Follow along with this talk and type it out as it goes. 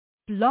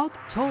Blog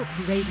Talk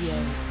Radio.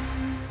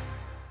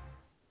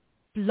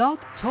 Blog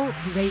Talk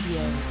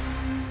Radio.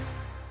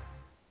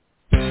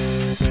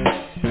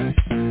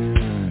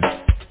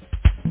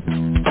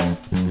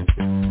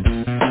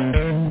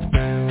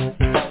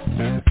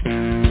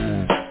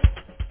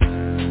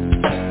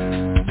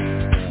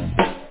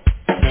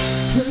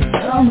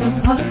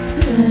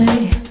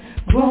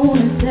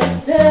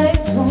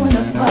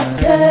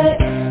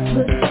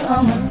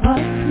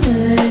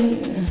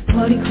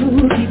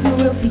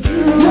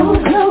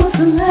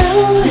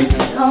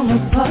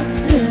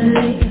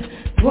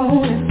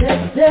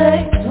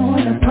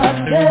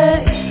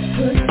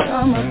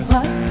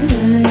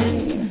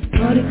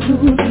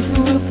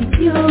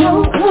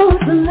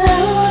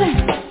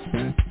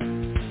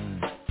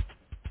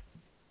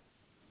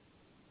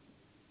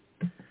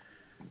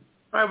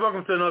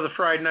 Welcome to another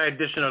Friday night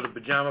edition of the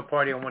Pajama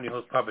Party. I'm one of your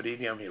hosts, Papa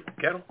Didi. I'm here with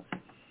Kettle.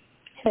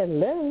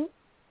 Hello.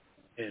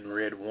 And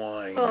Red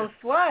Wine.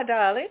 Bonsoir,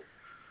 darling.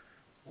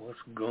 What's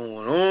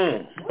going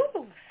on?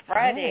 Ooh,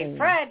 Friday.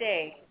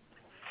 Friday.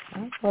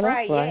 Well,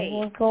 that's right.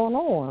 What's going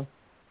on?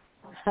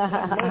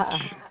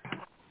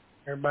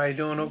 Everybody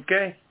doing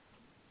okay?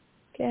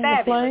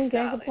 Can't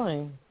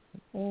complain.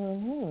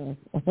 Mm-hmm.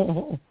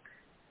 Ooh,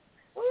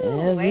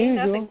 ain't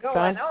nothing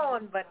going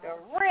on but the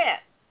rent.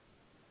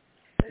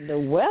 The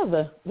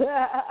weather.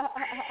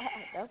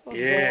 That's what's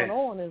going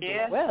on is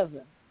the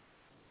weather.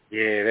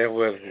 Yeah, that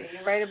weather is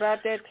You're right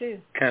about that,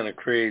 too. Kind of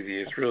crazy.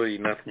 It's really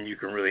nothing you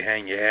can really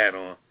hang your hat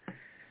on,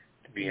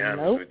 to be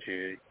honest with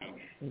you.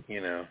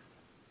 You know.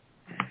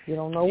 You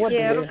don't know what to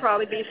do. Yeah, it'll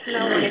probably be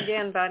snowing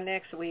again by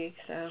next week,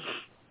 so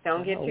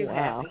don't get too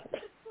happy.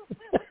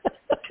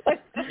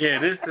 Yeah,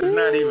 this is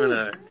not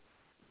even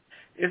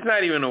it's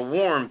not even a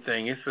warm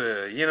thing. It's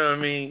a, you know what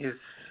I mean? It's,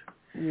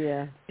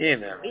 you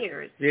know.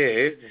 Weird. Yeah,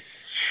 it's just,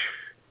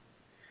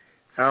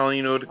 I don't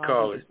even know what to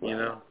call it, you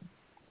know.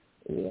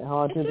 Yeah,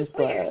 hard to describe.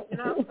 Weird, you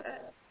know.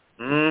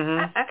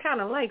 I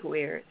kind of like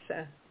weird,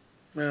 so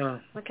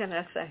what can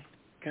I say?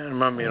 Kind of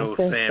remind me of an old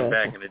saying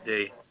back in the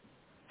day.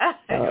 I'm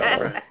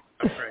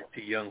probably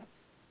too young.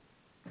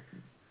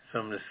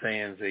 Some of the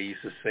sayings they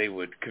used to say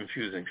were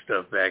confusing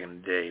stuff back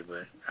in the day,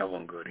 but I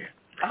won't go there.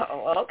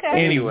 Oh,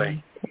 okay.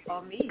 Anyway.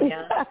 Oh, me,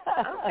 yeah.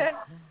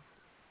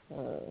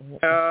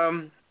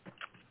 Okay.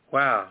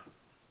 Wow.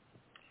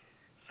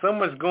 So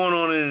much going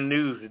on in the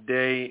news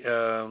today.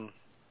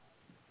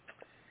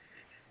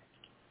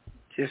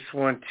 Just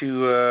want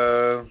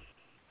to, as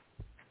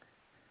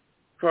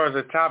far as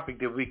a topic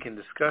that we can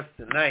discuss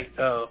tonight,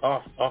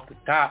 off the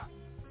top,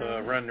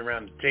 running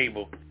around the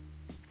table.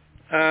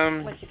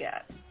 What you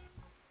got?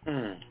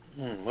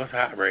 What's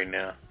hot right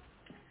now?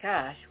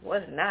 Gosh,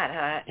 what's not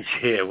hot?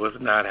 Yeah, what's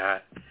not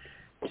hot?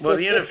 Well,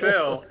 the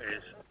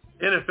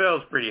NFL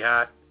is pretty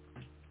hot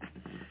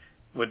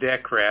with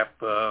that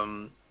crap.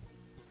 I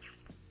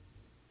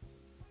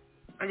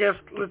guess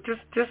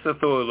just to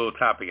throw a little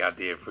topic out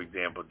there, for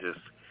example, just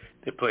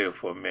to play it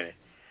for a minute.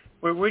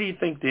 Where do you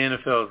think the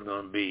NFL is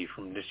going to be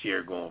from this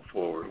year going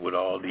forward with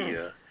all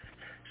the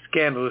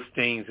scandalous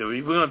things?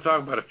 We're going to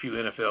talk about a few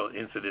NFL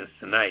incidents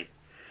tonight,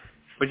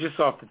 but just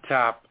off the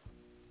top,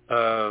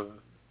 is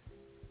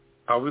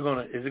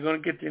it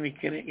going to get to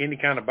any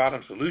kind of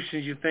bottom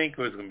solutions, you think,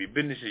 or is it going to be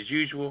business as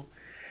usual?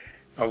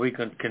 Are we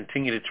going to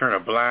continue to turn a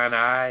blind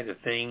eye to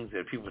things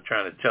that people are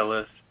trying to tell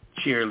us,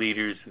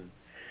 cheerleaders and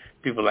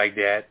people like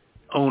that,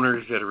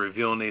 owners that are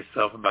revealing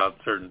themselves about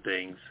certain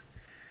things,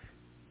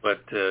 but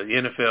the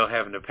NFL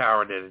having the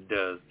power that it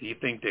does? Do you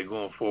think that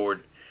going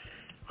forward,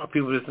 are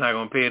people just not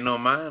going to pay it no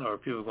mind, or are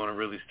people going to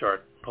really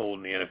start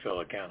holding the NFL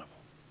accountable?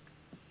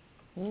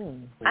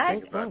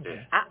 Think about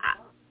that?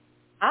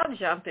 I'll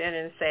jump in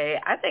and say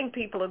I think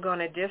people are going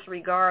to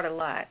disregard a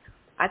lot.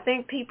 I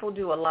think people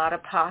do a lot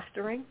of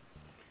posturing.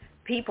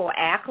 People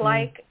act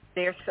like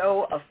they're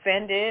so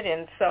offended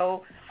and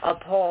so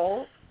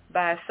appalled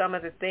by some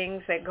of the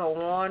things that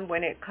go on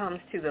when it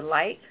comes to the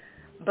light,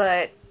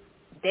 but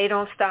they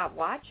don't stop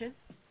watching.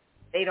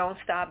 They don't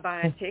stop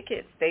buying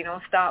tickets. They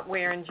don't stop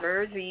wearing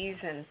jerseys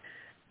and,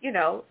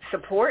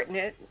 supporting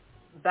it,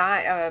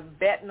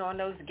 betting on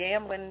those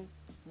gambling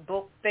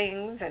book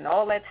things and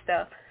all that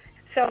stuff.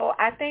 So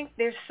I think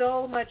there's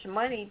so much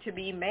money to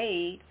be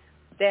made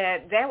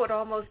that would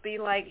almost be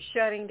like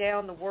shutting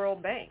down the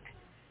World Bank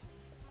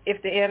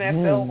if the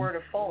NFL were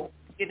to fold,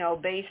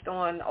 based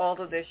on all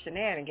of the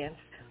shenanigans.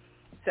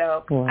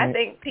 So I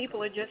think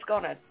people are just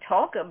going to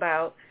talk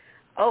about,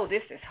 oh,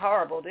 this is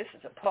horrible, this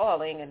is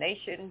appalling, and they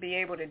shouldn't be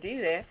able to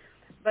do that.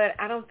 But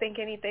I don't think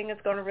anything is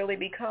going to really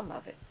become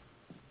of it.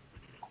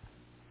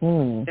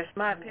 That's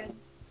my opinion.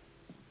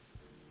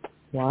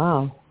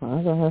 Wow,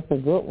 that's a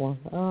good one.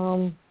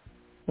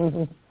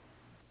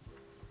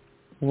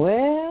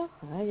 Well,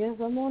 I guess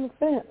I'm on the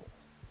fence.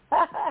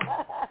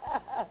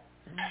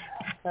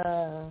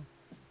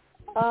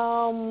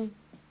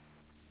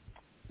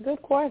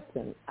 Good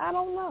question. I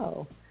don't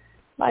know.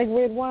 Like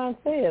Red Wine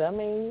said, I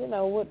mean,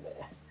 what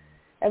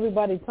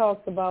everybody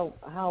talks about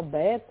how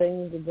bad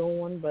things are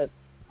going, but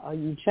are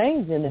you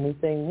changing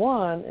anything,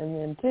 one? And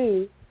then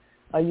two,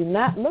 are you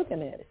not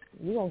looking at it?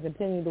 to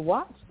continue to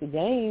watch the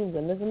games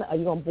and this and that? Are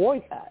you going to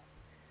boycott?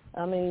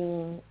 I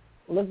mean,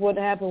 look what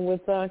happened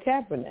with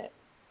Kaepernick.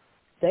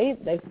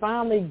 They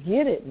finally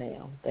get it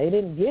now. They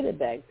didn't get it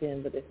back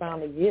then, but they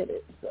finally get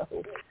it.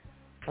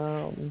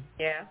 So,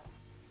 yeah.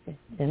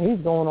 And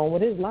he's going on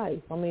with his life.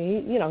 I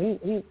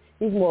mean,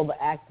 he's more of an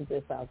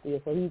activist out there,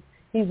 so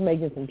he's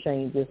making some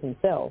changes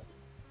himself.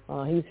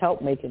 He's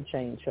helped making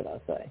change, should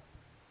I say.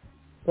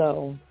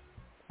 So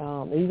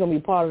he's going to be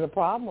part of the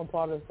problem or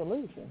part of the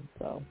solution.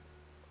 So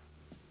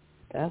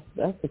that's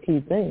the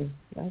key thing.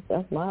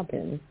 That's my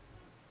opinion.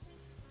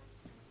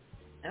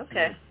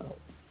 Okay.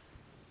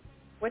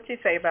 What you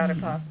say about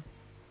it, Pop?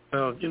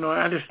 Well,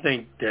 I just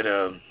think that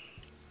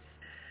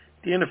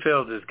the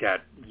NFL just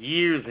got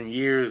years and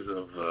years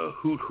of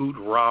hoot, hoot,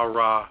 rah,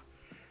 rah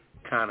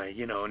kind of,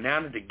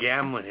 now that the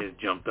gambling has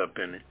jumped up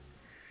in it.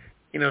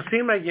 It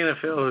seems like the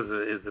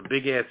NFL is a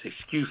big-ass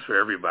excuse for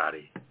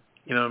everybody.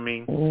 You know what I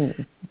mean?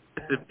 Mm.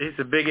 It's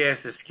a big-ass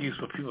excuse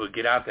for people to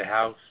get out the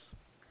house,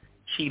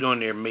 cheat on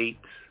their mates.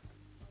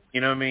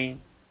 You know what I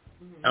mean?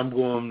 I'm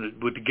going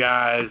with the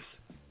guys.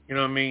 You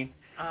know what I mean?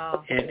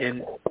 Oh.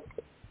 And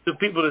the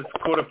people that's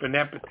caught up in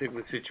that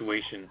particular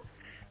situation,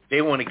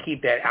 they want to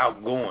keep that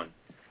outgoing.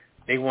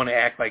 They want to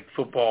act like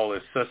football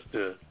is such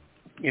the,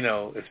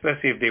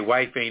 especially if their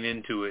wife ain't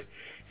into it,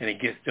 and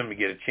it gets them to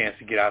get a chance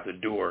to get out the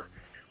door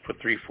for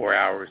 3-4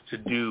 hours to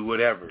do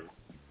whatever,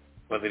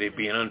 whether they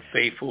be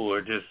unfaithful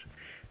or just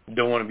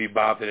don't want to be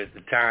bothered at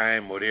the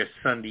time or they're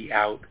Sunday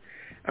out.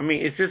 I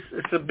mean,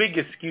 it's a big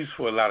excuse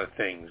for a lot of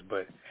things,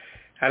 but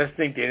I just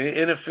think the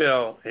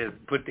NFL has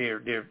put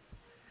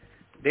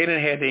they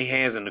done had their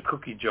hands in the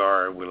cookie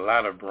jar with a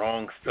lot of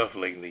wrong stuff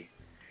lately.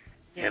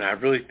 And I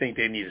really think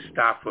they need to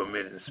stop for a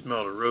minute and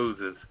smell the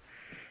roses.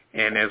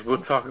 And as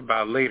we'll talk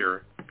about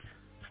later,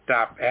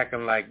 stop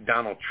acting like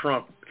Donald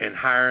Trump and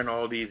hiring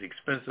all these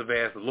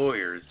expensive-ass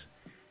lawyers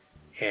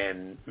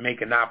and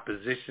making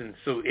opposition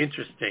so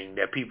interesting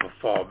that people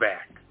fall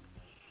back.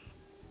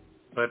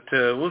 But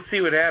we'll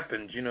see what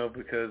happens,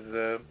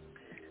 because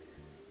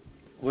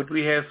what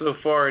we had so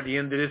far at the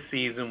end of this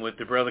season with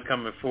the brother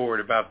coming forward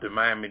about the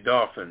Miami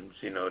Dolphins,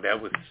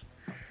 that was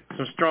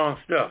some strong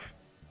stuff.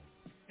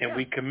 And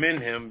we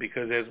commend him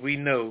because, as we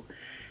know,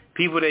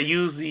 people that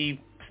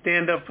usually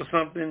stand up for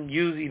something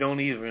usually don't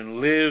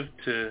even live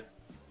to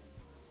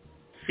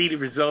see the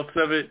results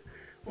of it,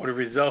 or the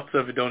results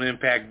of it don't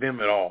impact them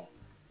at all.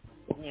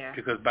 Yeah.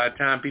 Because by the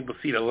time people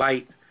see the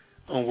light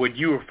on what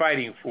you were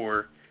fighting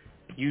for,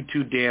 you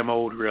too damn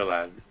old to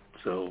realize it.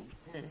 So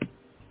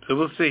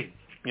we'll see,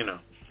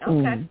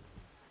 Okay.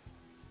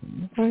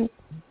 Mm-hmm.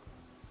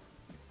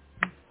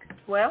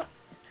 Well,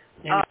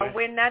 anyway.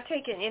 we're not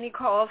taking any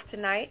calls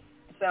tonight,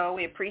 so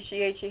we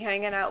appreciate you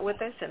hanging out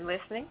with us and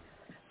listening.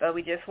 But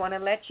we just want to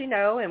let you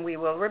know, and we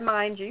will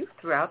remind you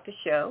throughout the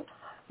show,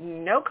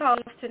 no calls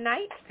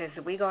tonight because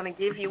we're going to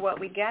give you what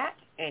we got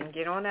and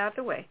get on out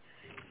the way.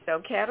 So,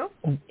 Kettle,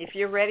 if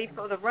you're ready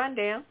for the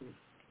rundown,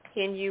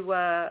 can you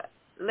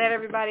let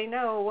everybody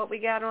know what we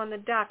got on the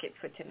docket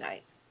for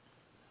tonight?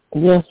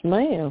 Yes,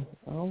 ma'am.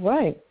 All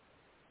right.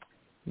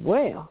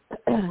 Well,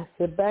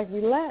 sit back,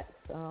 relax.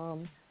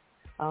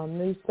 Our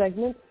new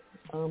segment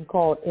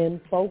called In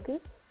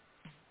Focus.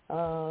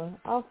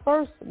 Our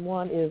first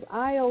one is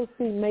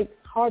IOC makes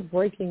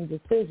heartbreaking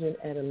decision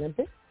at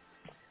Olympics.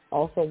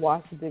 Also,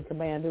 Washington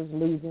Commanders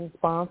losing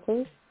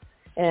sponsors.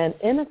 And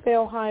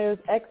NFL hires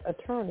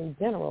ex-attorney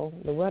general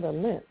Loretta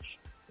Lynch.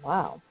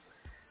 Wow.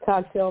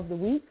 Cocktail of the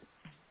week.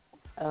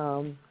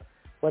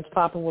 What's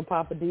popping with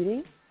Papa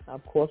Didi?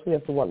 Of course, we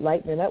have to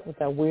lighten it up with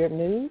our weird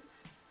news.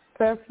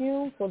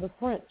 Perfume for the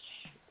French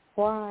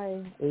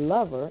fry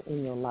lover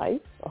in your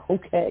life.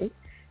 Okay.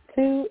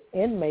 2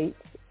 inmates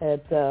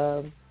at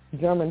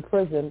German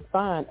prison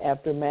fined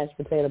after mashed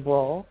potato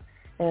brawl.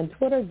 And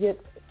Twitter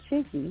gets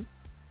cheeky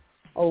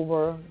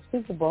over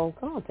Super Bowl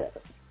contest.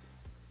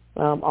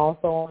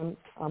 Also,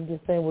 I'm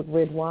just saying with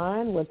red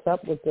wine, what's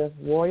up with the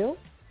Royals?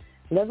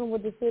 Living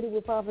with the City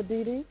with Papa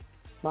Didi.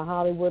 My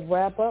Hollywood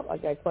wrap-up. I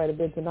got quite a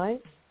bit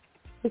tonight.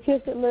 The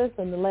Kiss It list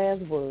and the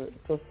last word.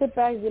 So sit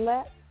back,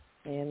 relax,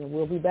 and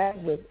we'll be back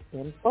with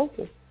In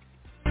Focus.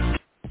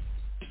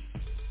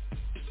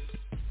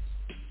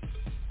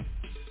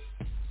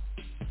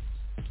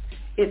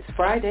 It's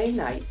Friday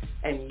night,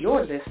 and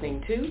you're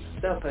listening to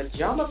The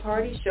Pajama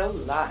Party Show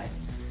Live.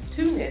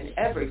 Tune in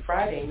every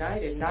Friday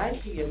night at 9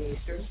 p.m.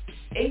 Eastern,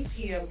 8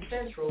 p.m.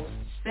 Central,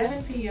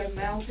 7 p.m.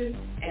 Mountain,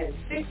 and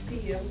 6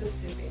 p.m.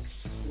 Pacific.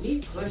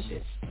 We push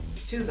it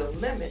to the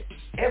limit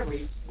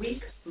every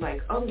week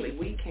like only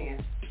we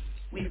can.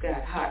 We've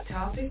got hot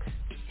topics,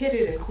 hit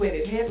it and quit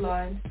it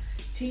headlines,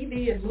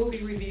 TV and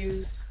movie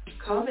reviews,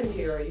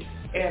 commentary,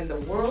 and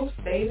the world's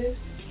famous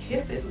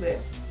Kiss It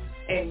list.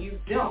 And you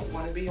don't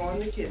want to be on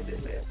the Kiss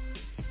It list.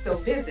 So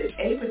visit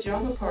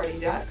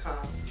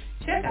apajamaparty.com.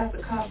 Check out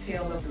the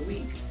cocktail of the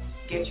week.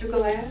 Get your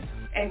glass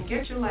and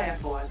get your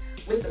laugh on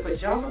with the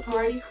Pajama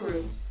Party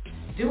crew,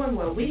 doing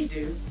what we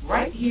do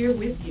right here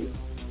with you.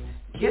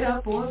 Get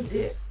up on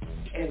this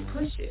and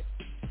push it.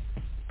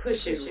 Push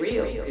it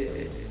real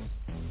good.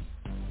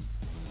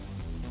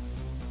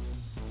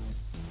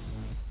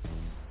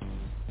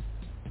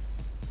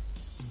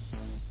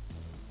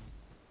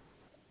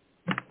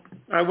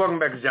 All right, welcome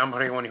back to John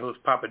Party. One host,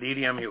 Papa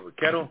Didi. I'm here with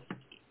Kettle.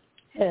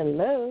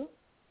 Hello.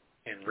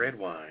 And Red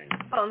Wine.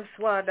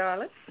 Bonsoir,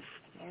 darling.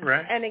 All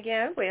right. And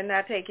again, we're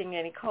not taking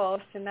any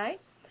calls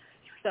tonight,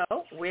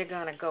 so we're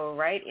going to go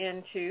right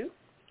into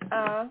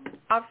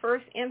our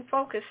first In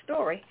Focus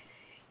story.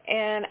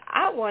 And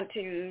I want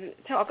to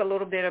talk a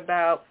little bit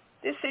about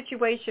this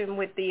situation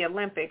with the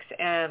Olympics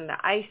and the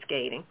ice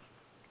skating,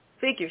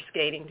 figure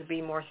skating to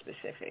be more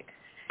specific.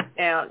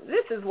 Now,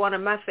 this is one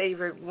of my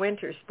favorite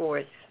winter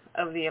sports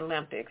of the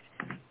Olympics.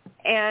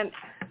 And,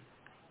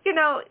 you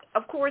know,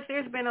 of course,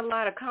 there's been a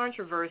lot of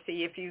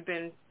controversy if you've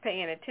been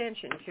paying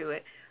attention to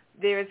it.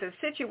 There's a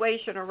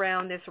situation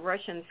around this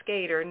Russian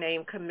skater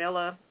named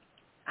Kamila,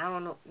 I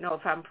don't know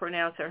if I'm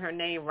pronouncing her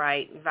name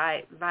right,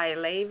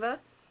 Vaileva,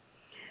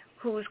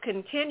 who's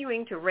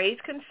continuing to raise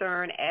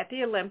concern at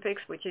the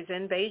Olympics, which is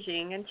in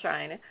Beijing in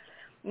China.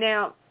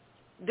 Now,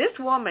 this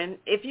woman,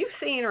 if you've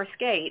seen her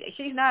skate,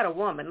 she's not a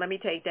woman. Let me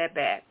take that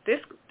back.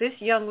 This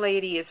young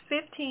lady is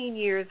 15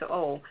 years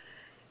old.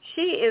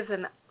 She is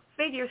a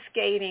figure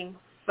skating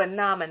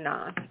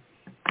phenomenon.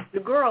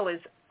 The girl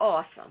is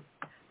awesome.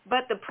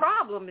 But the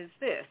problem is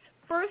this.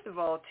 First of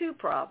all, two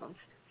problems.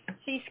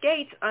 She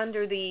skates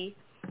under the,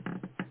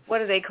 what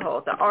do they call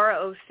it, the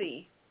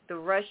ROC, the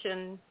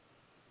Russian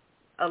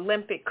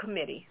Olympic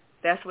Committee.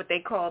 That's what they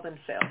call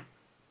themselves.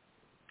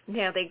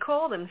 Now, they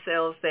call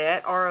themselves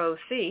that,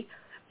 ROC,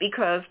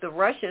 because the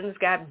Russians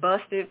got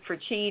busted for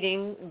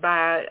cheating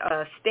by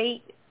a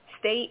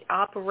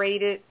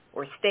state-operated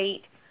or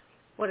state,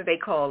 what do they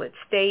call it,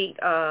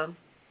 the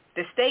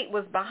state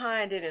was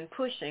behind it and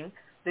pushing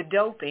the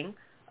doping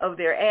of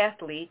their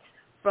athletes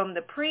from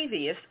the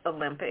previous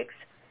Olympics.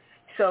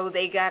 So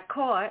they got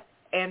caught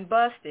and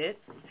busted.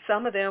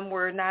 Some of them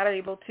were not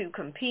able to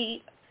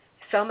compete.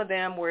 Some of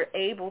them were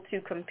able to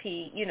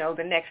compete, you know,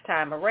 the next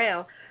time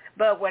around.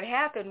 But what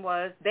happened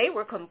was they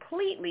were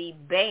completely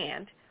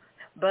banned.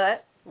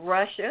 But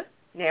Russia,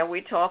 now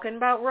we're talking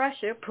about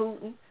Russia,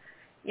 Putin,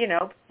 you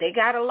know, they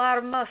got a lot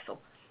of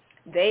muscle.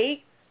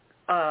 They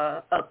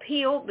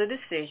appealed the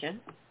decision,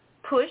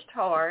 pushed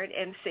hard,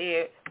 and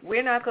said,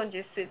 we're not going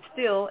to just sit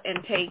still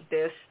and take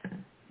this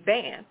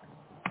ban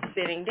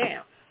sitting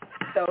down.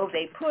 So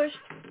they pushed,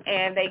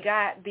 and they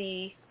got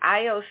the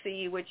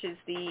IOC, which is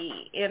the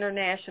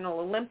International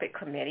Olympic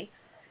Committee.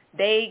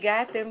 They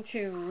got them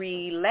to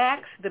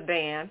relax the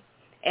ban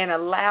and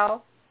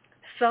allow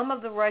some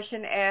of the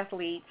Russian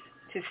athletes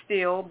to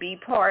still be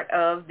part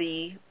of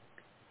the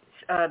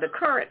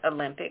current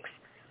Olympics.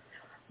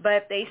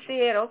 But they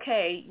said,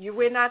 okay,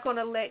 we're not going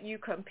to let you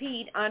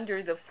compete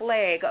under the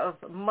flag of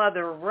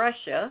Mother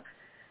Russia,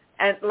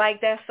 and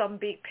like that's some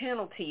big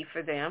penalty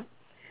for them.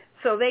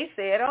 So they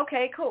said,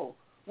 okay, cool.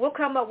 We'll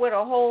come up with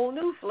a whole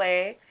new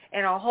flag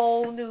and a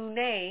whole new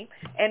name,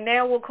 and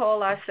now we'll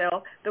call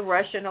ourselves the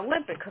Russian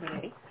Olympic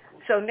Committee.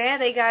 So now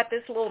they got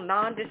this little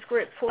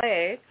nondescript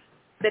flag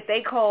that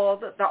they call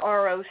the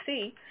ROC,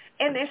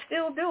 and they're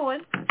still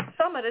doing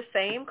some of the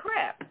same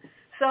crap.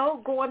 So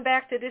going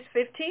back to this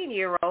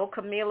 15-year-old,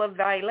 Kamila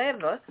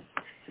Vaileva,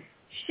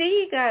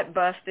 she got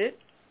busted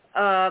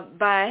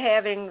by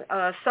having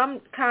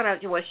some kind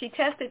of, well, she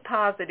tested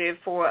positive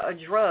for a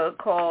drug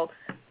called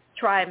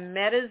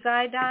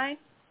trimetazidine,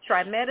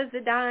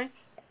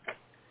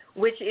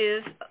 which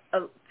is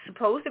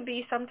supposed to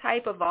be some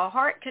type of a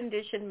heart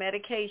condition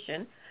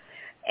medication.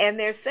 And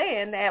they're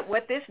saying that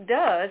what this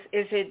does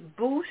is it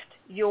boosts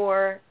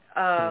your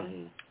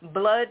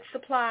blood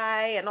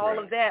supply and all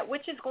of that,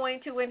 which is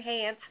going to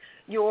enhance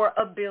your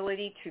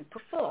ability to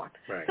perform.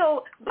 Right.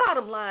 So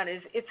bottom line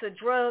is it's a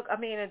drug,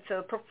 it's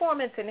a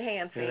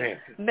performance-enhancing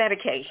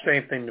medication.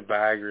 Same thing the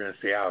Viagra and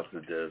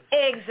Cialis does.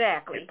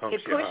 Exactly.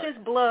 It pushes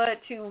blood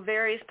to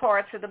various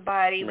parts of the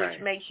body, which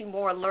makes you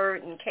more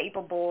alert and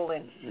capable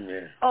and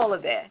all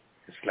of that.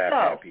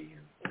 Happy.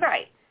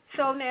 Right.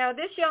 So now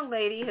this young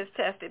lady has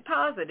tested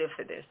positive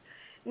for this.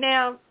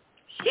 Now,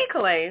 she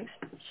claims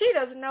she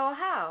doesn't know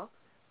how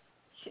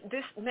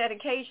this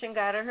medication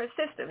got in her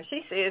system.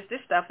 She says this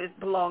stuff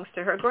belongs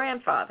to her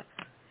grandfather,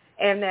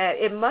 and that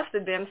it must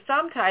have been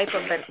some type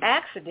of an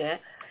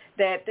accident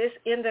that this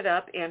ended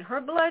up in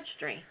her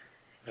bloodstream.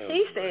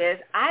 She says,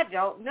 I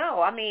don't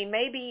know.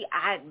 Maybe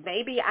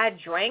I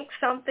drank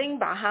something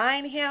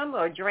behind him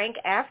or drank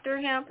after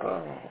him.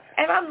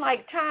 And I'm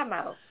like, time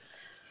out.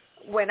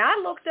 When I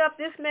looked up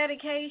this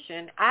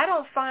medication, I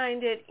don't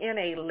find it in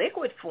a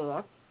liquid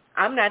form.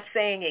 I'm not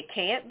saying it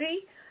can't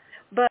be,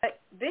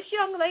 but this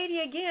young lady,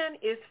 again,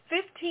 is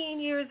 15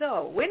 years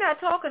old. We're not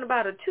talking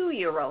about a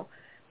 2-year-old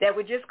that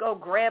would just go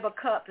grab a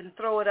cup and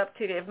throw it up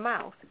to their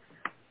mouth.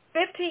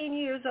 15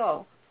 years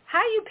old.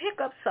 How you pick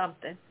up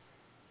something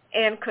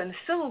and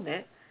consume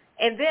it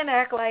and then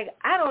act like,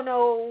 I don't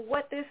know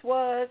what this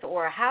was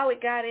or how it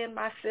got in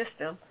my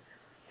system.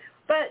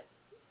 But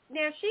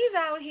now she's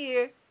out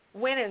here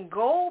winning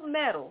gold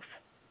medals.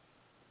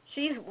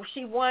 She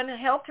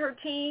helped her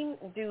team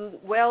do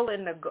well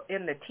in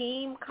the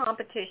team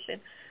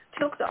competition,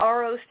 took the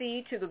ROC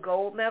to the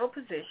gold medal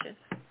position.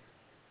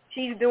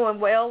 She's doing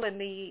well in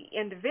the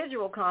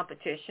individual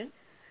competition.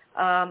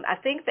 I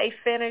think they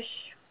finish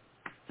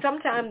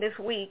sometime this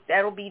week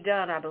that'll be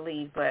done, I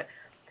believe. But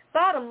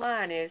bottom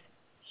line is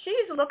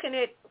she's looking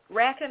at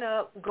racking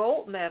up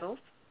gold medals,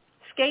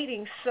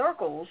 skating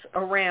circles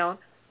around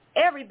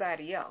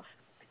everybody else.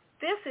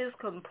 This is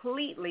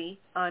completely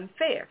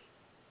unfair.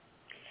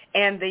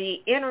 And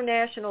the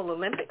International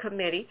Olympic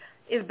Committee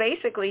is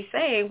basically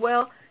saying,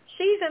 well,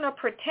 she's in a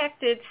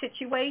protected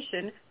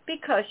situation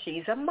because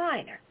she's a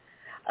minor.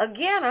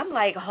 Again, I'm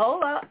like,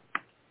 hold up.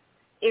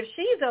 If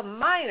she's a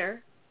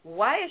minor,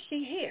 why is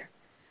she here?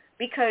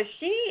 Because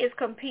she is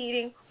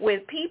competing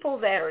with people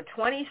that are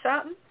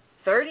 20-something,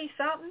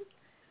 30-something.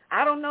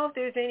 I don't know if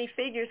there's any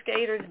figure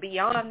skaters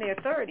beyond their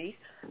 30s,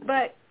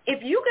 but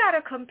if you got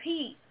to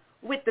compete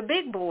with the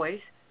big boys,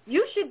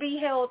 you should be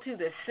held to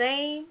the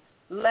same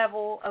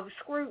level of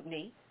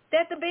scrutiny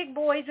that the big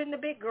boys and the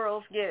big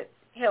girls get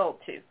held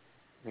to.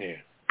 Yeah.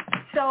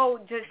 So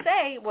to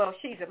say, well,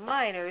 she's a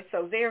minor,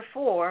 so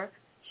therefore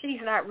she's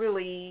not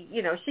really,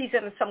 she's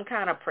in some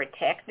kind of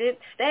protected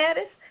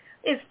status,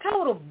 is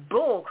total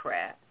bull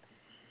crap.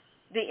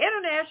 The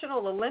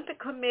International Olympic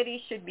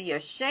Committee should be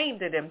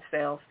ashamed of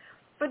themselves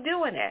for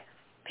doing that.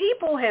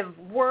 People have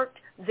worked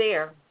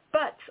their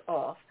butts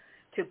off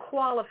to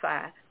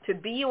qualify to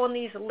be on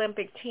these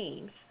Olympic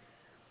teams.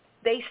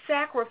 They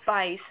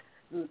sacrifice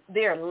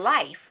their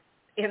life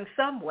in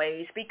some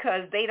ways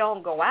because they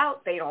don't go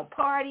out, they don't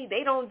party,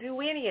 they don't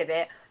do any of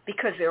that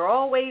because they're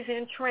always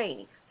in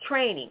training.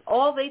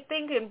 All they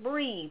think and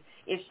breathe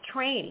is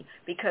training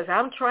because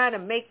I'm trying to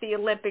make the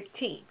Olympic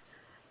team.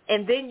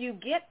 And then you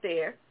get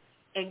there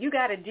and you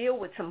got to deal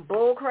with some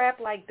bull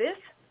crap like this.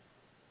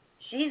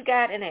 She's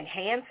got an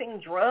enhancing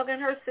drug in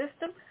her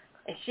system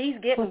and she's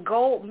getting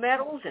gold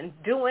medals and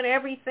doing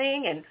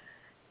everything and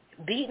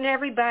beating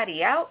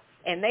everybody out.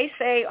 And they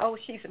say, oh,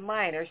 she's a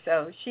minor,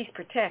 so she's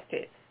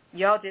protected.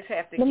 Y'all just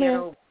have to get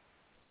over.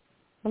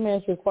 Let me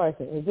ask you a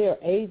question. Is there an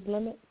age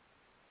limit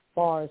as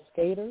far as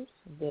skaters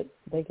that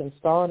they can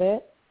start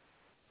at?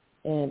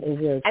 And is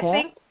there a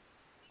cap?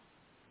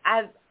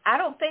 I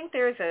don't think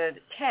there's a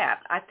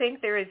cap. I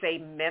think there is a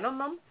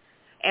minimum,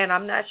 and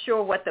I'm not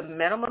sure what the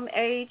minimum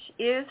age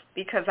is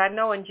because I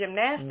know in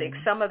gymnastics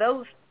some of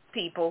those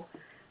people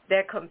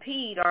that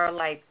compete are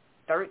like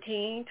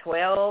 13,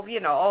 12,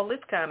 all this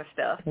kind of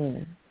stuff.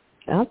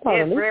 I thought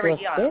at least for a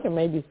young. skater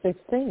maybe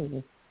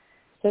 16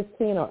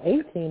 or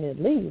 18 at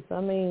least. I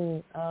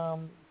mean,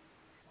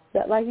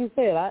 that like you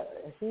said,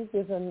 she's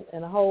just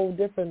in a whole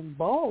different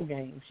ball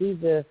game. She's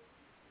a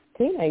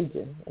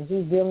teenager and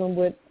she's dealing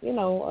with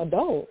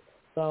adults.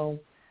 So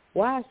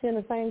why is she in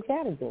the same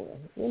category?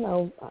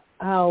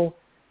 How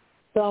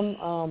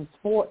some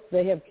sports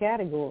they have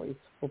categories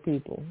for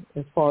people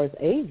as far as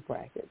age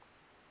brackets.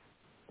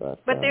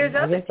 But there's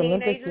other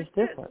teenagers is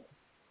different. too.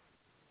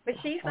 But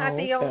she's not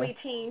the only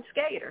teen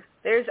skater.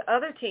 There's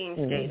other teen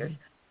skaters.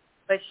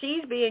 But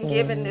she's being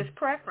given this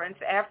preference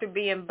after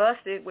being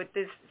busted with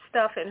this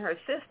stuff in her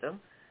system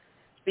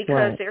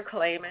because they're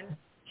claiming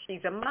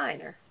she's a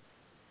minor.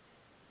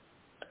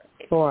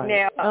 Right.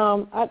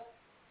 Now,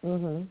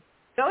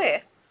 Go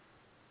ahead.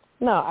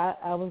 No,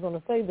 I was going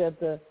to say that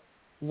the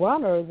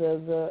runner,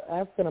 the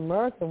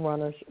African-American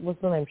runner,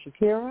 what's her name,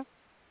 Shakira,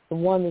 the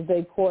one that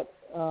they caught,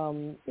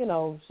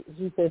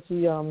 she said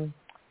she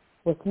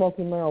was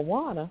smoking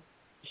marijuana.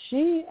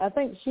 I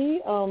think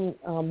she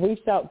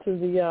reached out to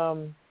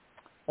the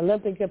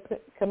Olympic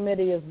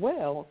Committee as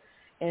well,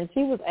 and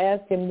she was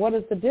asking what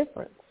is the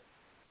difference.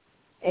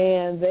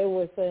 And they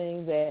were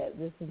saying that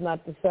this is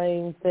not the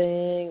same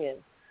thing,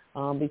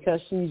 and because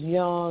she's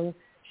young,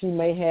 she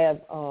may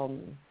have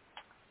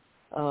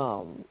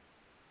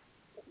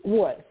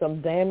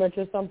some damage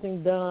or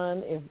something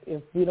done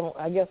if we don't,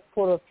 I guess,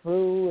 put her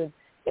through, and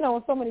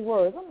in so many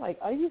words. I'm like,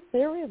 are you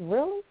serious,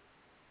 really?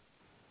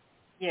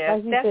 Yeah,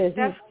 like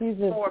that's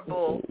more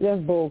bull.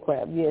 That's bull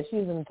crap. Yeah,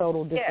 she's in a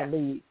total different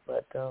league.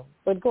 But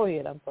go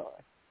ahead. I'm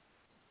sorry.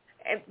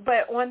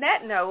 But on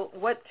that note,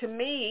 what to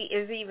me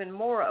is even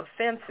more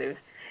offensive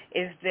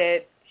is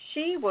that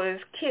she was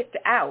kicked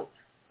out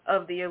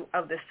of the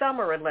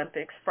Summer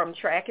Olympics from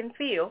track and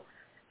field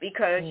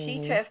because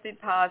she tested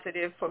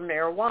positive for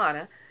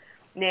marijuana.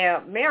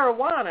 Now,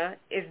 marijuana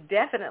is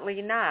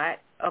definitely not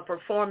a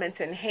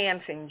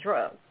performance-enhancing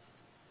drug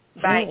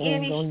by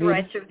any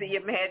stretch of the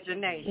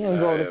imagination. You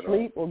go to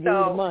sleep or give you the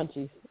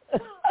munchies.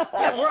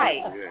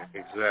 Right. Yeah,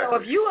 exactly. So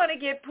if you want to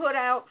get put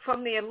out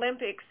from the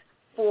Olympics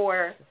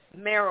for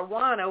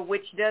marijuana,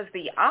 which does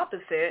the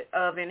opposite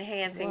of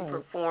enhancing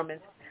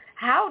performance,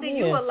 how do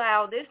you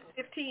allow this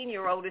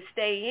 15-year-old to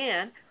stay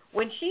in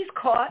when she's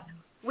caught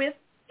with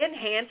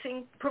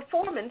enhancing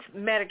performance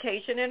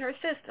medication in her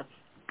system?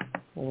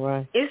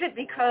 Right. Is it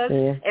because,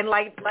 and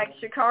like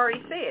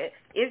Shakari said,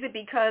 is it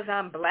because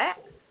I'm black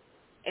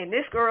and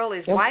this girl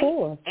is white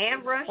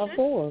and Russian? Of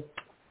course.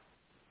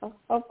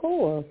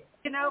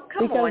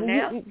 Come on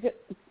now.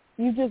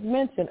 You just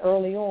mentioned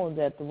early on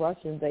that the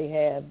Russians, they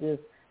have this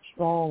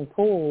strong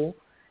pull,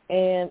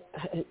 and,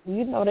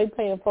 they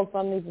paying folks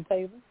underneath the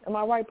table. Am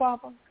I right,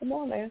 Papa? Come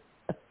on there.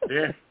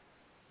 Yeah.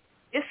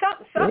 It's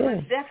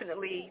something's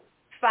definitely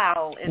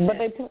foul in but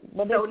this.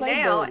 They play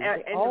now,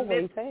 dirty. They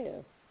always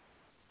have.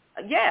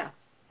 Yeah.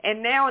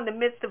 And now in the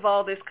midst of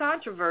all this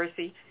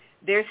controversy,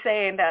 they're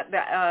saying that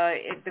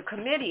the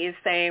committee is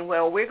saying,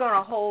 well, we're going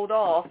to hold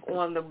off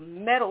on the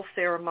medal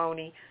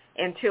ceremony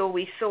until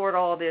we sort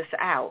all this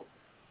out.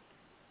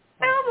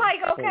 And I'm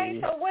like, okay,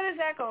 so what is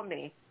that going to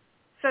mean?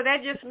 So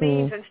that just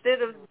means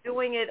instead of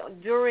doing it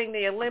during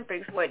the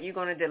Olympics, what, you're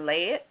going to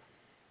delay it?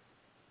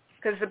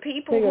 Because the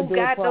people who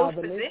got those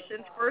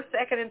positions, first,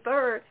 second, and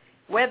third,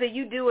 whether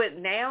you do it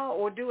now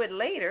or do it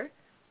later,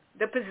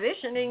 the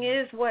positioning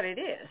is what it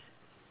is.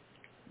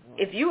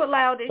 If you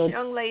allow this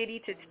young lady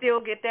to still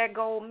get that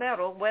gold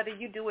medal, whether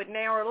you do it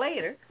now or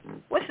later,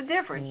 what's the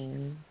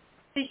difference?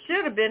 She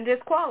should have been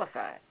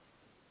disqualified.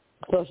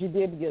 So she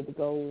did get the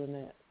gold in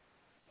that.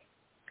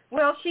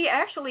 Well, she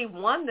actually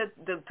won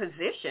the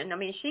position. I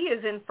mean, she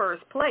is in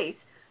first place,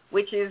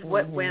 which is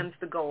what wins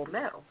the gold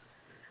medal.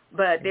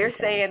 But they're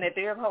saying that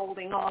they're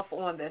holding off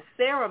on the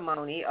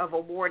ceremony of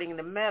awarding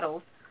the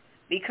medals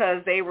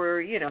because they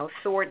were,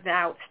 sorting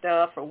out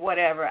stuff or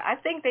whatever. I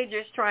think they're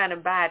just trying to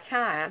buy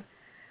time.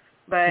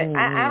 But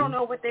I don't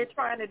know what they're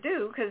trying to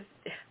do because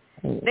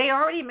they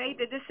already made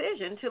the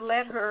decision to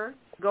let her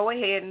go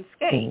ahead and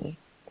skate.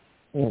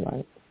 You're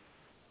right.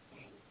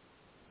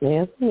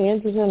 Yeah, it's going to be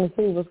interesting to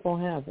see what's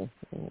going to happen.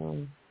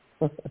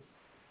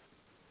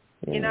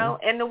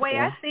 And the way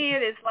I see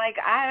it is like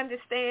I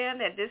understand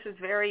that this is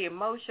very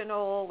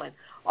emotional and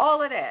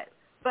all of that.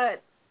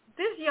 But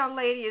this young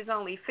lady is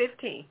only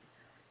 15.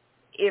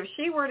 If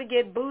she were to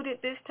get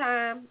booted this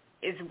time,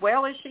 as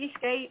well as she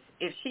skates,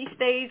 if she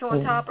stays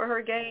on top of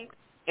her game,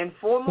 in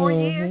 4 more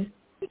years,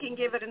 we can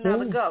give it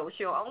another go.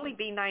 She'll only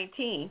be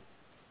 19.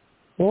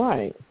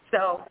 Right.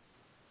 So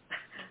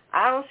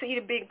I don't see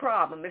the big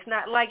problem. It's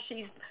not like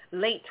she's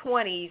late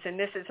 20s and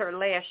this is her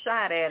last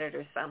shot at it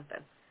or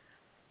something.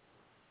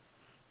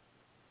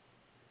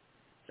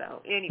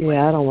 So anyway.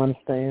 Yeah, I don't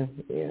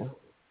understand. Yeah.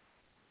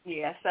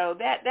 Yeah, so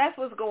that's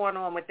what's going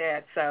on with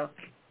that. So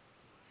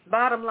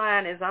bottom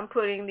line is I'm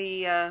putting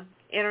the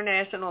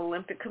International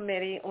Olympic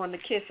Committee on the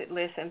kiss it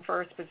list in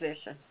first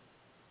position.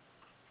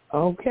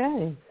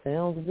 Okay,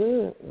 sounds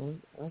good.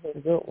 That's a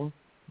good one.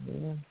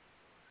 Yeah.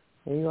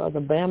 You are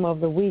the Bama of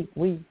the week.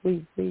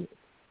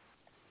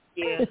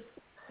 Yeah,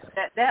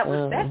 that's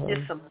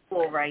just some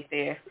bull right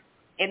there.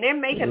 And they're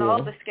making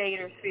all the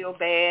skaters feel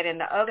bad, and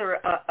the other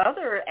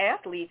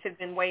athletes have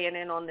been weighing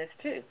in on this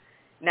too.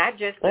 Not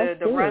just the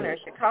runner,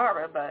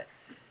 Shakara, but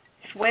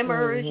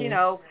swimmers,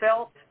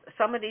 Phelps.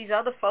 Some of these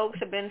other folks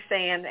have been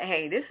saying,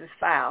 hey, this is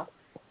foul.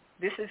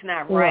 This is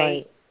not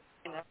right.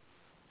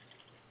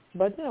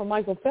 But,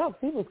 Michael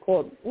Phelps, he was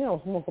caught,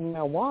 smoking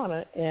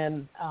marijuana.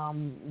 And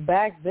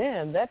back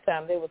then, that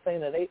time, they were saying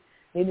that they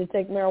needed to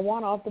take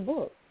marijuana off the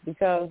books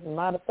because in a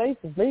lot of states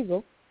it's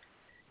legal.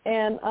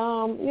 And,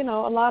 a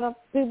lot of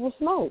people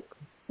smoke,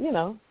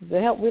 to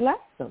help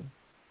relax them.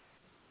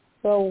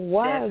 So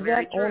why is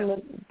that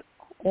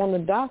on the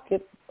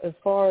docket as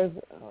far as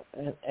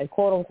a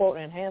quote-unquote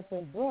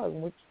enhancement drug,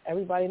 which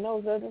everybody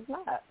knows that it's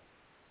not?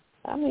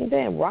 I mean,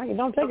 damn, right? You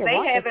don't take it.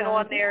 They have it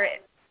on there.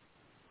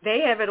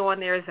 They have it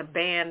on there as a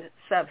banned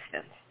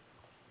substance.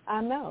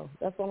 I know.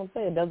 That's what I'm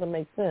saying. It doesn't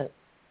make sense.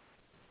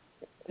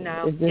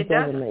 No, it just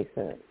doesn't make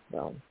sense.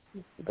 So,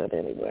 but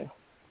anyway.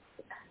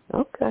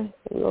 Okay.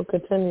 We'll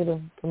continue to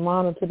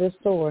monitor this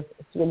story.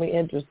 It's going to be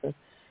interesting.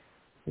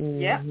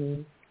 Yeah.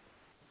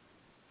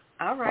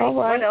 All right.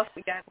 What else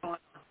we got going on?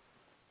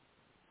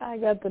 I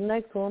got the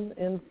next one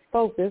in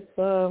focus.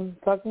 Talking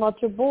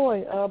about your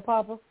boy,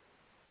 Papa.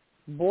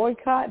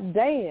 Boycott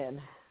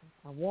Dan.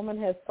 A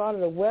woman has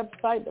started a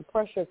website to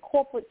pressure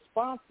corporate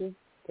sponsors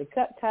to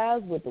cut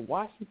ties with the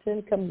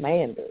Washington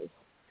Commanders.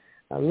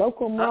 A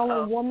local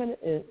Maryland woman,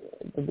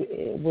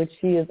 which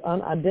she is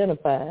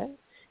unidentified,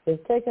 is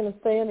taking a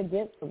stand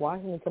against the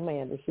Washington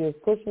Commanders. She is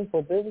pushing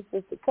for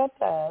businesses to cut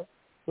ties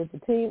with the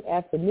team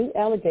after new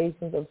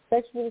allegations of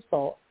sexual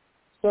assault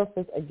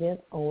surfaced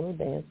against owner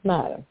Dan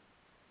Snyder.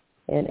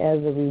 And as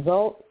a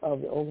result of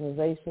the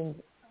organization's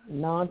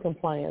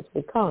non-compliance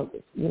with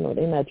Congress,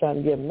 they're not trying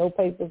to give them no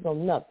papers, no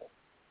nothing.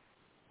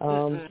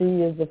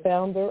 She is the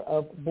founder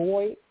of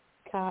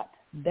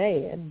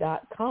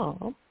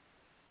BoycottDan.com.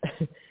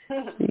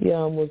 She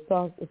was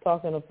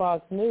talking to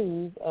Fox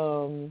News.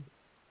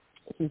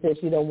 She said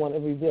she don't want to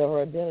reveal her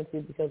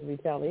identity because of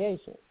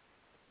retaliation.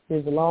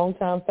 She's a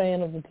longtime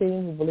fan of the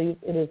team who believes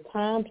it is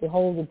time to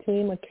hold the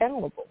team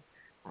accountable.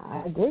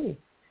 I agree.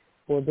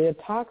 For their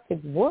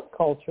toxic work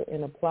culture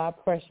and apply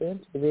pressure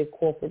to their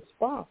corporate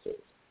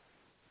sponsors.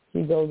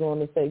 She goes on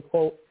to say,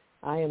 quote,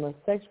 I am a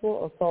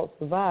sexual assault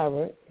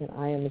survivor, and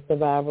I am a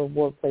survivor of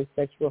workplace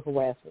sexual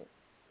harassment.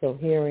 So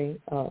hearing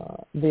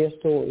their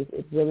stories,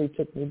 it really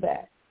took me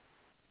back.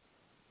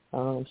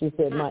 She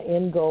said, my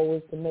end goal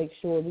is to make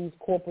sure these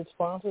corporate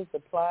sponsors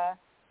apply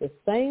the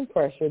same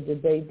pressure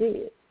that they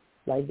did,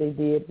 like they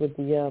did with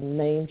the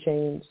name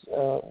change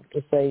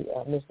to say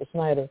Mr.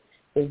 Snyder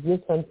is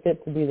just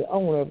unfit to be the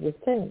owner of this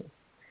team,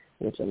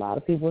 which a lot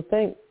of people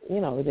think,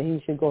 that he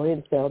should go ahead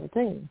and sell the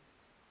team.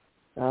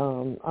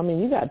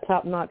 You got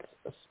top-notch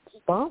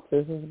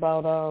sponsors. It's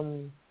about,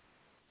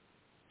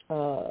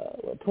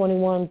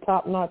 21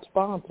 top-notch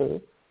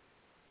sponsors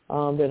that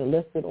are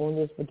listed on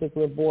this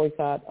particular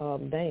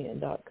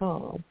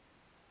boycottdan.com.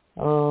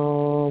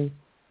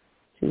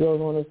 She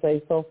goes on to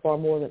say, so far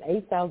more than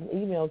 8,000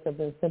 emails have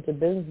been sent to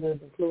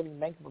businesses, including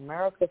Bank of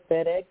America,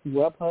 FedEx,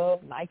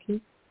 Grubhub, Nike,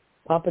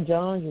 Papa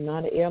John's,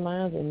 United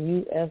Airlines,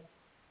 and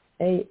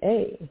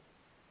USAA.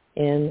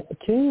 And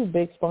 2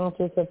 big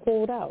sponsors have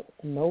pulled out,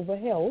 Nova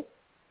Health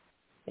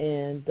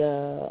and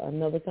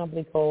another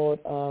company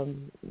called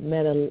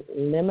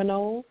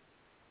Metaliminol.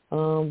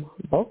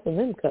 Both of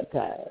them cut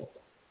ties.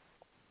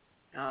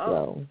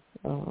 Oh.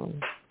 So,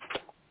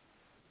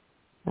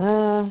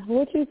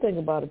 what you think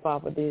about it,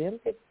 Papa D?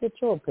 Get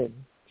your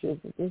opinion.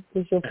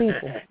 It's your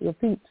people, your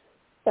peeps.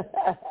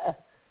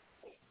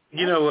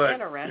 You know what?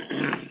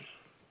 Interesting.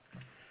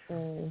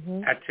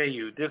 I tell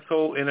you, this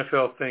whole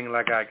NFL thing,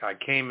 like I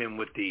came in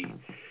with the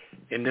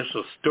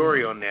initial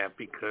story on that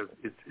because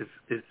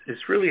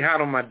it's really hot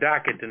on my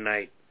docket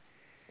tonight,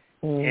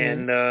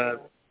 and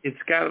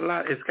it's got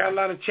a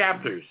lot of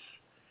chapters,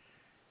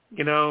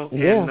 you know,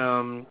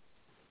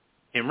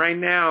 and right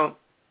now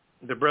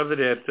the brother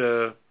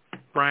that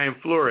Brian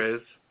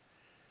Flores,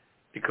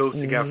 the coach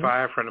that got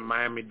fired from the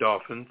Miami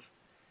Dolphins,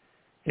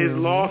 his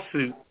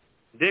lawsuit,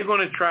 they're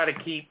going to try to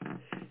keep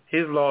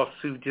his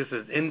lawsuit just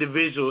as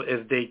individual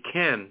as they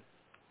can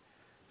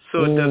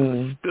so it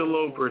doesn't spill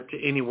over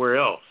to anywhere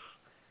else.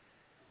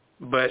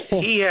 But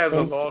he has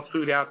a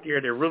lawsuit out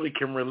there that really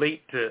can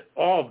relate to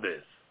all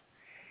this.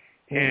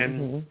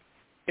 And,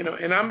 you know,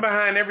 and I'm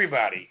behind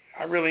everybody.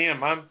 I really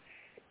am.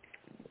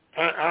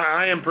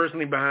 I am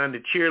personally behind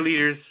the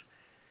cheerleaders.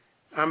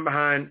 I'm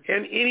behind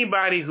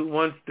anybody who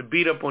wants to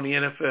beat up on the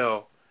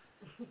NFL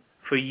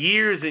for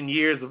years and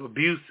years of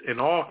abuse in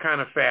all kind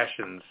of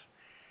fashions.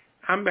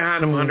 I'm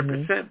behind them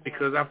 100%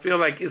 because I feel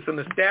like it's an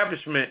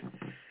establishment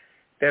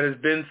that has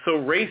been so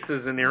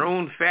racist in their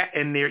own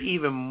and they're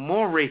even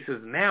more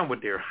racist now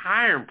with their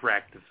hiring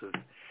practices.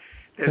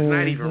 That's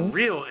not even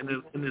real. And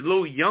the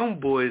little young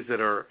boys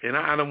that are, and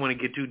I don't want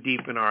to get too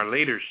deep in our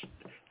later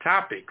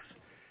topics,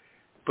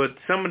 but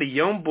some of the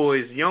young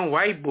boys, young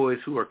white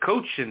boys who are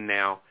coaching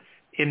now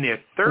in their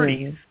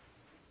 30s,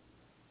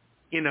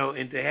 you know,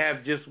 and to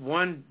have just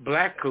one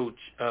black coach,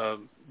 the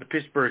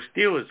Pittsburgh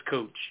Steelers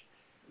coach,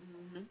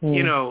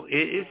 you know,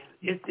 it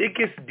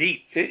gets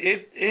deep.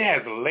 It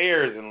has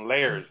layers and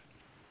layers.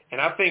 And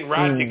I think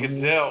Roger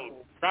Goodell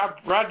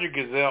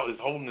is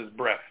holding his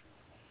breath.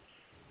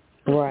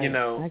 Right. You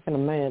know, I can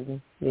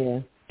imagine. Yeah.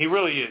 He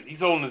really is. He's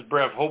holding his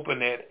breath, hoping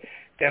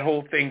that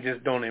whole thing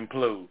just don't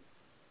implode.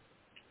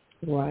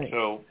 Right.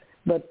 So,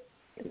 but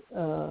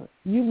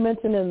you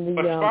mentioned in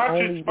the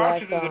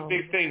sponsors is a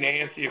big thing. To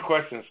answer your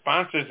question,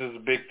 sponsors is a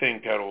big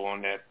thing, Kettle,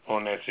 on that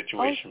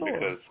situation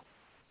because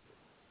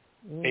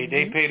they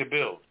pay the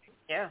bills.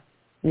 Yeah.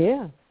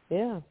 Yeah.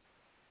 Yeah.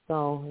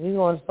 So he's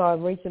going to start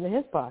reaching in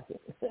his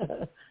pocket.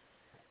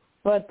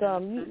 But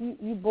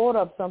you brought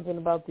up something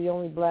about the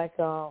only black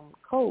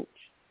coach.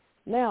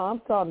 Now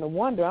I'm starting to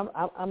wonder.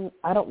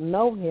 I don't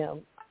know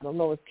him. I don't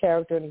know his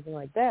character or anything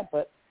like that.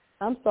 But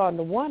I'm starting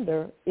to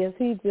wonder: is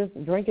he just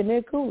drinking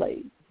their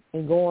Kool-Aid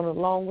and going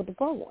along with the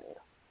program?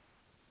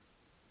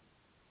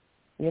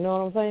 You know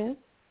what I'm saying?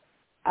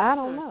 I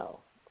don't know.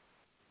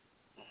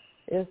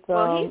 It's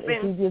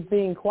is he just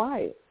being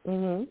quiet?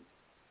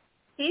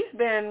 He's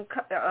been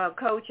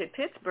coach at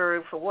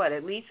Pittsburgh for what,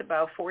 at least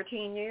about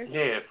 14 years?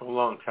 Yeah, for a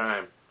long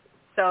time.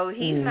 So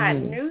he's not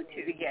new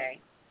to the game.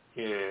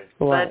 Yeah.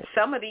 But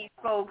some of these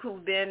folk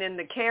who've been in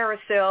the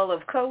carousel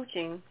of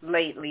coaching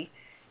lately,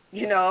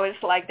 you know,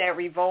 it's like that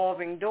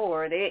revolving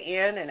door. They're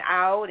in and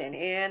out and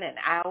in and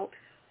out.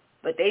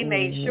 But they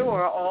made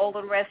sure all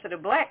the rest of the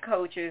black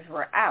coaches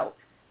were out.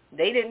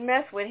 They didn't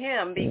mess with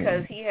him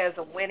because he has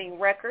a winning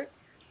record.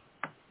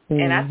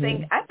 And I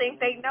think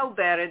they know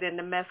better than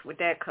to mess with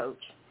that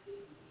coach.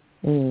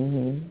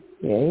 Yeah,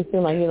 he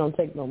seems like he don't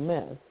take no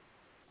mess.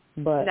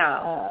 But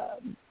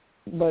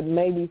but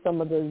maybe some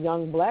of the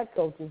young black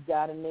coaches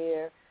got in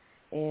there,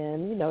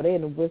 and you know they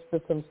had to whisper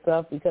some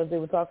stuff because they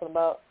were talking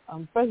about,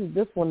 especially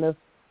this one that's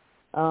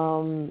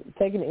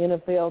taking the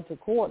NFL to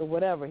court or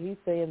whatever. He's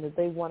saying that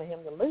they wanted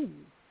him to lose.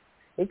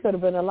 It could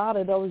have been a lot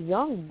of those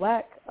young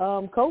black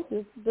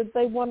coaches that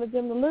they wanted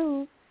them to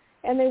lose,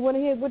 and they went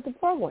ahead with the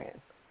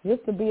program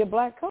just to be a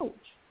black coach.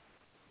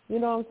 You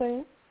know what I'm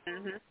saying?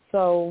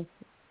 So,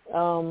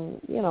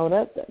 you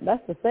know,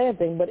 that's the sad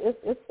thing, but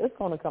it's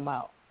going to come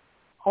out.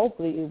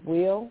 Hopefully it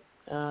will.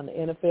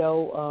 The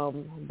NFL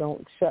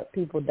don't shut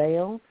people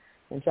down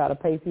and try to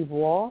pay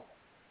people off.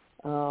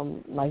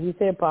 Like you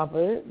said,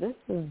 Papa, this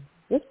is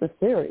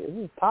serious.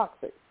 This is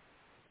toxic,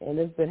 and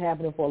it's been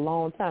happening for a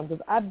long time.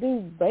 Because I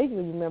do vaguely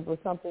remember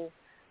something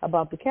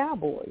about the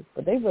Cowboys,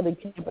 but they really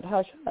kept it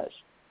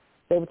hush-hush.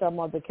 They were talking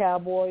about the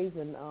Cowboys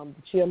and the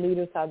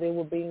cheerleaders, how they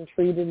were being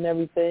treated and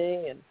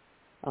everything. And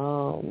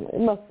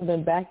it must have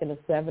been back in the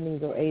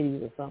 70s or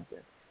 80s or something.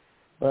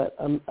 But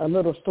a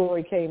little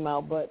story came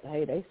out, but,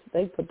 hey,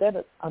 they put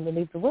that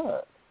underneath the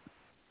rug.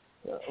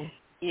 So.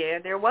 Yeah,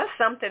 there was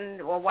something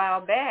a while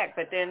back,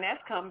 but then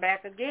that's come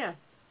back again.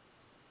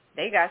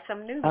 They got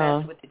some new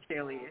mess with the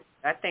cheerleaders.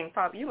 I think,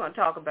 Pop, you're going to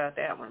talk about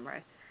that one,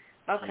 right?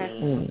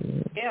 Okay.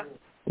 Yeah.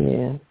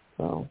 Yeah.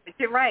 So. But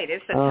you're right.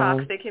 It's a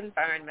toxic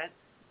environment.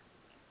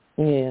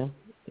 Yeah.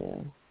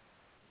 Yeah.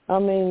 I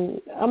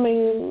mean,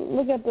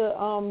 look at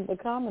the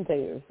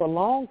commentators. For a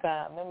long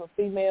time, remember,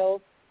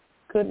 females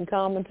couldn't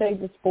commentate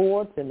the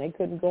sports, and they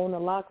couldn't go in the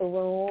locker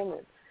room,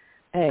 and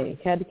hey,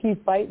 had to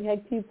keep fighting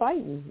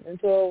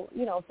until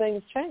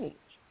things change.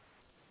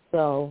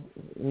 So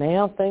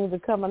now things are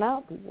coming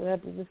out. We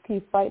have to just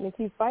keep fighting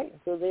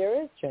until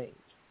there is change.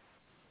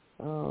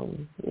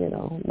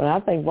 But I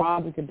think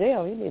Robbie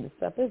Goodell, he needs to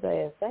step his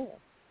ass down.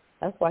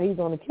 That's why he's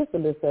on the kisser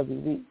list every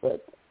week.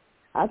 But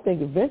I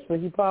think eventually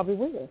he probably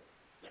will.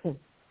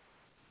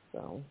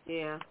 So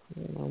yeah,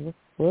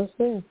 we'll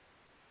see.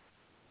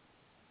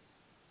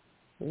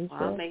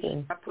 I'll make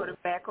sure I put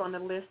it back on the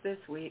list this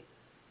week.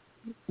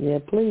 Yeah,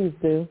 please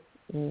do.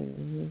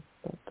 Mm-hmm.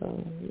 But,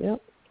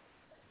 yep.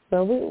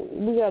 So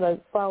we got to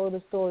follow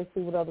the story,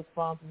 see what other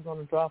sponsors are going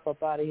to drop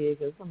up out of here,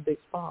 because some big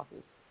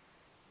sponsors.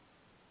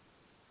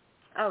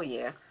 Oh,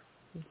 yeah.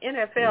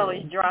 NFL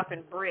is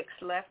dropping bricks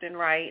left and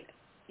right,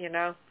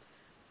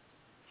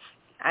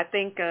 I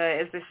think,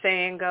 as the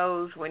saying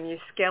goes, when your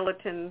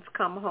skeletons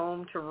come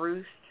home to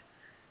roost,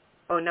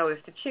 oh, no,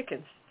 it's the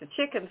chickens. The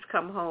chickens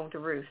come home to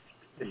roost.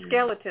 The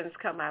skeletons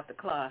come out the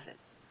closet.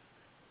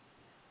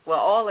 Well,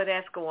 all of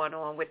that's going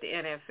on with the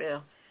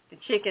NFL. The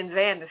chickens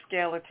and the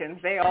skeletons,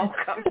 they all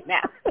coming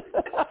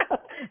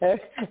out.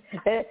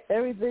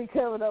 Everything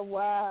coming up,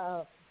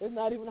 wow. It's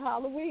not even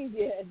Halloween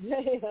yet.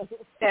 Damn.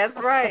 That's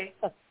right.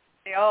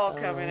 They all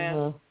coming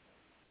out.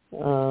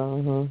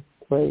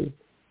 Please.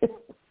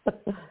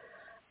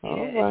 All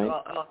right. It's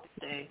all off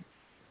the day.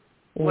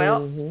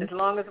 Well, as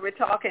long as we're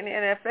talking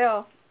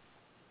NFL,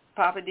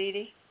 Papa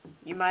Didi,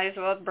 you might as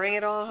well bring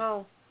it on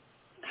home.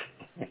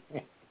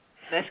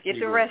 Let's get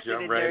the rest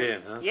of the dirt.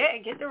 In, huh? Yeah,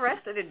 get the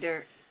rest of the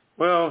dirt.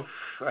 Well,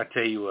 I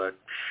tell you what,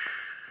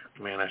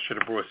 man, I should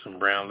have brought some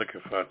brown liquor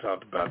before I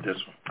talked about this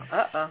one.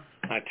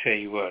 I tell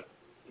you what,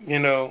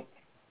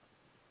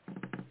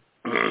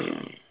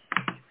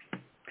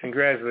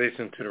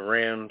 congratulations to the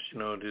Rams.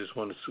 They just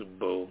won the Super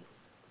Bowl.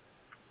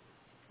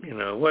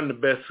 It wasn't the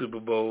best Super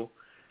Bowl.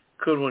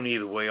 Could have went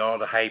either way. All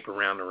the hype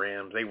around the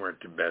Rams, they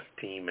weren't the best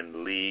team in the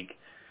league.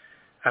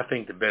 I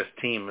think the best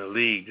team in the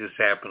league just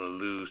happened to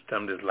lose.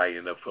 I'm just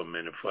lighting up for a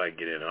minute before I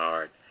get in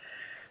hard.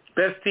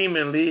 Best team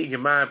in the league,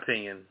 in my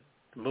opinion,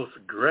 the most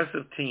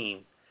aggressive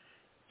team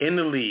in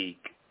the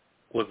league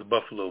was the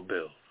Buffalo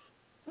Bills.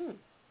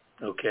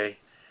 Okay?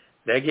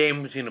 That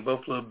game between the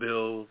Buffalo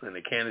Bills and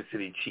the Kansas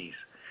City Chiefs,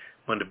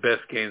 one of the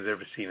best games I've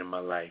ever seen in my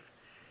life.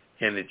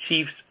 And the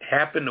Chiefs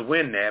happened to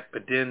win that,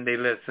 but then they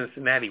let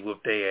Cincinnati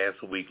whoop their ass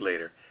a week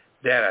later.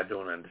 That I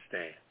don't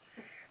understand.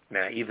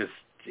 Now, either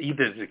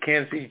the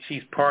Kansas City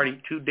Chiefs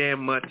partied too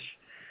damn much,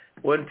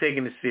 wasn't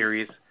taking it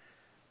serious,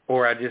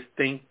 or I just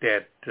think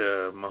that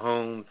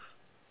Mahomes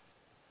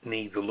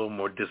needs a little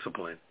more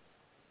discipline.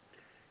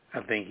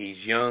 I think he's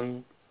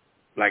young,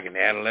 like an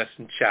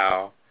adolescent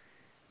child,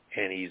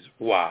 and he's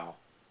wild,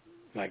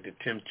 like the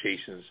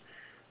Temptations,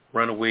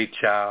 runaway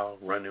child,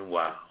 running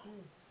wild.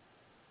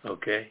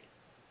 Okay?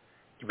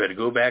 You better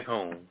go back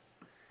home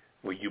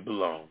where you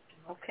belong.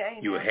 Okay.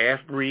 You're a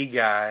half-breed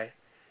guy,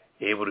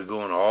 able to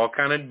go in all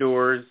kind of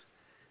doors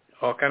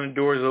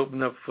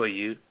open up for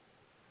you.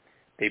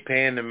 They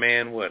paying the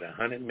man,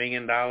 $100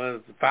 million,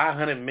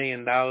 $500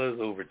 million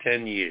over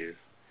 10 years.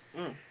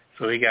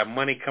 So he got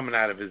money coming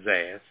out of his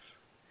ass.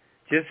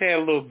 Just had a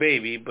little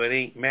baby, but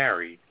ain't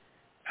married.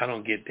 I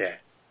don't get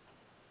that.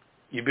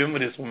 You've been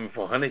with this woman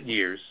for 100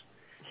 years,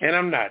 and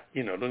I'm not,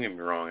 don't get me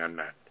wrong,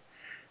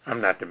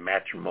 I'm not the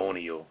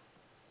matrimonial,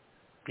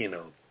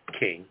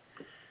 king.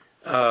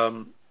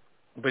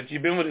 But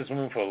you've been with this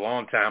woman for a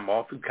long time,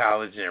 all through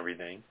college and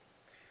everything.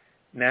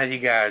 Now you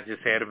guys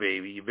just had a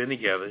baby. You've been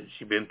together.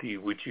 She's been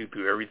with you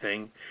through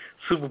everything,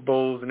 Super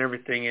Bowls and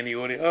everything. And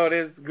you oh,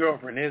 there's the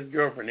girlfriend, there's the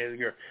girlfriend, there's the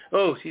girl.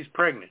 Oh, she's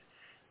pregnant.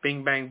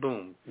 Bing, bang,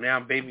 boom. Now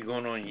baby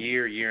going on a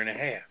year and a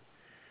half.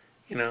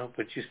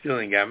 But you still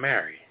ain't got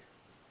married.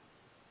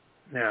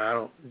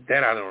 Now,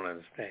 I don't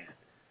understand.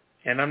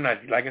 And I'm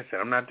not, like I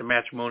said, I'm not the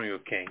matrimonial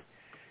king.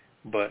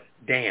 But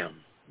damn,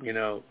 you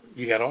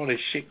got all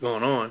this shit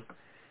going on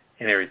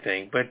and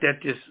everything. But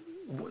that just,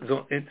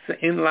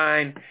 it's in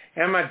line.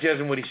 And I'm not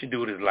judging what he should do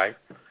with his life,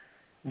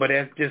 but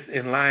that's just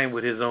in line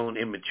with his own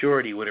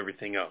immaturity with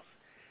everything else.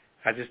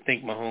 I just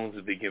think Mahomes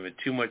has been given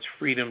too much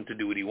freedom to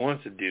do what he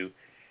wants to do,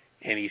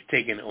 and he's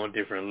taken it on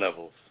different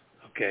levels,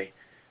 okay?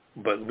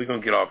 But we're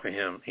going to get off of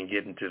him and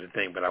get into the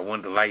thing, but I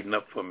wanted to lighten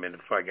up for a minute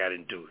before I got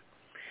into it.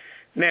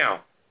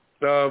 Now,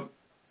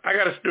 I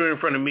got a story in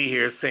front of me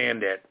here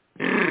saying that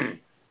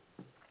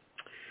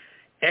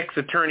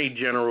ex-Attorney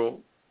General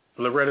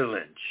Loretta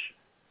Lynch,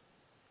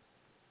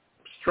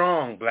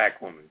 strong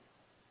black woman,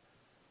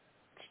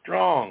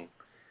 strong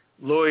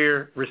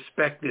lawyer,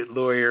 respected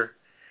lawyer.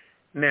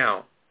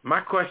 Now,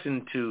 my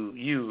question to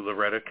you,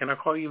 Loretta, can I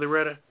call you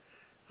Loretta?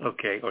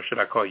 Okay, or should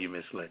I call you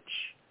Miss Lynch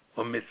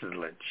or Mrs.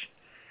 Lynch?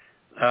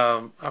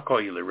 I'll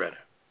call you Loretta.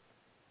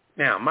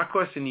 Now, my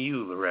question to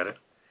you, Loretta,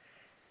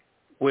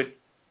 with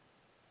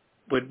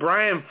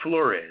Brian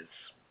Flores,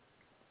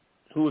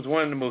 who was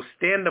one of the most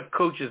stand-up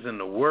coaches in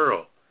the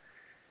world,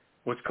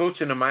 was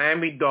coaching the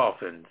Miami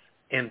Dolphins,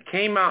 and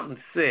came out and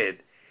said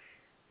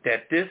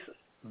that this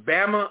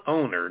Bama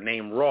owner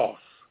named Ross,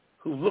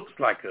 who looks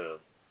like a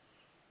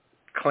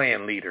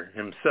Klan leader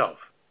himself,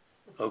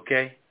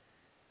 okay?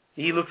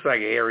 He looks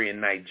like an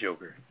Aryan Night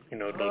Joker.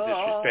 No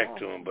disrespect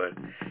to him, but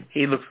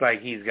he looks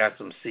like he's got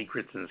some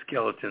secrets and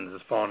skeletons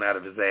that's falling out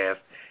of his ass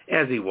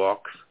as he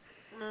walks.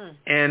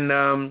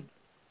 And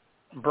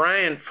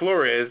Brian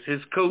Flores,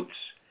 his coach,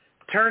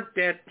 turned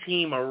that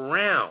team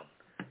around.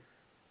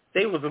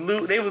 They was a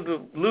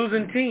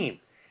losing team.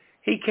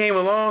 He came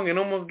along and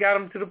almost got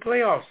them to the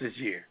playoffs this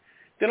year.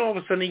 Then all of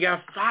a sudden he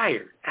got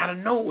fired out of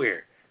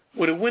nowhere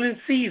with a winning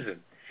season.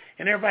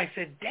 And everybody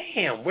said,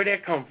 damn, where'd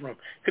that come from?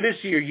 Because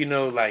this year,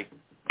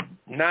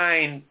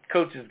 9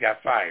 coaches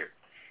got fired.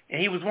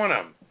 And he was one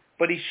of them.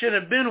 But he should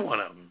have been one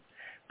of them.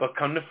 But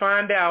come to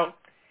find out,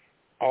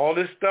 all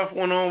this stuff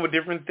went on with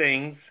different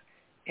things.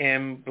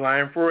 And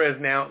Brian Flores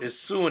now is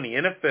suing the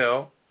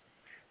NFL,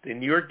 the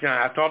New York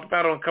Giants. I talked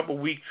about it on a couple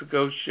of weeks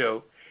ago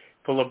show.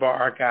 Pull up our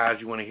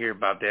archives. You want to hear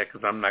about that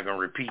because I'm not going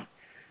to repeat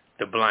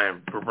the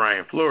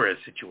Brian Flores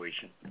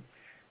situation.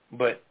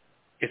 But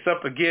it's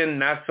up again,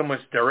 not so much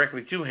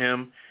directly to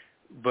him,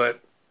 but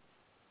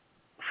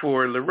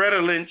for Loretta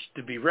Lynch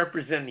to be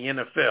representing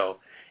the NFL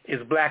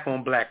is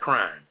black-on-black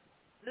crime.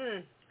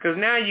 Because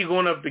now you're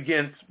going up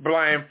against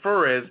Brian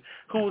Flores,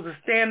 who was a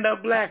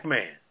stand-up black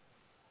man.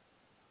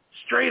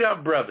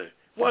 Straight-up brother.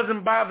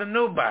 Wasn't bothering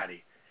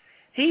nobody.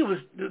 He was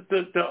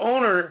the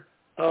owner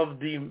of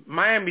the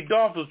Miami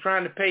Dolphins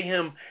trying to pay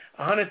him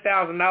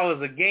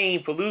 $100,000 a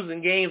game for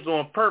losing games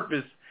on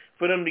purpose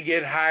for them to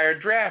get higher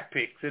draft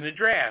picks in the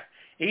draft.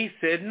 He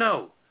said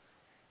no.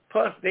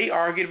 Plus, they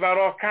argued about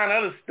all kind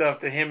of other stuff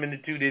that him and the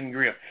two didn't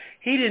agree on.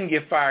 He didn't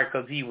get fired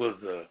because he was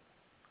a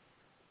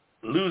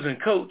losing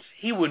coach.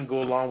 He wouldn't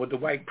go along with the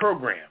white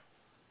program.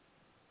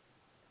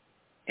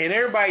 And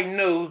everybody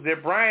knows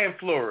that Brian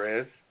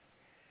Flores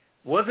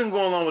wasn't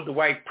going along with the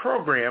white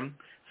program,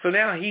 so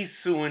now he's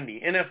suing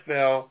the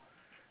NFL,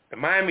 the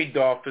Miami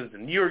Dolphins, the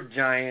New York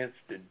Giants,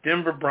 the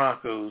Denver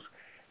Broncos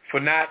for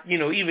not,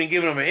 even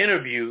giving them an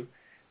interview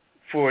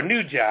for a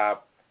new job.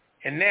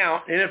 And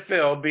now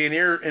NFL, being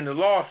here in the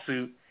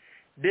lawsuit,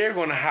 they're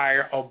going to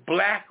hire a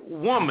black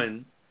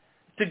woman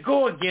to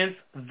go against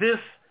this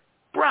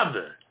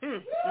brother.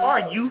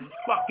 Are you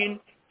fucking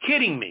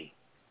kidding me,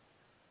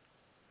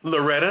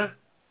 Loretta?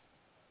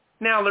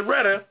 Now,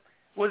 Loretta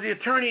was the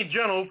Attorney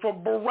General for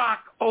Barack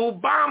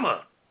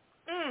Obama,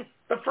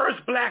 the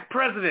first black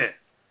president.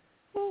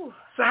 So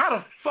how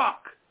the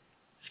fuck,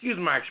 excuse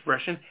my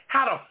expression,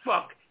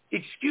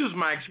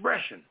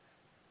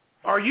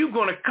 are you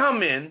going to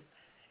come in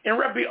and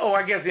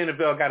I guess the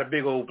NFL got a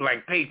big old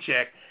blank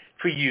paycheck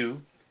for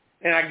you,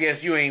 and I guess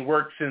you ain't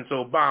worked since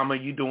Obama.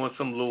 You doing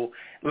some little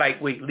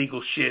lightweight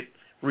legal shit,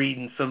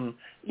 reading some,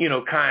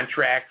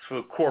 contracts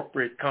for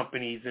corporate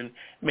companies and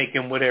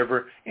making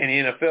whatever, and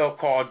the NFL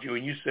called you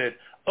and you said,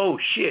 oh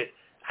shit,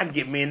 I can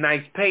get me a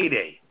nice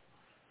payday.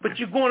 But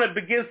you're going up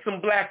against some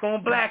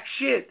black-on-black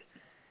shit,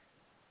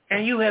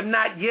 and you have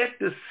not yet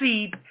to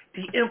see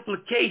the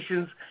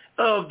implications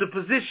of the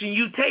position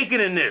you taken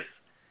in this.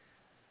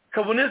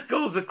 Because when this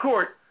goes to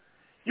court,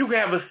 you can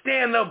have a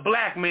stand-up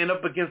black man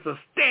up against a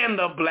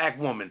stand-up black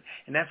woman.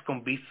 And that's going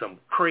to be some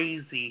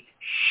crazy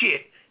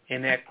shit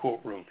in that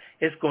courtroom.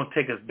 It's going to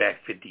take us back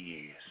 50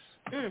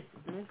 years.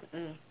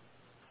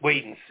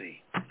 Wait and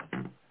see.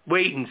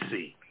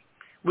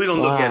 We're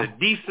going to look at a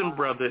decent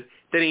brother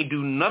that ain't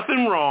do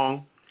nothing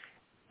wrong,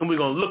 and we're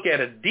going to look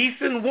at a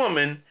decent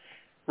woman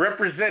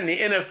representing the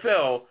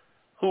NFL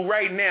who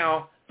right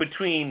now,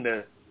 between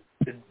the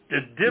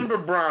Denver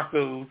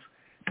Broncos,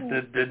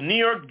 the New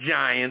York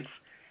Giants,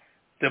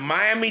 the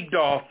Miami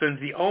Dolphins,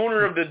 the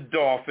owner of the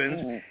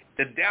Dolphins,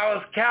 the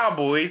Dallas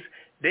Cowboys,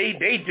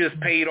 they just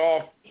paid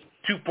off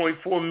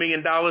 $2.4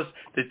 million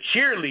to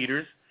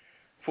cheerleaders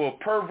for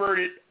a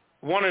perverted,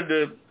 one of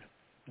the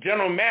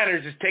general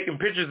managers is taking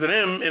pictures of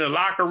them in a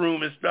locker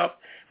room and stuff.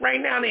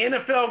 Right now the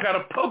NFL got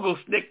a pogo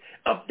stick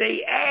up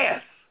their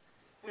ass.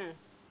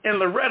 And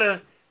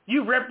Loretta,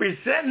 you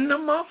representing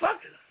them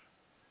motherfuckers.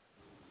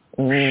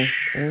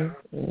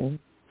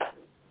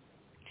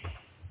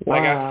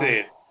 Like I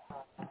said,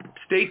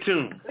 stay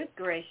tuned. Good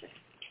gracious.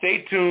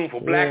 Stay tuned for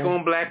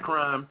black-on-black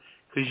crime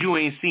because you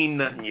ain't seen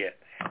nothing yet.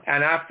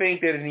 And I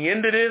think that in the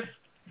end of this,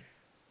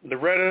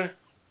 Loretta,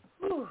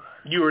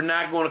 you are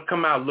not going to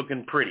come out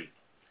looking pretty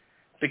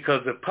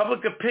because the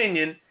public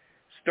opinion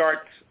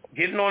starts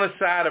getting on the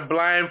side of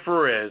Brian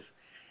Flores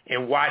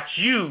and watch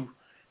you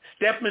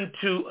step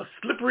into a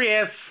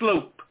slippery-ass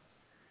slope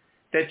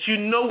that you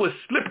know was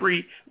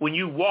slippery when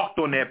you walked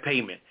on that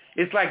pavement.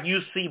 It's like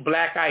you see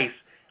black ice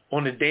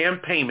on the damn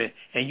pavement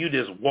and you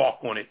just walk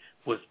on it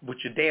with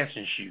your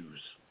dancing shoes.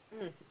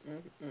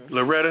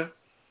 Loretta,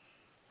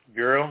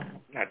 girl,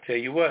 I tell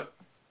you what.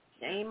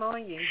 Shame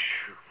on you.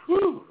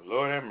 Whew,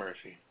 Lord have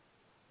mercy.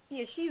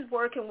 Yeah, she's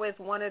working with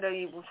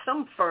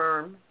some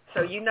firm,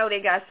 so they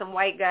got some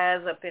white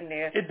guys up in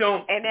there. It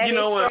don't, and then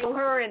throw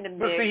her in the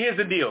mix. But see, here's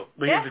the deal.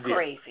 That's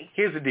crazy.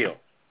 Here's the deal.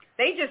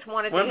 They just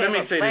wanted to have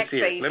a black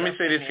face. Let me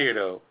say this here,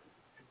 though.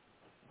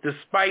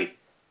 Despite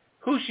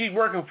who she's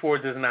working for,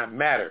 does not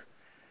matter.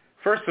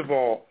 First of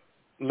all,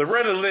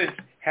 Loretta Lynch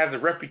has a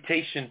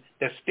reputation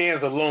that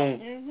stands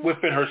alone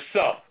within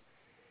herself.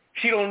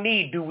 She don't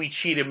need Do We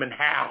Cheat Him and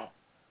How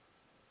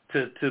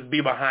to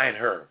be behind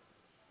her.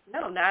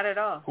 No, not at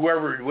all.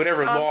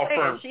 Whatever law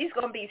firm. She's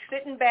going to be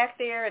sitting back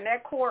there in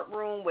that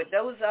courtroom with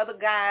those other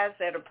guys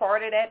that are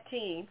part of that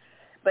team,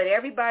 but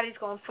everybody's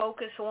going to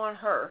focus on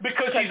her.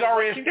 Because she's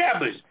already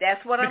established.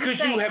 That's what I'm saying.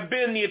 Because you have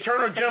been the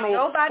Attorney General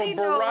for Barack Obama. Nobody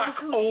knows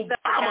who the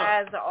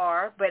guys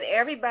are, but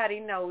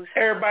everybody knows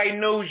her. Everybody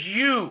knows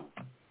you.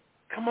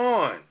 Come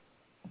on.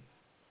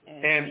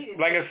 And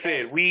like I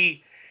said,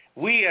 we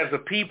as a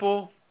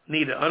people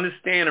need to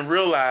understand and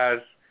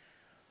realize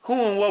who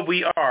and what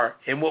we are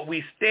and what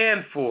we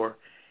stand for.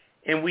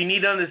 And we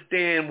need to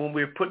understand when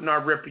we're putting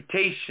our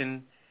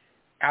reputation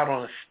out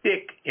on a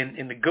stick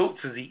and the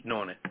goats is eating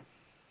on it.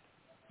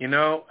 You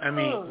know, I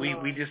mean,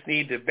 we just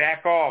need to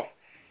back off.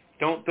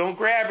 Don't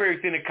grab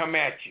everything that come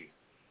at you.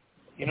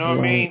 You know what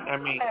I mean? I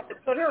have to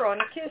put her on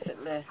the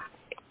kissing list.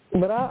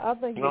 But I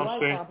think you're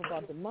right, Pop,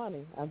 about the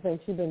money. I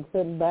think she's been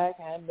sitting back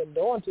and hasn't been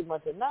doing too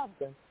much of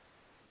nothing.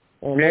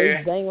 And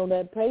they dangle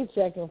that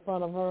paycheck in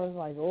front of her and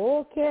like,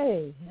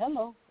 okay,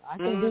 hello, I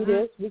can do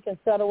this. We can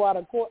settle out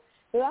of court.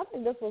 But I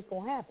think that's what's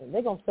going to happen.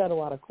 They're going to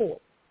settle out of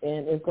court.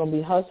 And it's going to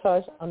be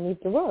hush-hush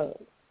underneath the rug.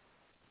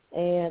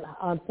 And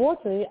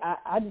unfortunately,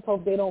 I just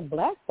hope they don't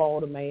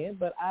blackball the man,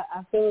 but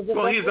I feel as if that's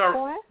what's going to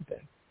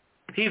happen.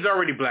 He's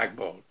already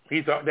blackballed.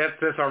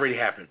 That's already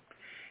happened.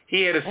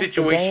 He had a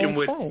situation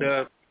with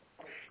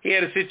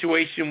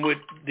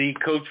the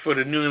coach for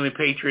the New England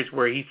Patriots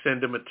where he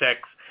sent him a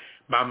text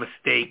by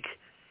mistake,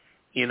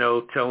 you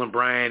know, telling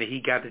Brian he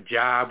got the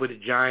job with the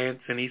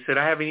Giants, and he said,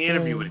 I haven't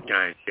interviewed with the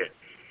Giants yet.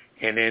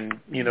 And then,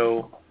 you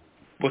know,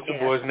 what's the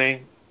boy's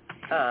name?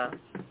 The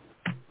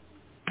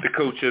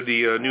coach of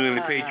the New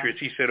England Patriots,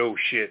 he said, oh,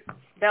 shit.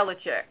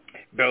 Belichick,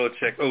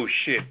 oh,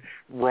 shit.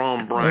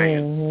 Ron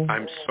Bryan,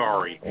 I'm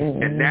sorry.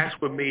 And that's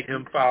what made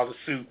him file the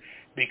suit,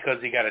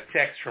 because he got a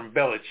text from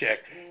Belichick.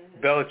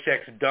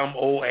 Belichick's dumb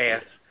old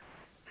ass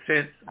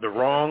sent the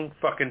wrong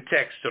fucking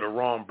text to the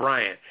Ron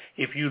Bryan.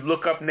 If you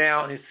look up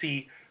now and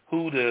see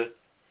who the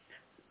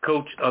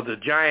coach of the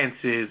Giants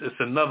is, it's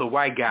another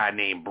white guy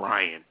named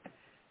Brian.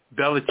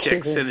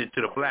 Belichick sent it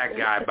to the black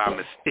guy by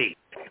mistake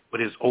with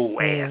his old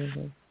ass,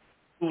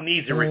 who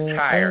needs to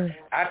retire.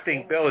 I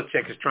think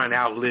Belichick is trying to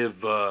outlive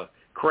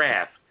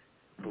Kraft.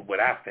 But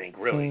what I think,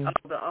 really.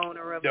 The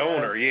owner of the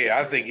owner, yeah.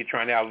 I think you're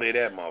trying to outlive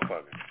that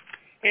motherfucker.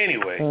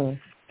 Anyway,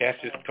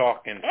 that's just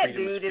talking. That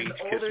dude is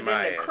older than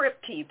the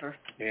crypt keeper.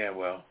 Yeah,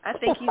 well. I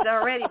think he's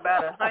already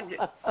about 100,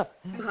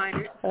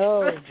 200.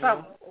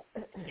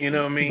 You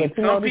know what I mean?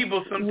 Some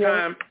people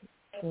sometimes,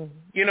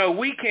 you know,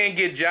 we can't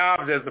get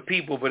jobs as the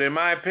people, but in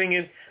my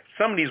opinion,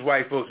 some of these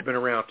white folks have been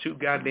around too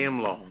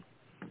goddamn long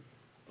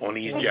on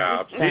these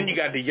jobs. Then you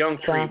got the young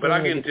tree, but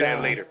I'll get into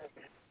that later.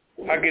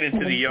 I'll get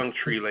into the young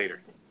tree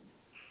later.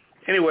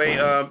 Anyway,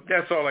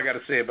 that's all I got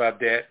to say about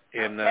that.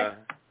 And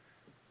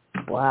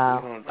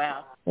wow.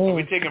 Are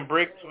we taking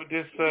breaks with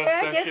this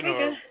session?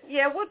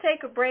 We'll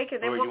take a break,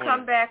 and then we'll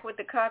come back with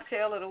the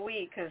cocktail of the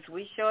week, because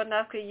we sure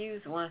enough could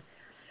use one.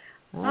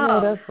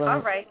 That's right.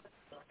 All right.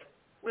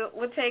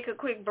 We'll take a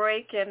quick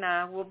break,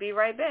 and we'll be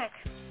right back.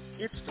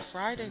 It's the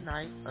Friday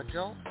night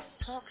adult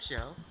talk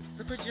show,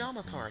 The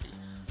Pajama Party,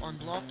 on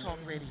Blog Talk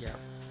Radio,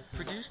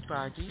 produced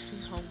by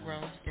DC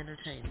Homegrown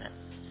Entertainment.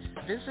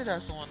 Visit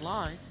us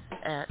online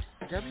at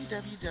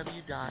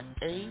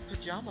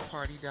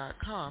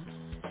www.apajamaparty.com.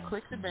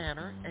 Click the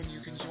banner and you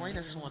can join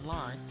us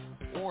online,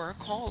 or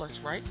call us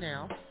right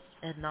now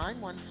at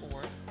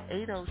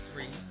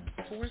 914-803-4306.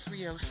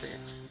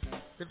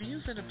 The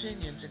views and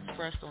opinions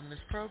expressed on this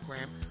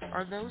program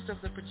are those of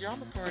the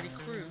Pajama Party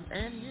crew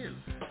and you.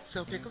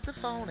 So pick up the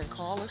phone and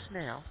call us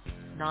now,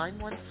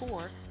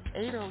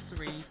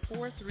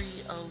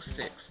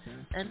 914-803-4306,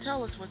 and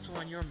tell us what's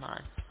on your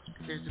mind.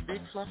 There's a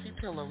big fluffy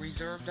pillow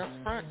reserved up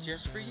front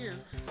just for you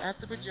at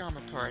the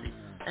Pajama Party.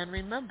 And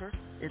remember,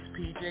 it's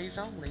PJs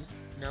only,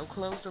 no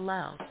clothes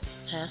allowed.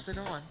 Pass it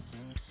on.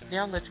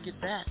 Now let's get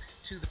back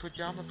to the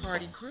Pajama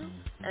Party crew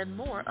and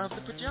more of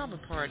the Pajama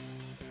Party.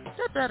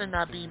 That better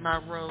not be my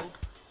robe.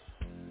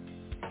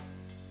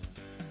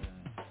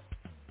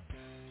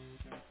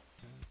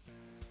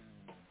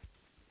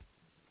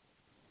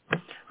 All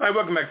right,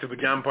 welcome back to the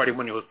Pajama Party.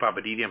 One of your hosts,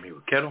 Papa Didi. I'm here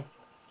with Kettle.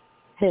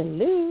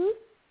 Hello.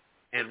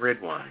 And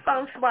Red Wine.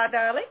 Bonsoir,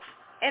 darling.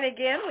 And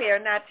again, we are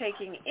not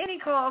taking any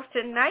calls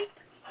tonight.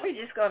 We're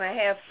just going to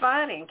have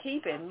fun and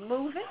keep it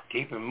moving.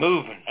 Keep it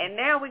moving. And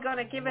now we're going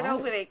to give it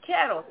over to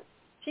Kettle.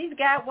 She's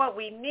got what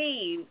we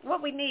need.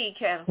 What we need,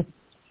 Kettle.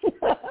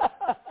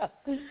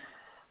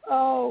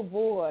 Oh,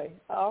 boy.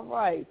 All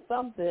right.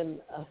 Something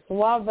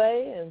suave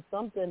and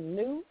something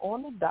new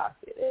on the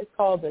docket. It's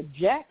called the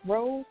Jack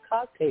Rose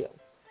Cocktail.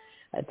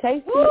 A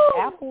tasty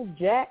apple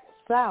jack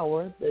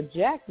sour, the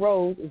Jack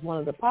Rose is one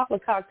of the popular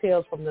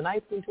cocktails from the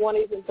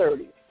 1920s and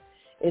 30s.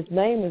 Its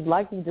name is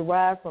likely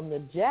derived from the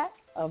jack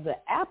of the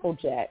apple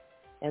jack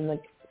and the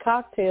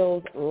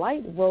cocktail's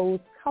light rose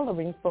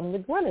coloring from the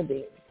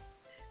grenadine.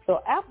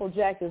 So apple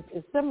jack is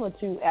similar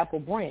to apple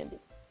brandy.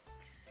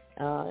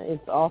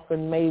 It's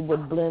often made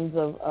with blends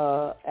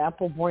of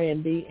apple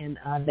brandy and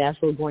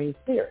natural green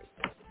spirit.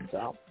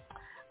 So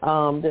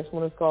this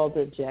one is called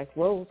the Jack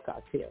Rose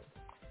cocktail.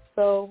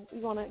 So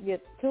you're going to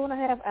get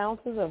 2.5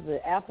 ounces of the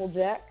apple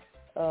jack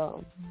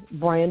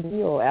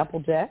brandy or apple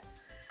jack,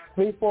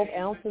 3/4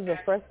 ounces of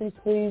freshly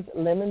squeezed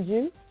lemon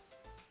juice,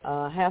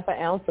 1/2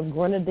 ounce of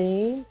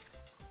grenadine,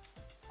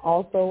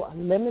 also a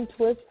lemon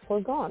twist for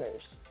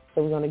garnish.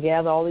 So we're going to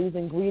gather all these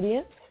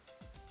ingredients,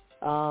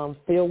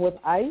 fill with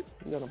ice.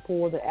 We're going to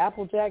pour the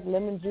apple jack,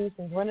 lemon juice,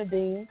 and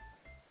grenadine,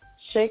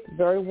 shake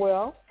very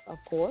well, of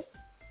course,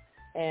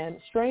 and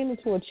strain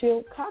into a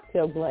chilled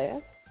cocktail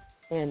glass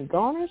and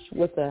garnish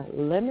with a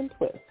lemon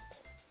twist.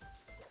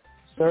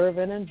 Serve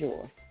and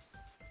enjoy.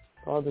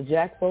 Called the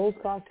Jack Rose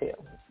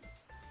cocktail.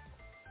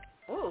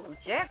 Ooh,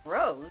 Jack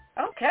Rose.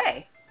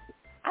 Okay.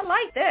 I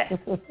like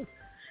that.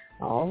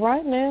 All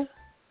right, now.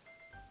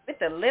 With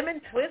the lemon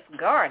twist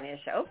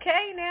garnish.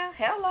 Okay, now.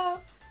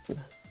 Hello.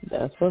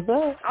 That's what's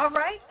up. All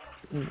right.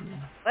 Mm-hmm.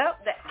 Well,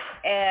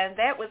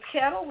 that was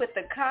Kettle with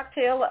the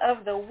cocktail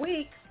of the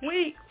week.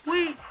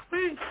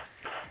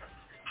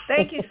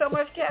 Thank you so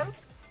much, Kettle.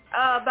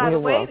 By the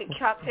way, the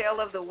cocktail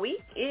of the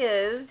week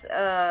is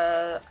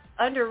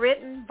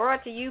underwritten,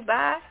 brought to you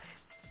by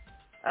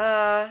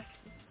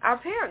our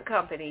parent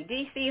company,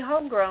 DC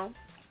Homegrown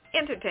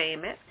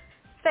Entertainment.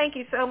 Thank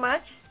you so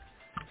much.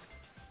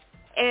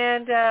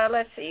 And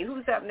let's see,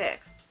 who's up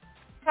next?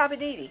 Papa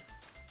Didi.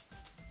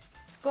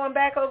 Going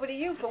back over to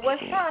you for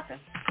what's poppin'.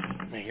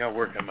 Man, y'all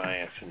working my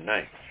ass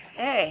tonight.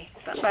 Hey,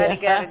 somebody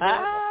got to do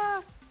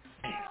it.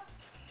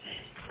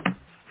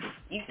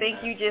 You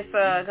think you just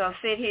gonna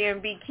sit here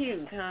and be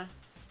cute, huh?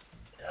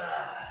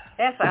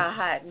 That's our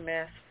hot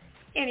mess.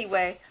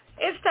 Anyway,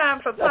 it's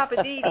time for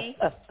Papa Didi.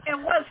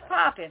 And what's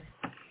poppin'?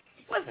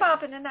 What's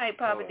poppin' tonight,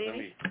 Papa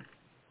Didi?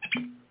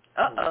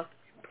 Uh-oh.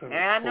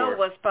 I know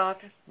what's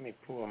poppin'. Let me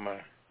pour my...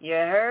 You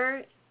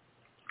heard?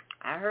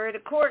 I heard a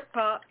cork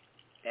pop.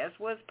 That's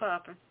what's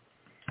poppin'.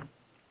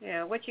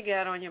 Yeah, what you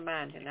got on your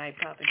mind tonight,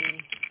 Papa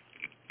Didi?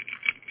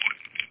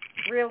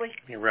 Really?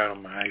 You rattle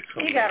my ice.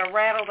 You got to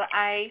rattle the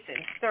ice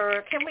and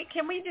stir.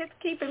 Can we just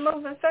keep it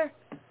moving, sir?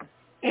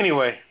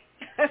 Anyway,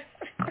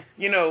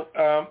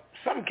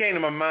 something came to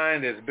my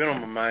mind that's been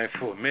on my mind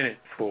for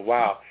a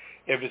while,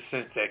 ever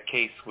since that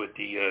case with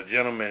the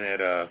gentleman at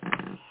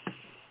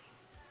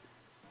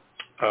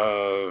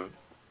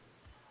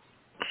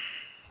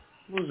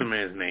what was the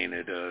man's name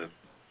that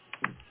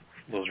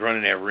was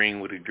running that ring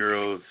with the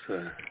girls?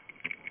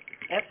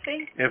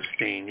 Epstein?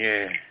 Epstein,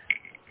 yeah.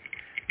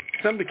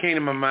 Something came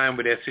to my mind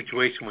with that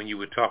situation when you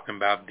were talking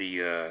about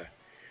the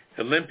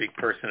Olympic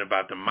person,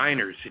 about the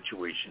minor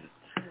situation.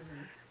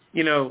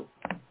 Mm-hmm.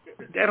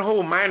 That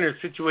whole minor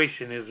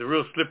situation is a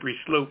real slippery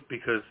slope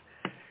because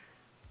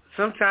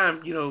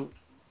sometimes,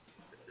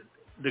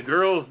 the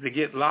girls that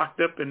get locked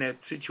up in that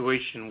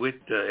situation with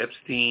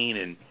Epstein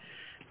and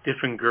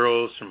different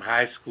girls from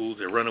high schools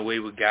that run away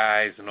with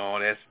guys and all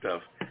that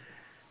stuff,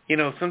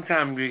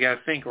 sometimes you got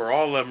to think, are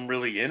all of them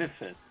really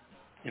innocent,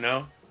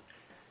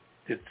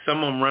 Did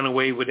some of them run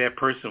away with that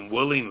person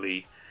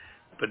willingly,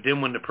 but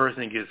then when the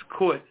person gets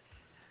caught,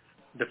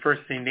 the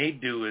first thing they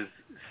do is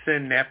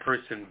send that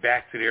person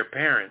back to their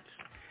parents,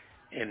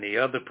 and the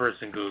other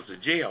person goes to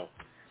jail.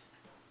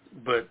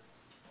 But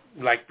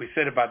like we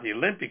said about the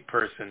Olympic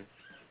person,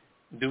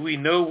 do we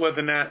know whether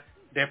or not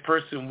that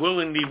person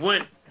willingly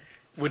went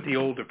with the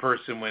older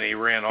person when they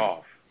ran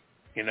off,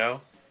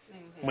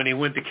 mm-hmm. when they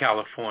went to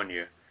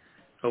California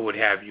or what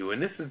have you?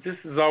 And this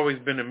has always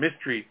been a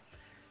mystery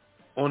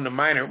on the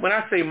minor. When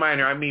I say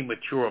minor, I mean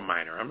mature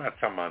minor. I'm not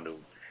talking about the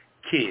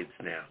kids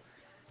now.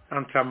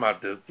 I'm talking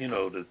about the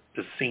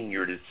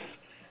senior that's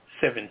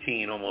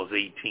 17, almost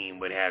 18,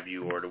 what have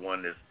you, or the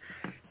one that's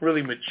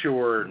really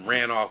mature and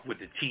ran off with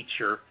the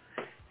teacher,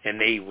 and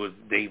they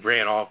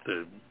ran off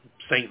to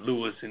St.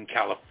 Louis in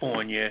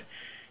California,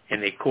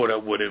 and they caught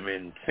up with him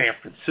in San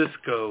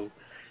Francisco,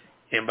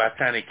 and by the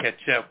time they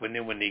catch up, when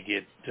they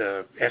get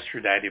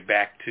extradited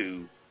back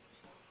to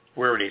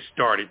wherever they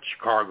started,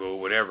 Chicago or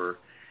whatever,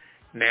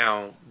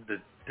 now the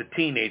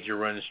teenager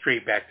runs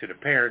straight back to the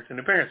parents, and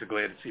the parents are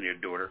glad to see their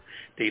daughter.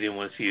 They didn't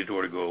want to see their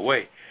daughter go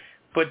away.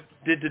 But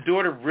did the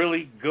daughter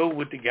really go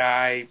with the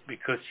guy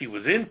because she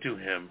was into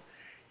him?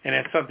 And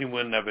that's something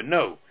we'll never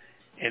know.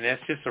 And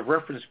that's just a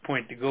reference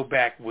point to go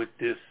back with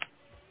this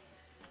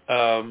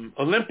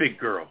Olympic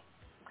girl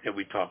that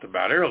we talked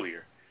about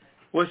earlier.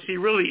 Was she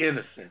really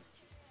innocent?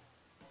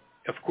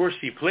 Of course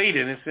she played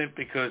innocent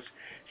because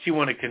she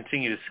wanted to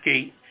continue to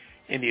skate,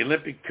 and the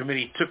Olympic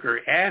Committee took her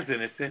as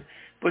innocent,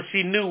 but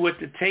she knew what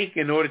to take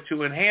in order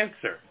to enhance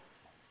her,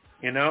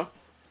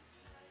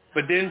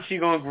 But then she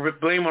going to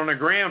blame on her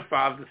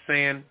grandfather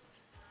saying,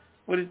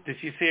 Did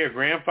she say her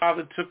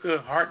grandfather took a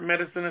heart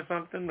medicine or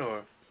something,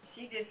 or?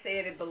 She just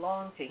said it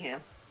belonged to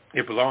him.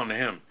 It belonged to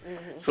him.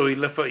 Mm-hmm. So he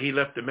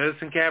left the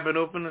medicine cabinet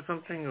open or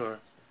something, or?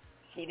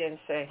 She didn't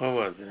say. What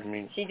was it? I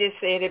mean, she just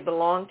said it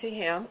belonged to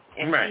him,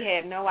 and right. She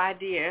had no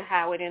idea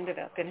how it ended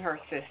up in her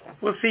system.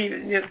 Well, see,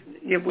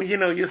 well,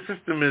 your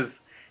system is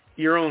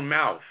your own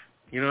mouth.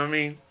 You know what I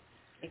mean?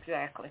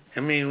 Exactly. I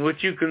mean,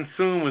 what you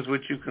consume is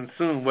what you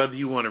consume, whether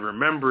you want to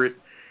remember it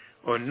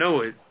or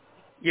know it.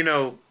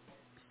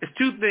 It's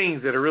two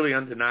things that are really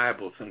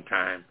undeniable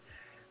sometimes.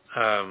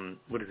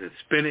 What is it?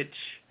 Spinach.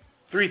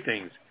 Three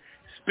things.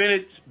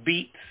 Spinach,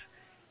 beets,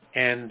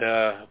 and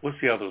what's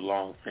the other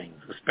long thing?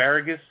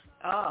 Asparagus?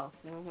 Oh.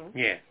 Mm-hmm.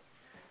 Yeah.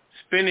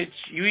 Spinach.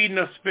 You eat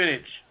enough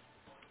spinach,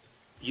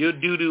 your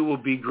doo-doo will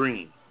be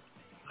green.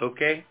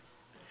 Okay?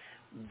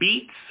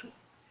 Beets.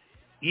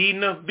 You eat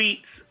enough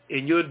beets,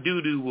 and your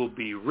doo-doo will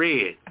be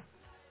red.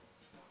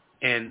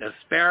 And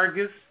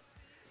asparagus,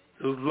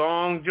 those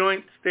long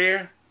joints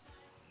there,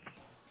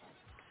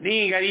 you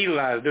ain't got to eat a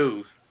lot of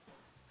those.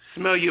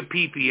 Smell your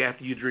pee-pee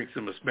after you drink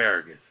some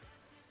asparagus.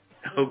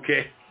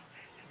 Okay?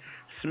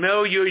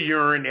 Smell your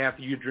urine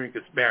after you drink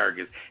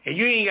asparagus. And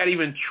you ain't got to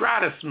even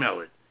try to smell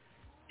it.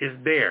 It's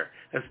there.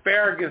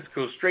 Asparagus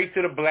goes straight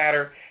to the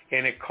bladder,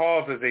 and it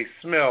causes a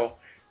smell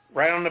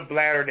right on the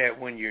bladder that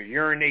when you're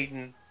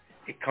urinating,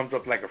 it comes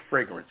up like a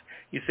fragrance.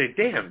 You say,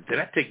 damn, did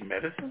I take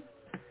medicine?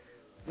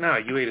 No,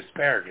 you ate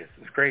asparagus.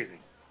 It's crazy.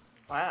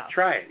 Wow.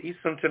 Try it. Eat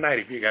some tonight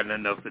if you got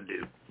nothing else to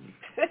do.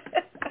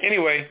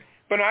 Anyway,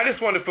 but no, I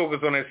just want to focus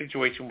on that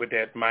situation with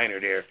that minor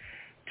there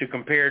to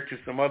compare it to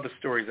some other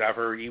stories I've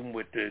heard, even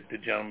with the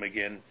gentleman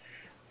again,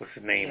 what's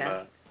his name?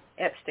 Yeah.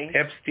 Epstein.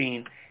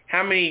 Epstein.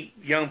 How many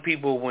young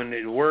people, when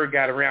the word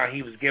got around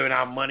he was giving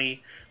out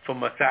money for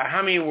massage,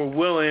 how many were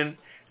willing?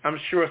 I'm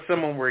sure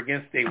some of them were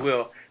against their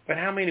will, but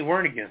how many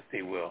weren't against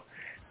their will?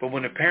 But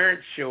when the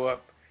parents show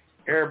up,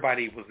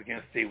 everybody was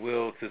against their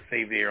will to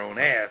save their own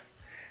ass.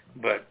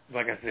 But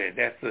like I said,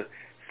 that's a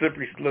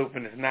slippery slope,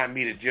 and it's not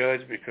me to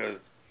judge because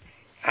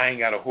I ain't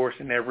got a horse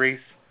in that race,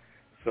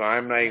 so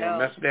I'm not even going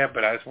to mess with that.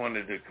 But I just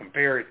wanted to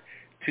compare it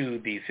to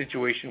the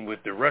situation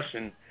with the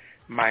Russian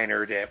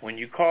minor, that when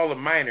you call a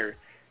minor,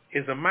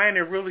 is a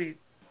minor really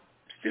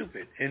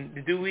stupid? And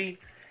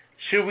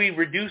should we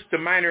reduce the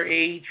minor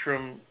age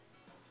from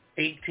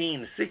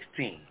 18 to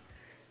 16?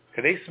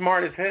 Because they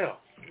smart as hell.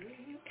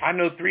 I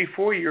know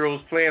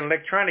 3-4-year-olds playing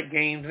electronic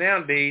games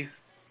nowadays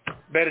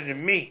better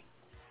than me.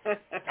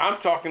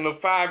 I'm talking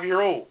a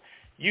 5-year-old.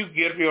 You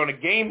get me on a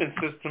gaming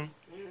system,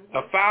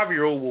 a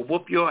 5-year-old will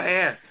whoop your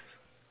ass.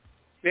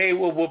 They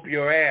will whoop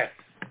your ass.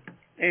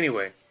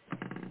 Anyway,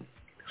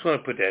 just want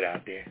to put that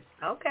out there.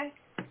 Okay.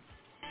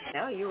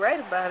 No, you're right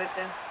about it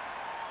then.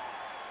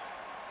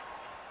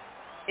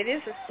 It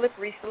is a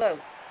slippery slope.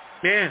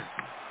 Yeah.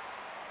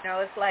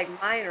 It's like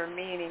minor,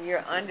 meaning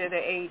you're under the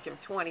age of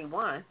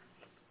 21,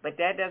 but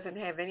that doesn't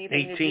have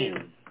anything 18. to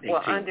do.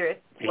 Well,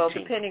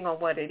 18. Depending on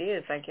what it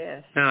is, I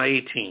guess. No,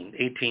 18.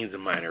 18 is a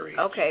minor age.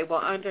 Okay,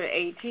 well, under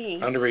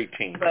 18. Under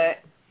 18. But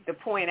the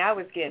point I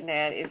was getting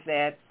at is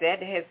that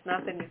has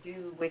nothing to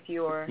do with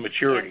your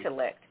maturity.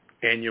 Intellect.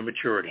 And your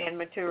maturity.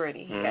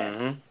 Mm-hmm.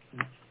 Yeah.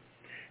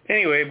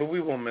 Anyway, but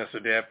we won't mess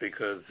with that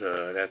because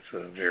that's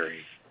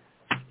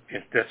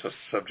a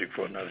subject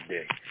for another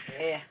day.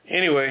 Yeah.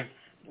 Anyway.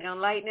 You gonna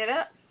lighten it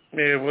up?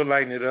 Yeah, we'll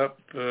lighten it up.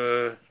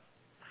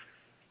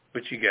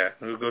 What you got?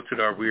 We'll go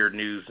to our weird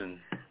news and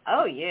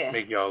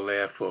make y'all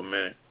laugh for a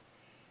minute.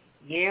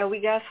 Yeah, we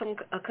got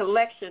a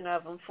collection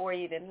of them for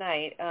you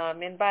tonight.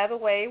 And by the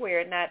way,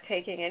 we're not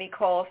taking any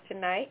calls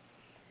tonight.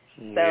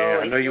 So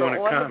yeah, I know you want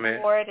to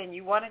comment. And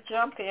you want to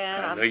jump in.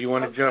 I know you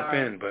want to jump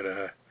in, but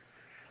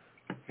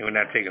we're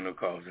not taking no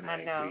calls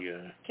tonight. I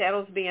know.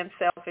 Kettle's being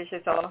selfish.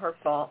 It's all her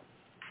fault.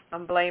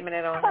 I'm blaming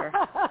it on her.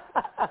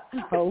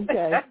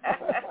 Okay.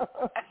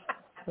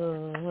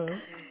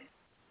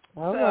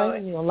 All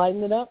right, you going to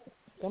lighten it up?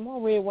 Come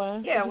on, Red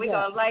Wine. Yeah, we're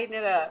going to lighten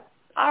it up.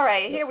 All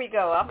right, here we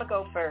go. I'm going to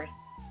go first.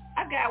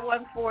 I got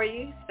one for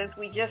you since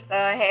we just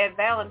had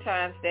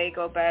Valentine's Day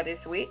go by this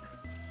week.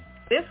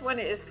 This one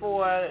is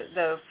for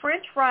the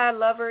French fry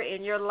lover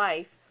in your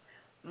life.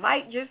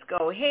 Might just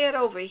go head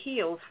over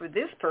heels for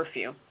this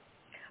perfume.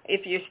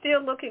 If you're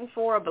still looking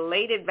for a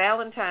belated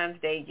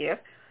Valentine's Day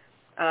gift,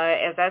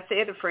 as I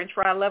said, the French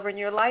fry lover in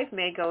your life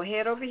may go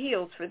head over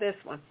heels for this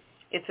one.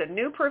 It's a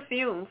new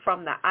perfume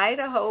from the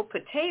Idaho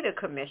Potato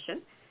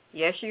Commission.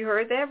 Yes, you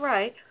heard that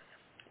right.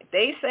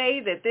 They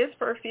say that this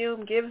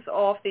perfume gives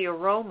off the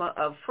aroma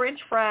of French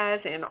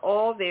fries in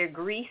all their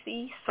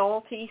greasy,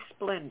 salty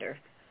splendor.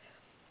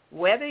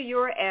 Whether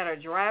you're at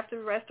a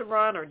drive-thru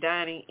restaurant or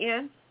dining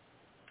in,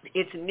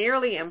 it's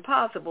nearly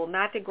impossible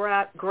not to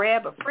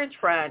grab a French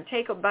fry and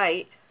take a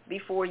bite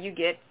before you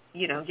get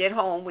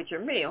home with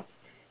your meal,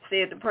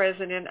 said the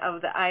president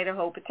of the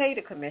Idaho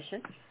Potato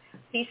Commission.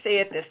 He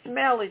said the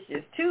smell is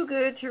just too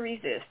good to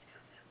resist.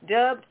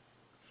 Dubbed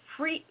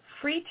free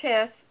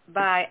test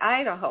by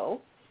Idaho,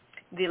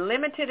 the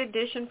limited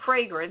edition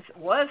fragrance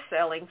was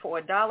selling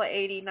for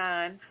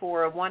 $1.89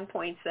 for a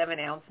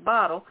 1.7-ounce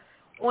bottle,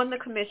 on the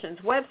commission's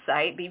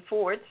website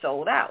before it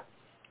sold out.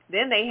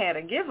 Then they had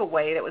a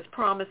giveaway that was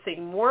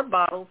promising more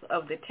bottles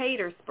of the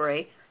tater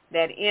spray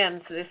that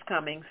ends this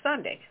coming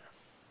Sunday.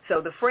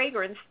 So the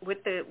fragrance,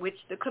 which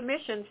the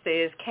commission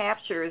says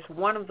captures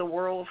one of the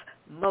world's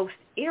most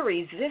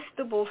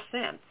irresistible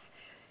scents,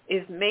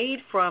 is made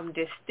from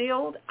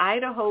distilled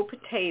Idaho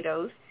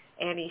potatoes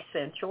and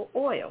essential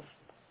oils.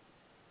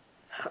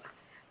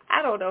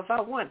 I don't know if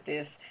I want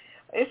this.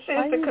 It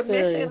says the commission.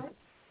 Serious?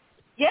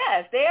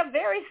 Yes, they are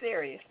very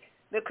serious.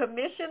 The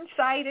commission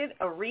cited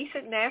a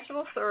recent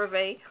national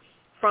survey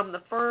from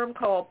the firm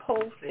called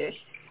Pollfish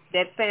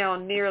that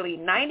found nearly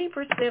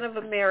 90% of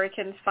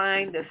Americans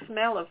find the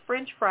smell of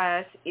French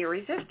fries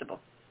irresistible.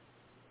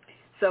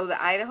 So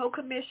the Idaho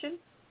Commission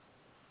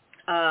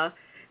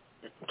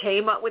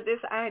came up with this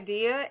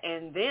idea,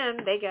 and then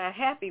they got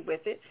happy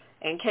with it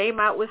and came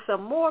out with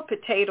some more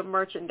potato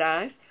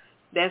merchandise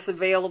that's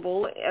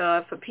available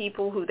for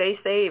people who they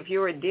say if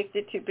you're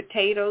addicted to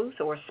potatoes,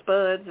 or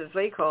spuds as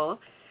they call them.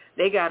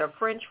 They got a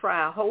French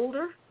fry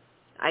holder.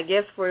 I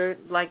guess for,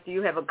 like,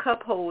 you have a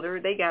cup holder,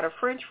 they got a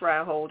French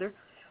fry holder.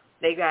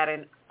 They got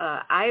an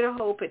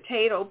Idaho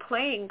potato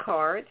playing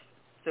cards.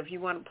 So if you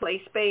want to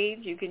play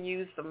spades, you can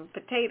use some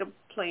potato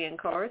playing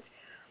cards.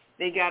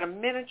 They got a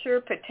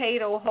miniature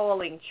potato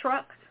hauling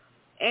truck.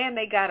 And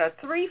they got a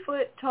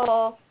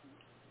 3-foot-tall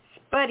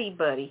Spuddy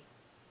Buddy.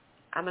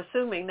 I'm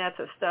assuming that's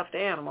a stuffed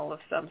animal of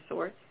some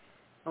sort.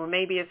 Or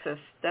maybe it's a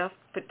stuffed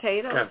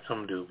potato. Got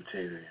something to do with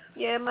potato, yeah.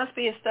 Yeah, it must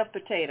be a stuffed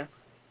potato.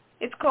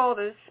 It's called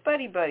a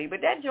Spuddy Buddy,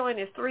 but that joint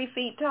is 3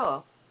 feet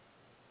tall.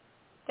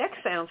 That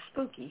sounds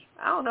spooky.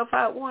 I don't know if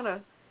I want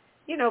to,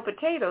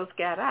 potatoes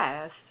got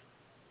eyes.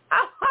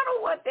 I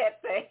don't want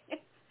that thing.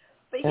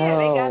 But yeah,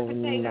 they got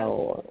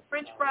potato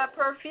French fry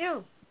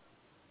perfume.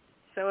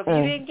 So if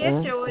you didn't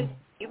get yours,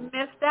 you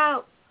missed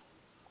out.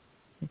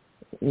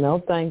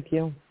 No, thank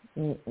you.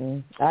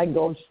 I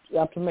go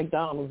up to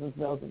McDonald's and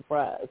smell some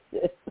fries.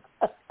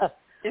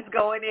 Just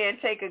go in there and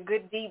take a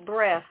good deep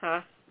breath,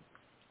 huh?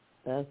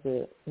 That's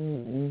it.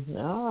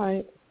 All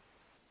right.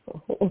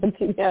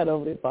 What you got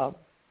over there, Papa?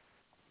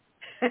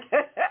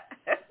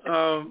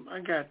 I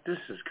got, this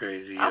is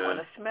crazy. I want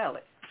to smell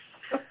it.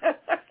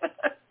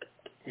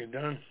 You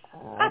done?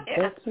 I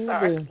guess you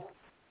do.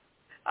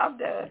 I'm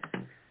done.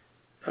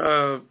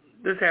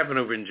 This happened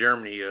over in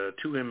Germany.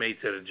 2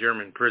 inmates at a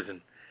German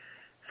prison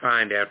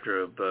fined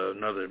after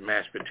another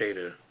mashed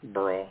potato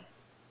brawl.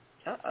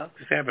 Uh-oh.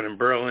 This happened in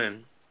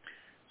Berlin.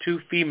 2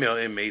 female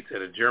inmates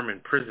at a German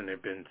prison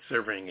have been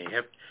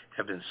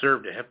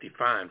served a hefty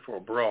fine for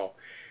a brawl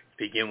to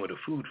begin with a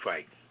food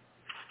fight.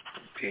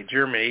 A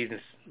German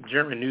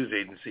news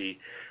agency,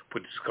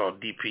 which is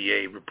called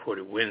DPA,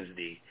 reported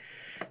Wednesday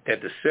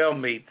that the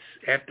cellmates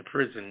at the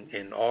prison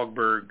in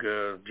Augsburg,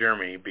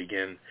 Germany,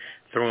 began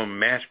throwing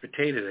mashed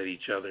potatoes at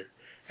each other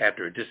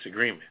after a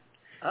disagreement.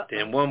 Uh-oh.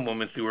 Then one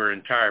woman threw her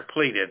entire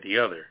plate at the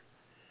other,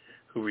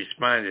 who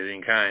responded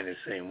in kind the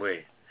same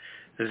way.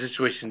 The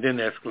situation then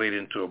escalated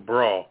into a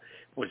brawl,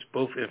 which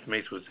both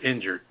inmates was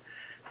injured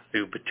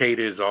through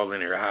potatoes all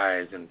in their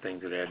eyes and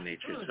things of that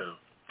nature. So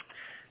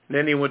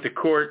then they went to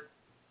court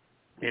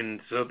in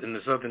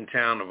the southern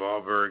town of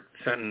Augsburg.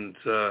 They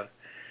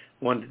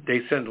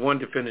sentenced one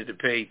defendant to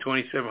pay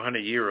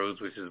 2,700 euros,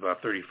 which is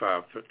about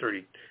 3,000,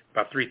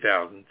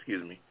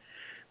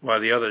 while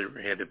the other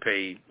had to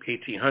pay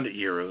 1,800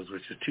 euros,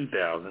 which is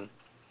 2,000.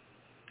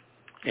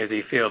 If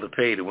they failed to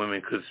pay, the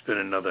women could spend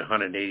another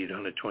 180 to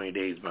 120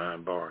 days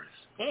behind bars.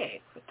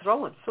 Hey, for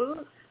throwing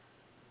food?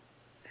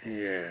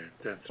 Yeah,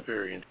 that's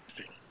very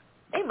interesting.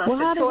 They must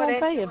have tore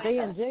that pay if they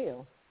in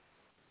jail?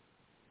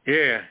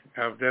 Yeah,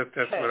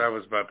 that's what I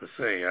was about to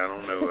say. I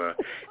don't know.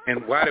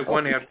 And why did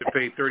one have to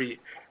pay 30?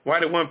 Why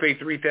did one pay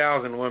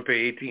 3,000 and one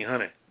pay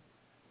 1,800?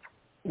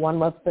 One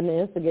must have been the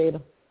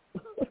instigator.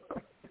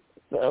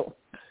 So.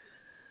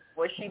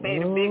 Well, she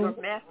made a bigger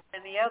mess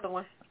than the other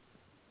one.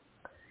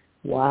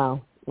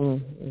 Wow.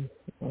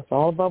 It's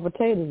all about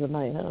potatoes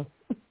tonight, huh?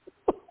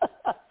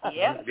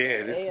 Yep.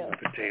 Yeah, this is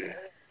potato.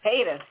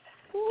 Potatoes.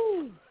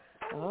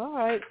 All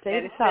right.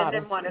 And send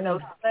them one of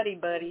those Spuddy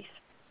Buddies.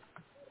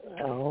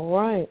 All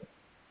right.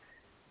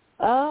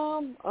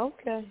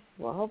 Okay.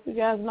 Well, I hope you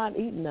guys not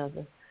eating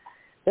nothing.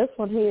 This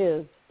one here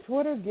is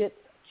Twitter gets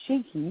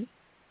cheeky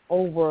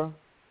over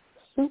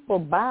Super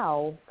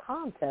Bowl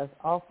contest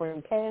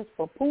offering cash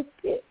for poop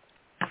kits.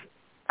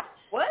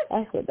 What?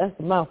 That's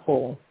a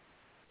mouthful.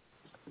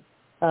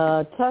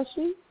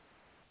 Tushy,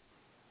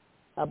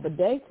 a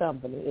bidet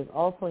company, is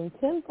offering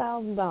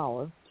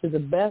 $10,000 to the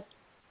best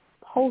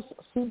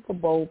post-Super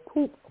Bowl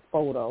poop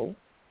photo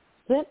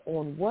sent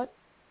on what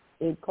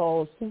it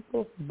calls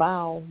Super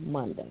Bowl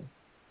Monday.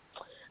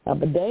 A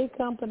bidet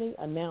company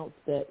announced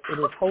that it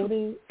is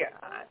holding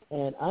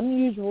an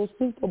unusual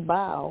Super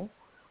Bowl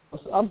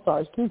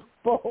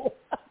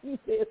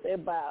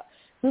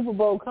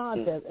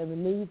contest, and the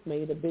news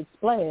made a big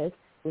splash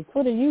with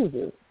Twitter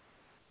users.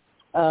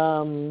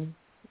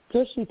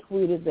 Tushy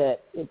tweeted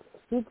that its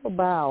Super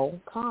Bowl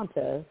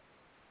contest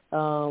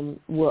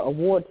will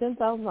award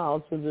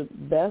 $10,000 to the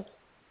best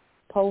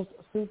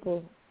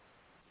post-Super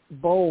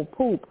bold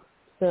poop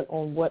sent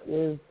on what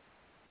is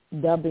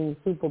dubbing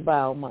Super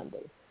Bowl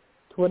Monday.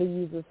 Twitter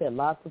users had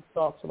lots of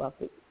thoughts about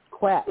the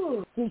quack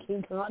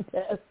speaking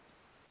contest,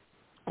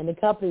 and the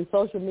company's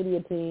social media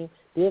team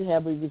did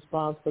have a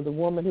response for the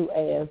woman who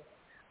asked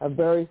a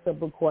very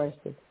simple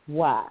question: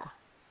 why?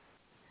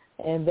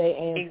 And they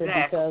answered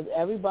because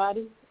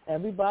everybody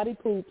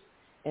poops,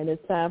 and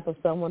it's time for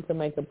someone to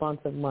make a bunch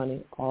of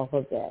money off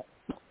of that.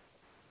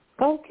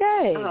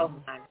 Okay. Oh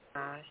my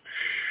gosh.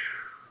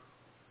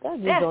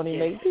 That just don't even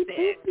make sense.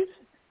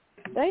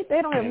 They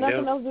don't have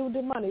nothing else to do with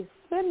their money.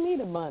 Send me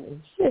the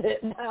money.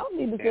 Shit, I don't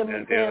need to send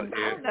them damn.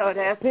 No,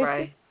 that's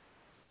right.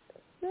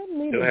 Send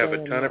me They'll the have a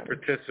damn ton of money.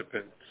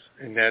 participants,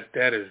 and that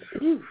is.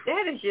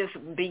 That is just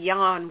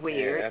beyond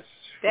weird. Yeah,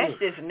 that's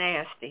just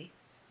nasty.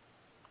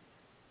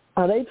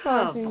 Are they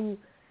trying to?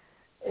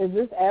 Is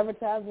this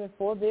advertisement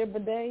for their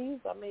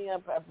bidets? I mean,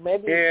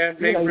 maybe. Yeah,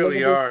 they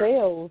really are.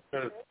 Sales.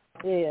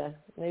 Yeah,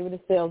 maybe the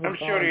sales. I'm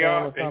sure they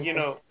are, and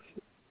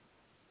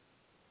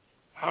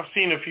I've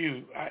seen a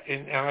few,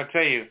 and I'll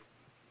tell you,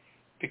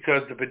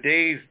 because the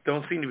bidets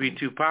don't seem to be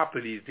too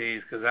popular these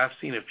days. Because I've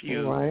seen a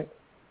few, right?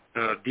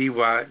 what do you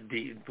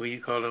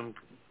call them?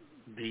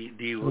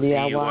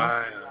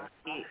 DIY.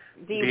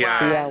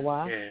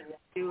 DIY.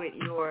 Do it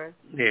your.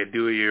 Yeah,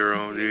 do it your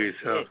own, do it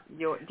yourself.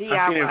 Your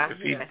DIY. I've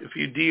seen a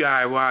few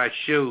DIY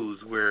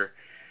shows where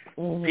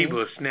people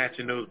are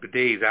snatching those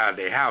bidets out of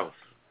their house.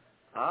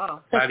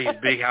 Oh. By these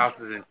big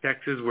houses in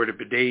Texas where the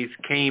bidets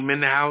came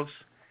in the house.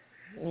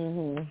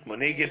 Mm-hmm. When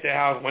they get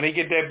that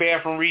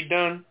bathroom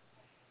redone,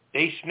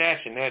 they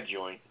snatching that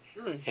joint,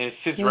 and it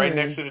sits right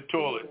next to the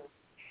toilet.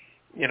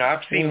 You know,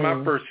 I've seen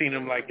I first seen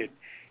them like at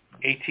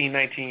 18,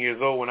 19 years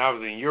old when I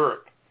was in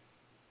Europe,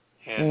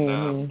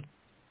 and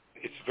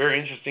it's a very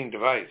interesting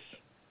device.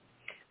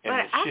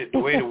 And the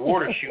way the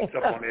water shoots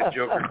up on that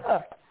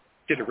joker,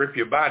 it'll rip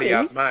your body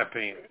out, in my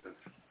opinion.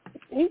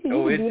 You can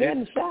do that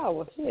in the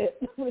shower. Shit.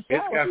 It's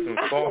got some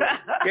salt.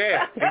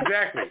 Yeah,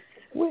 exactly.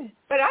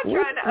 But I'm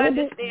trying to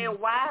understand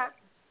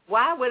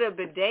why would a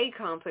bidet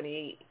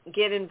company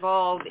get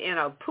involved in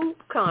a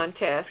poop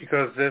contest?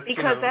 Because that's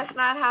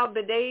not how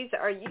bidets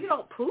are. You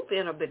don't poop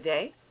in a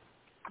bidet.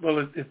 Well,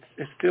 it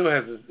still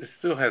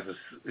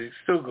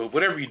goes.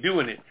 Whatever you do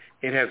in it,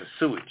 it has a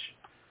sewage.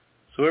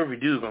 So whatever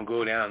you do is gonna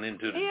go down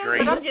into the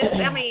drain. But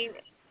okay.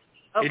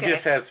 It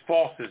just has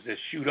faucets that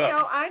shoot up.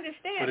 No, I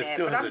understand that,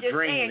 but I'm just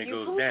saying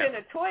you poop in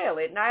a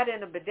toilet, not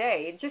in a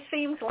bidet. It just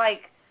seems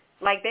like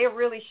they're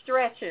really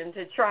stretching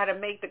to try to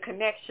make the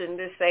connection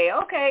to say,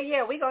 okay,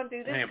 yeah, we're going to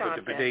do this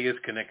contest. But the bidet is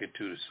connected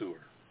to the sewer.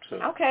 So.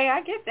 Okay,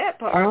 I get that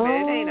part, but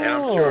it ain't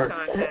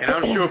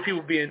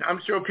I'm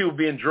sure people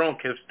being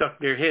drunk have stuck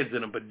their heads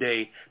in a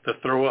bidet to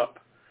throw up.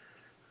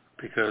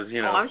 Because,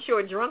 I'm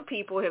sure drunk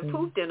people have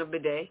pooped in a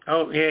bidet.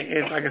 Oh, yeah,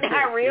 it's like I said.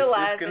 I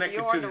realize that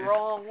you're on the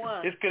wrong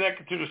one. It's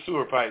connected to the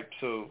sewer pipe,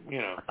 so,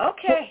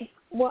 Okay.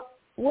 Well,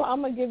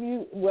 I'm going to give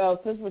you,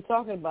 since we're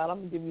talking about it, I'm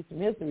going to give you some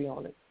history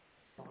on it.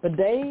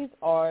 Bidets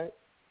are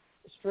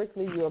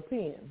strictly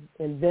European,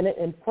 invented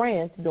in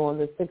France during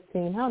the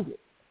 1600s.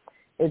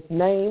 Its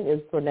name is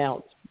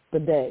pronounced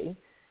bidet,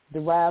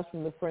 derives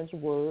from the French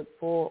word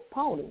for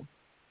pony.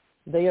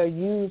 They are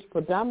used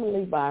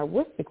predominantly by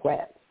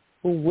aristocrats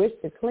who wish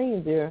to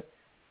clean their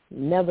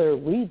nether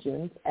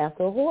regions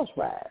after a horse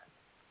ride.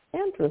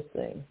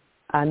 Interesting.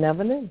 I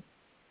never knew.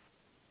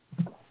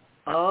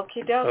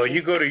 Okie dokie. Oh,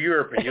 you go to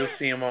Europe and you'll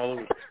see them all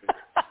over.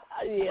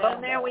 Yeah. Well,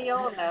 now we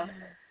all know.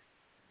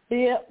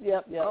 Yep.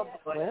 Oh,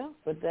 well,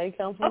 but they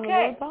come from the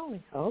word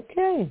pony.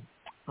 Okay.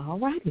 All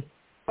righty.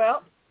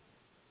 Well,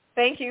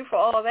 thank you for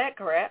all that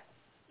crap.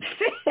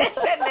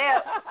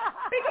 Now,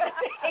 we're going to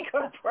take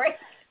a break.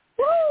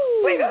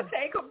 We're going to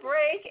take a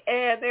break,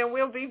 and then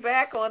we'll be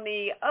back on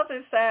the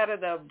other side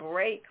of the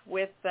break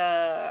with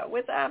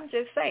I'm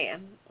just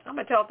saying. I'm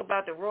going to talk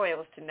about the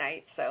Royals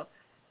tonight, so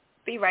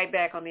be right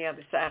back on the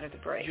other side of the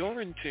break.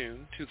 You're in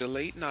tune to the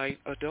Late Night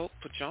Adult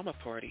Pajama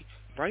Party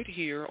right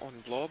here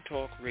on Blog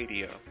Talk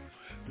Radio.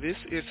 This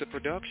is a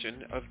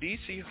production of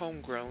DC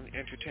Homegrown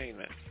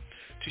Entertainment.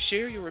 To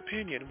share your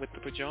opinion with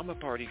the Pajama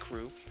Party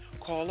crew,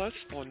 call us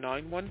on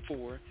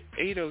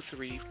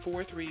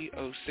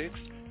 914-803-4306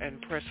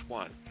 and press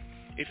 1.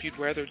 If you'd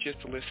rather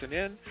just listen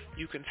in,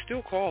 you can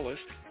still call us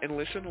and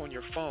listen on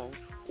your phone,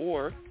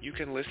 or you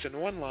can listen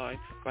online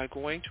by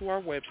going to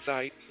our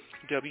website,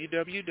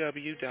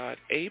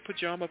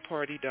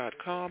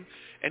 www.apajamaparty.com,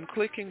 and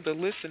clicking the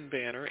Listen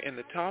banner in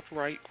the top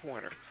right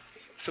corner.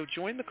 So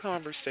join the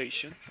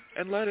conversation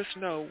and let us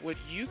know what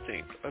you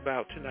think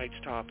about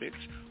tonight's topics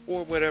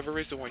or whatever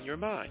is on your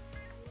mind.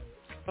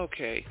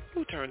 Okay,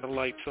 who turned the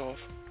lights off?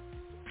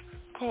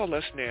 Call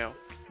us now,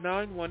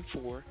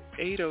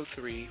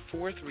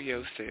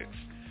 914-803-4306.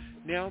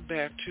 Now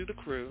back to the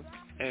crew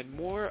and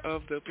more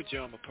of the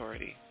Pajama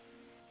Party.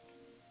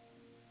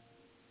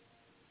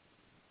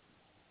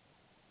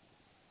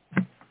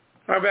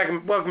 All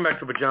right, welcome back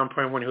to Pajama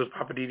Party. One who's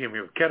Papa Didi. I'm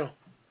here with Kettle.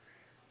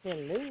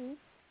 Hello.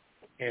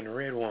 And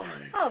red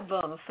wine. Oh,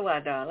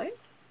 bonsoir, darling.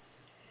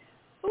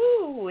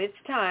 Ooh, it's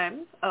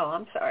time. Oh,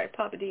 I'm sorry,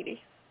 Papa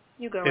Didi.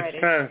 You go right in.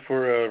 It's time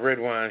for Red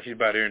Wine. She's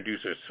about to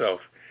introduce herself.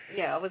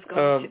 Yeah, I was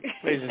going to.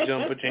 Ladies and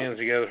gentlemen, put your hands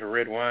together for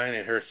Red Wine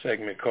and her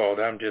segment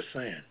called I'm Just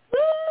Saying.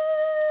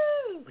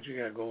 Woo! What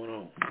you got going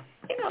on?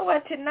 You know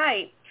what,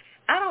 tonight,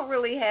 I don't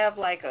really have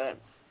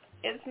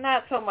it's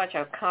not so much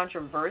a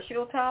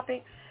controversial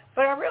topic,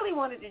 but I really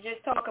wanted to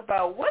just talk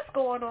about what's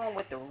going on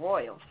with the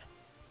royals.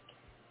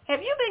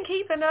 Have you been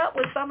keeping up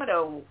with some of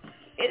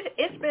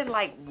it's been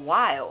like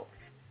wild.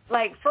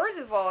 Like, first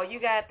of all,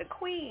 you got the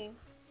Queen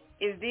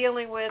is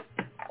dealing with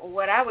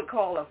what I would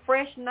call a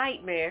fresh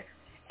nightmare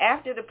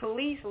after the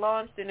police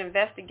launched an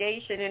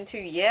investigation into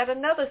yet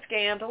another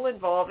scandal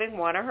involving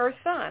one of her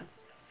sons.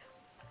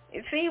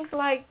 It seems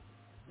like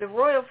the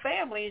royal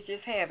family is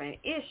just having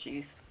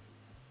issues.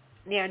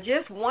 Now,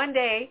 just one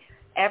day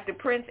after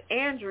Prince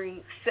Andrew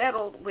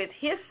settled with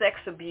his sex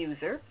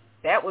abuser,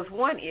 that was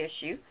one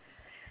issue.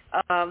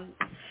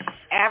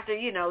 After,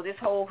 this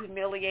whole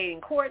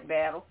humiliating court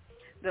battle,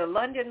 the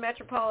London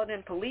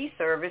Metropolitan Police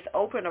Service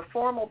opened a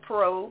formal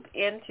probe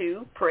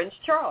into Prince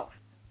Charles.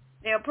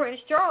 Now,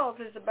 Prince Charles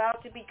is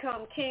about to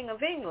become King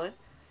of England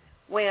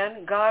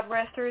when, God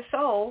rest her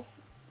soul,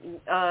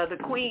 the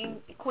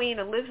Queen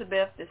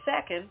Elizabeth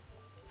II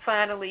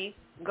finally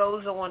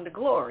goes on to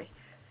glory.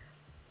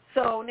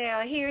 So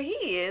now here he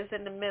is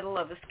in the middle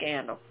of a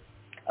scandal.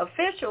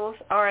 Officials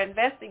are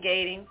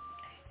investigating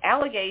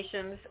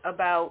allegations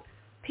about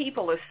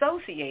people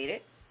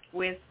associated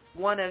with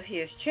one of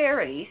his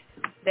charities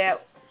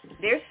that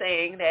they're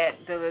saying that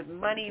the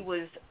money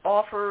was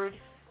offered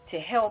to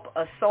help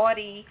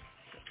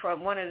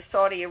from one of the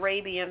Saudi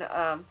Arabian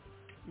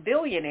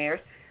billionaires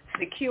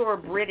secure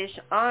British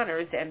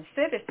honors and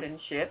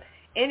citizenship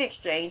in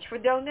exchange for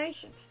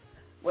donations.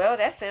 Well,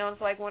 that sounds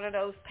like one of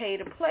those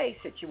pay-to-play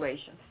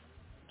situations.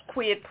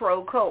 Quid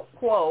pro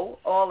quo,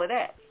 all of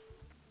that.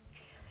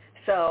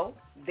 So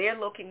they're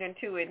looking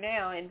into it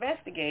now,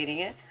 investigating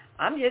it.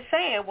 I'm just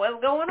saying, what's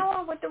going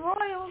on with the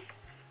royals?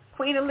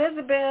 Queen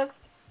Elizabeth,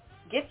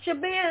 get your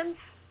men's.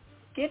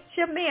 Get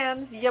your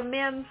men's. Your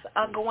men's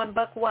are going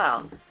buck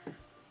wild.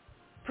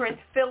 Prince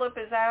Philip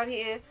is out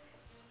here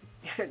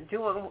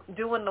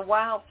doing the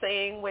wild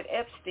thing with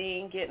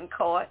Epstein getting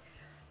caught.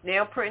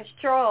 Now Prince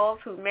Charles,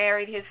 who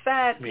married his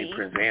side piece.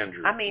 Prince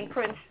Andrew.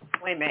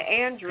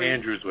 Andrew.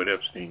 Andrew's with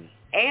Epstein.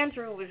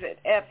 Andrew was at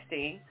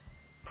Epstein.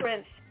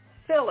 Prince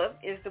Philip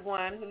is the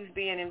one who's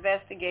being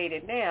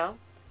investigated now.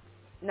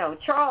 No,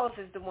 Charles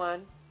is the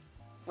one.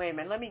 Wait a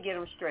minute, let me get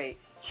them straight.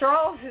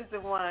 Charles is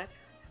the one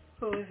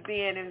who's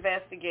being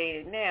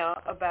investigated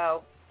now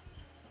about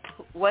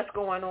what's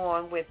going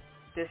on with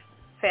this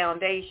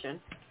foundation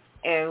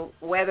and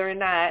whether or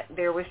not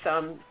there was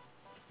some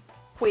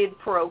quid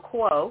pro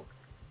quo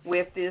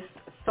with this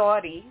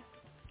Saudi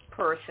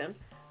person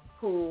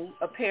who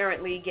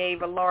apparently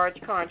gave a large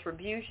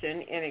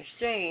contribution in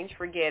exchange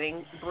for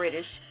getting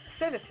British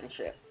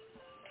citizenship.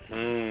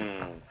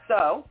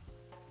 So,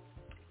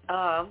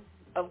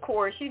 of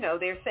course,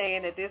 they're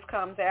saying that this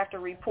comes after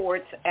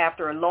reports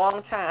after a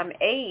long-time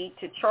aide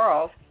to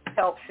Charles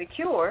helped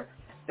secure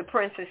the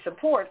prince's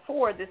support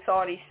for the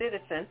Saudi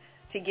citizen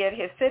to get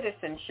his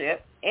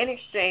citizenship in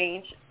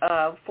exchange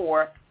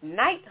for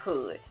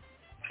knighthood.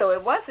 So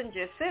it wasn't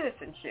just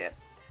citizenship.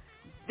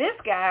 This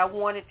guy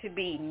wanted to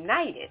be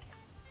knighted.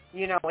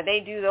 When they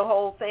do the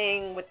whole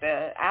thing with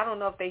I don't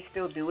know if they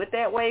still do it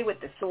that way, with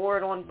the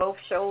sword on both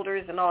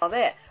shoulders and all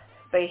that.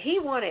 But he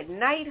wanted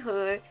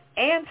knighthood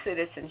and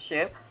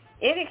citizenship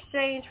in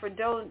exchange for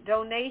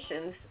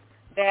donations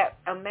that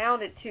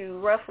amounted to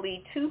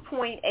roughly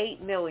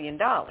 $2.8 million.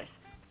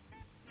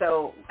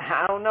 So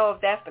I don't know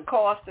if that's the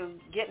cost of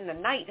getting the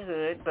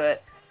knighthood,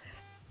 but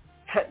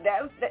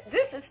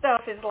this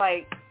stuff is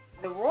like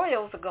the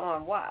royals are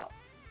going wild.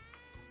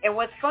 And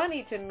what's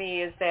funny to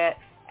me is that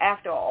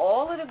after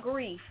all of the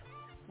grief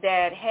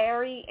that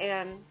Harry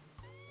and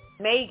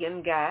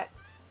Meghan got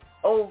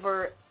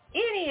over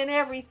any and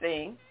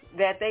everything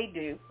that they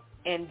do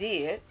and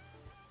did,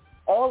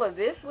 all of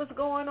this was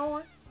going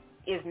on,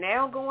 is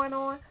now going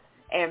on,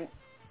 and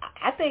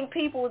I think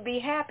people would be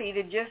happy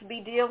to just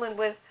be dealing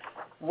with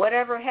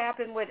whatever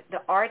happened with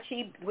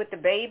the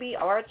baby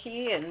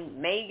Archie and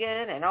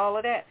Meghan and all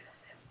of that,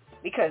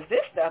 because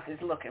this stuff is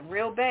looking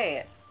real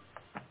bad.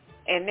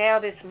 And now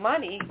this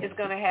money is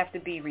going to have to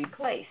be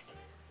replaced.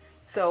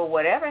 So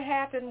whatever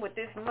happened with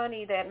this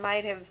money that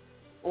might have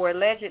or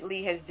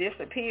allegedly has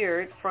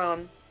disappeared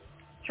from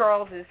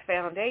Charles's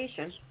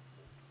foundation,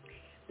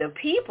 the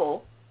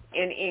people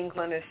in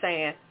England are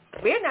saying,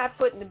 we're not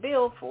footing the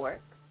bill for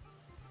it.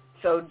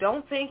 So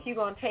don't think you're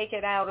going to take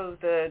it out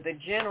of the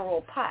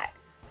general pot.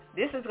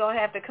 This is going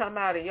to have to come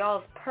out of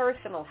y'all's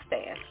personal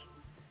stash,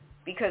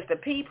 because the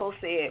people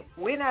said,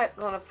 we're not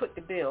going to foot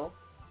the bill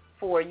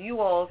for you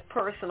all's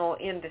personal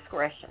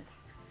indiscretions.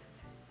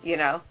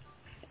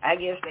 I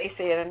guess they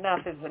said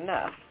enough is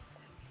enough.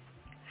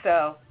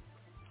 So,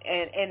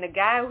 and the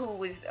guy who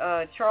was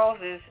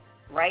Charles's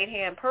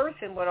right-hand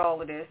person with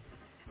all of this,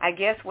 I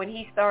guess when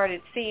he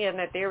started seeing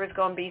that there was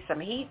going to be some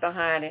heat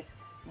behind it,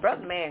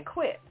 brother man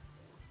quit.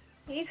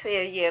 He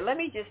said, yeah, let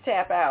me just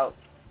tap out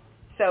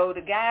So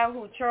the guy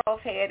who Charles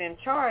had in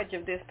charge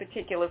of this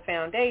particular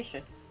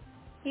foundation,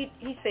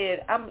 he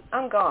said,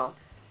 I'm gone.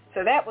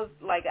 So that was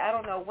like, I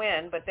don't know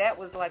when, but that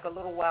was like a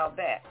little while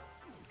back.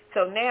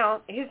 So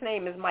now his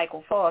name is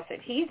Michael Fawcett.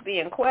 He's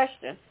being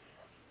questioned.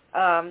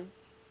 Let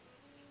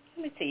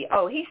me see.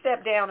 Oh, he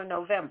stepped down in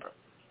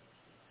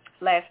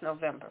last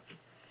November.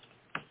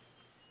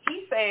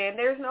 He's saying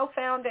there's no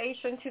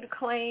foundation to the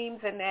claims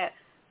and that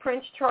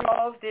Prince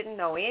Charles didn't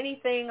know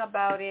anything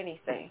about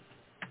anything.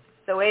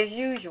 So as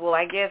usual,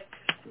 I guess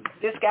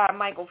this guy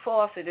Michael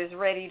Fawcett is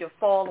ready to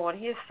fall on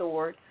his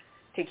sword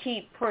to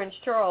keep Prince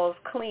Charles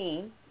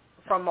clean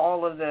from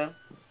all of the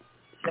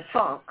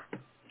funk,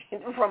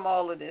 from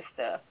all of this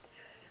stuff.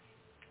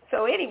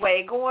 So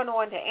anyway, going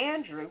on to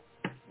Andrew.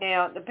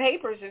 Now, the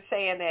papers are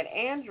saying that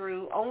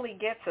Andrew only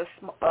gets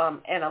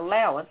an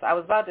allowance. I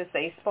was about to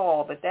say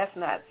small, but that's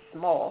not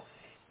small.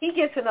 He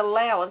gets an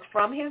allowance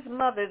from his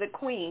mother, the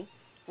Queen,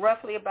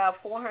 roughly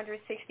about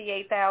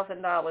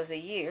 $468,000 a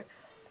year,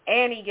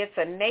 and he gets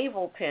a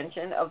naval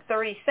pension of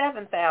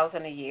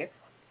 $37,000 a year.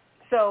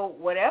 So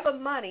whatever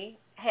money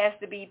has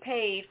to be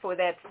paid for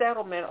that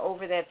settlement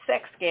over that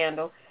sex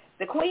scandal,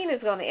 the Queen is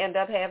going to end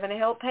up having to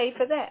help pay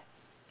for that.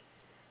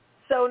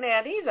 So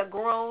now these are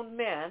grown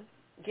men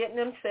getting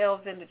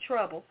themselves into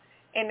trouble,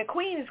 and the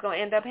Queen is going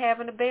to end up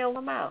having to bail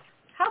them out.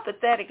 How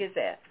pathetic is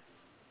that?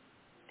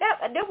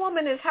 That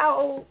woman is how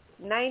old?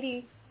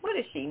 90, what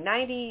is she,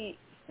 90,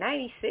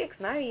 96,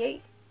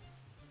 98?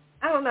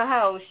 I don't know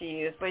how old she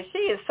is, but she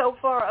is so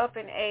far up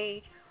in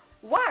age.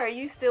 Why are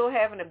you still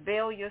having to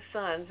bail your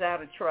sons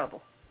out of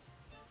trouble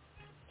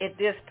at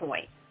this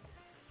point?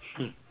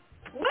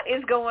 What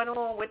is going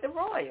on with the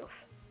royals?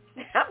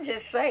 I'm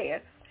just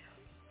saying.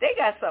 They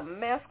got some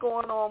mess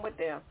going on with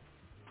them.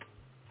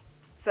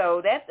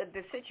 So that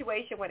the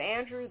situation with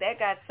Andrew, that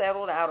got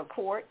settled out of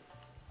court,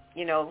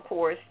 of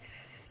course.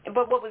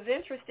 But what was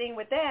interesting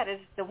with that is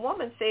the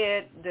woman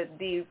said,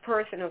 the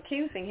person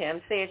accusing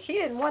him said she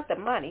didn't want the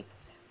money.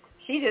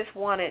 She just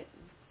wanted,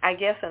 I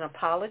guess, an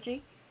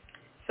apology.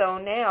 So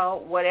now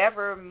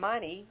whatever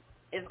money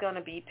is going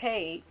to be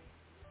paid,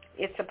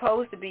 it's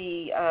supposed to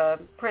be,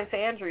 Prince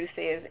Andrew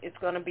says it's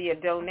going to be a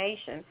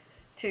donation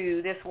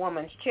to this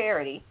woman's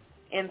charity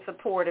in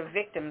support of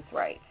victims'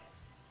 rights.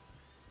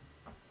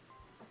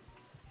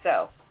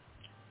 So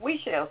we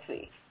shall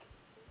see.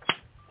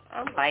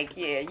 I'm like,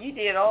 yeah, you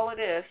did all of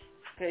this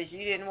because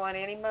you didn't want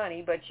any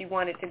money, but you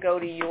wanted to go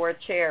to your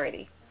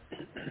charity.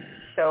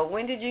 So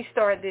when did you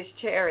start this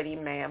charity,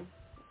 ma'am,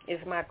 is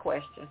my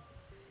question.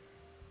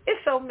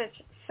 It's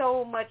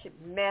so much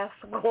mess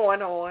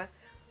going on.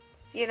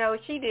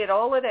 She did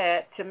all of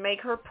that to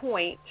make her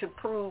point, to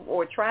prove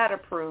or try to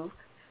prove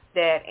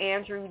that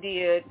Andrew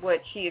did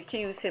what she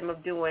accused him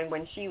of doing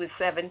when she was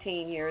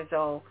 17 years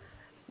old.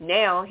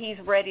 Now he's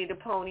ready to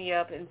pony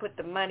up and put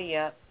the money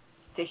up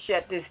to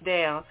shut this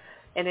down.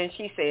 And then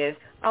she says,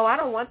 oh, I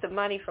don't want the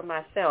money for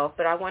myself,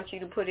 but I want you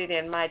to put it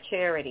in my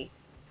charity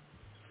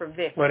for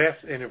victims. Well,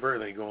 that's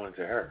inadvertently going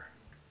to her.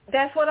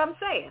 That's what I'm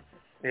saying.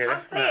 Yeah,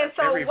 I'm saying,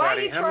 so why are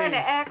you trying to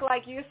act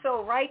like you're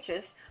so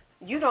righteous?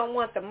 You don't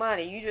want the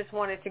money. You just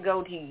want it to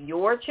go to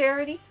your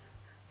charity?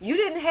 You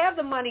didn't have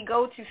the money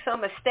go to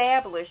some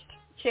established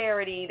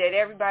charity that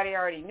everybody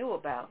already knew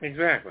about.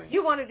 Exactly.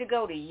 You wanted to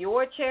go to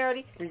your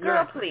charity? Exactly.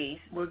 Girl, please.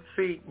 Well,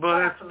 see,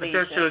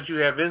 that shows you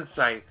have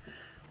insight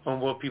on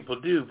what people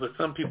do, but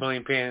some people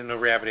ain't paying no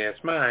rabbit-ass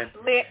mind.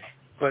 Slick.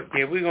 But,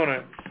 yeah, we're going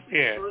to,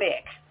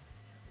 Slick.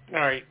 All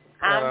right.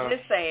 I'm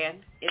just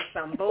saying, it's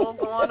some bull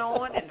going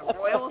on, and the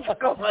Royals are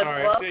going all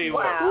right, buck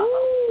wild.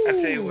 I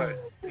tell you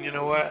what. You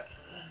know what?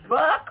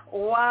 Buck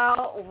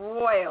wild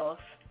Royals.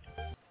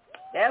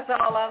 That's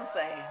all I'm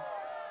saying.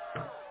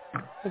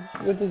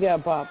 What you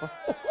got, Papa?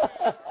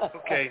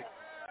 Okay.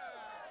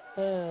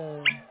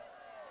 Uh-oh.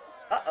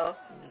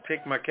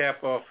 Take my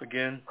cap off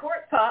again.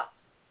 Court pop.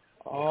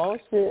 Oh,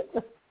 shit.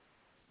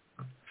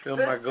 Fill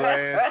my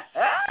glass.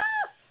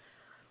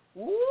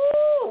 Woo,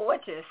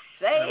 what you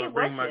say? I'm going to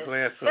bring my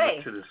glass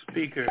over to the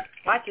speaker.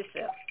 Watch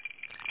yourself.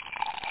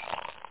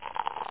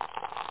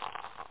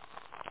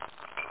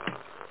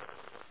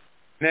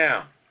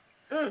 Now,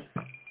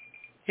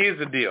 here's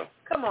the deal.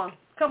 Come on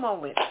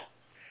with it.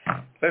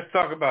 Let's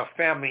talk about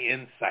family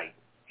insight.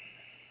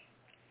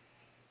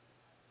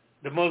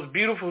 The most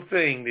beautiful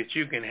thing that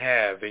you can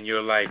have in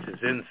your life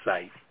is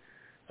insight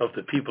of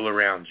the people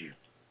around you.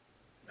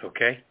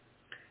 Okay?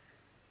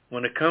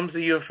 When it comes to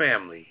your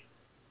family,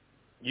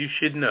 you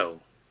should know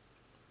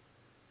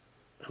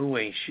who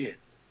ain't shit.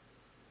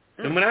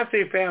 And when I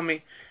say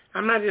family,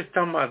 I'm not just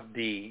talking about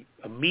the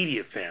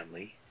immediate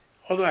family,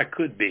 although I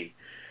could be,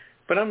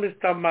 but I'm just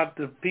talking about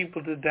the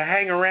people, the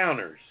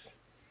hang-arounders.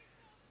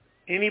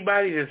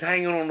 Anybody that's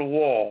hanging on the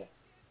wall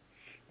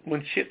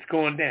when shit's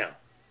going down.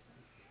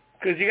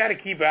 Because you got to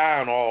keep an eye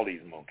on all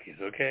these monkeys,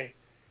 okay?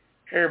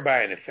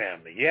 Everybody in the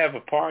family. You have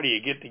a party,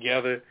 you get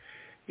together.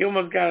 You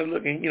almost got to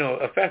look,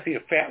 especially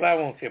I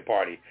won't say a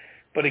party,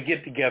 but a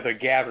get-together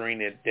gathering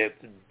that's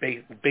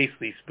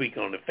basically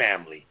speaking on the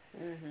family,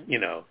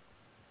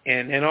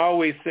 And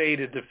always say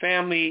that the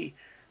family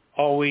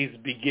always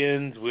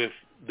begins with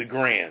the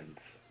grands.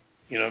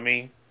 You know what I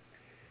mean?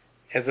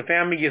 As the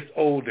family gets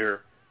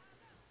older,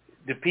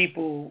 the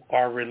people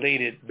are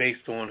related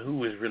based on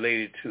who is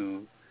related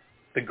to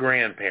the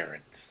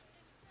grandparents,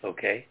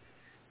 okay?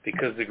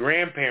 Because the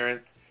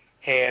grandparents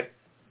had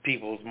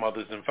people's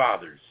mothers and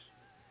fathers.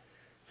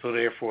 So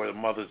therefore, the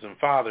mothers and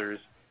fathers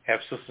have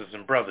sisters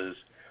and brothers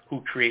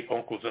who create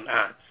uncles and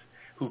aunts,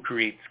 who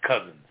creates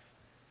cousins,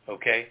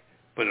 okay?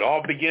 But it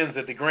all begins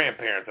at the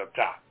grandparents up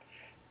top.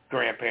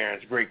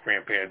 Grandparents,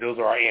 great-grandparents, those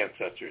are our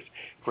ancestors.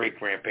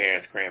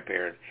 Great-grandparents,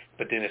 grandparents.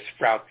 But then it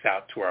sprouts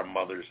out to our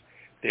mothers,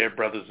 their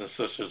brothers and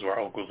sisters, or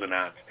uncles and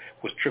aunts,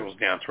 which trickles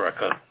down to our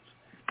cousins.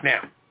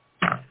 Now,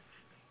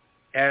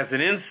 as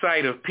an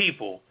insight of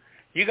people,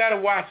 you got to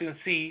watch and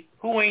see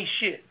who ain't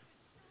shit,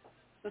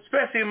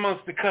 especially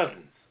amongst the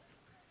cousins.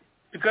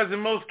 Because in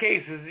most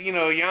cases, you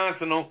know, your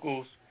aunts and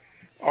uncles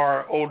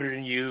are older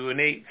than you, and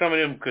some of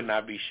them could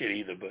not be shit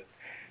either, but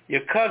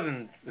your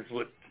cousins is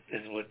what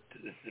is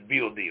the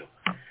real deal.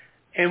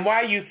 And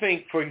why you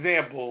think, for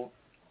example,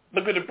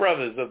 look at the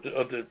brothers of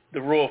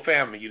the royal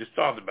family you just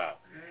talked about.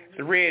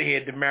 The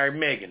redhead that married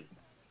Meghan.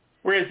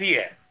 Where is he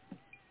at?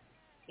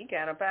 He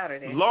got up out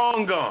of there.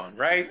 Long gone,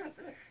 right?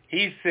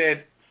 He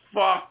said,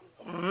 fuck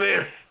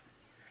this.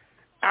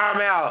 I'm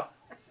out.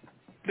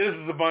 This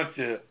is a bunch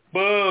of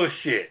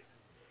bullshit.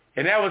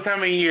 And that was how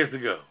many years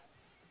ago?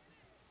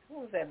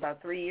 What was that,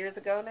 about 3 years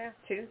ago now?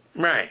 2?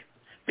 Right.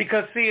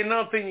 Because, see,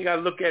 another thing you got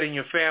to look at in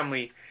your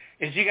family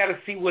is you got to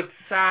see what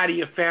side of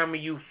your family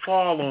you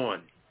fall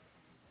on.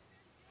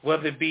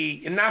 Whether it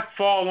be, and not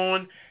fall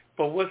on,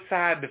 but what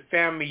side of the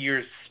family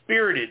you're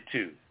spirited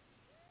to.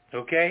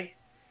 Okay?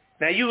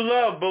 Now, you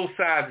love both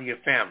sides of your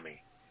family.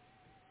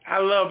 I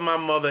love my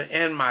mother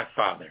and my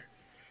father,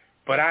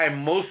 but I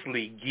am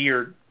mostly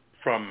geared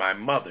from my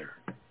mother.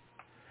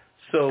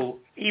 So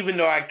even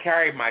though I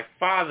carry my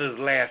father's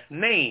last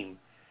name,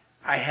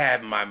 I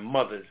have my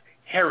mother's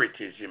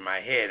heritage in my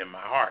head and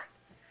my heart.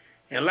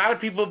 And a lot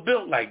of people are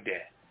built like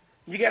that.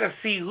 You got to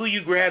see who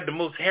you grab the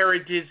most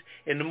heritage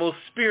and the most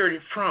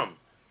spirited from.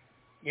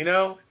 You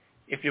know,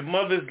 if your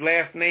mother's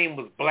last name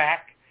was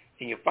black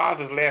and your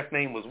father's last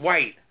name was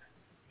white,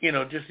 you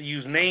know, just to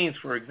use names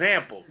for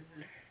example,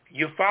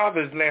 your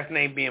father's last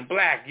name being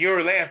black,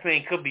 your last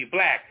name could be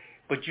black,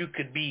 but you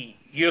could be,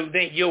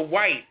 your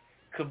white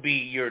could be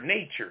your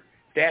nature.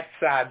 That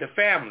side of the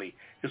family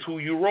is who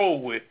you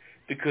roll with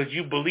because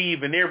you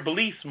believe in their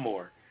beliefs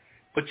more.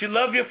 But you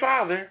love your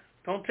father.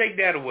 Don't take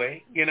that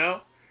away, you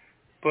know.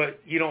 But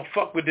you don't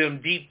fuck with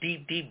them deep,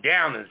 deep, deep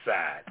down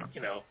inside,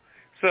 you know.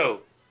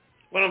 So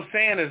what I'm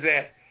saying is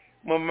that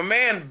when my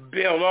man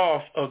bailed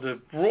off of the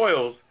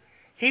Royals,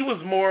 he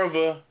was more of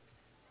a,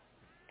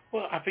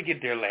 well, I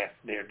forget their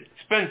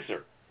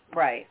Spencer.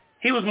 Right.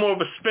 He was more of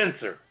a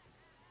Spencer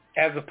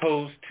as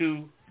opposed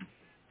to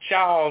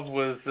Charles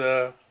was,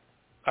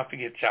 I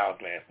forget Charles'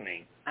 last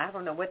name. I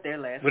don't know what their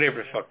last whatever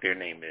name the fuck their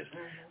name is.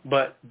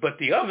 But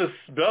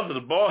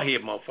the bald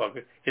head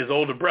motherfucker, his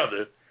older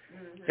brother,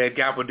 that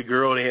got with the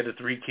girl, they had the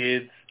 3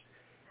 kids.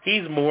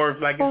 He's more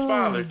like his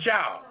father,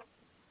 Charles.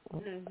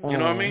 You know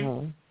what I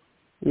mean?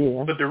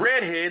 Yeah. But the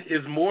redhead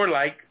is more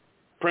like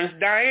Prince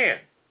Diane.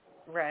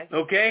 Right.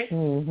 Okay?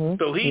 Mm-hmm.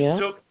 So he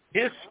took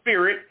his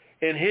spirit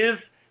and his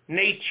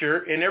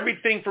nature and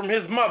everything from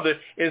his mother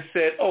and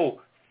said,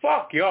 oh,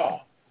 fuck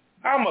y'all.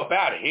 I'm up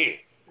out of here.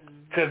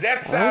 Because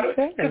that side of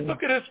it, because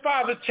look at his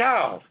father,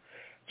 Charles.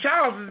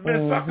 Charles has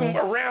been fucking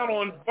around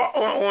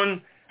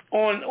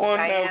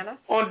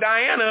on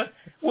Diana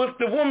with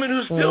the woman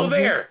who's still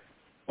there.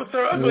 What's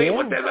her ugly? Yeah.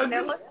 What's that ugly?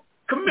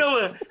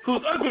 Camilla,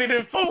 who's uglier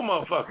than 4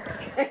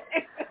 motherfuckers.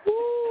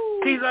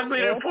 He's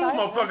uglier than 4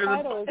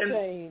 motherfuckers.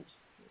 And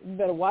you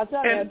better watch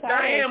out. And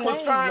Diane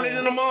was finer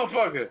than a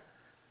motherfucker.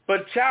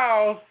 But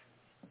Charles,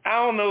 I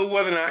don't know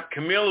whether or not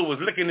Camilla was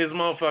licking his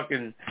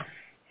motherfucking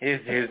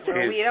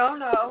we don't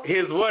know.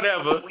 His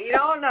whatever. We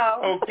don't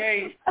know.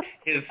 Okay.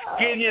 His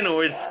skillion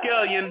or his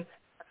scallion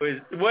or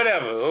his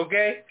whatever,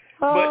 okay?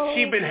 But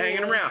she been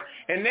hanging around.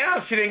 And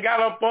now she done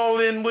got up all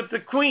in with the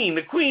queen.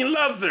 The queen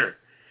loves her.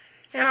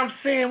 And I'm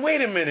saying,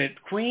 wait a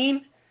minute,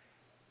 queen.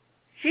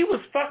 She was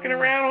fucking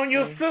around on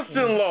your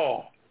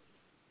sister-in-law.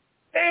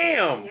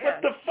 Damn,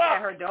 what the fuck? Yeah,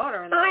 her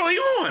daughter-in-law. Early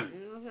on.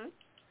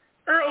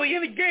 Early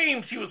in the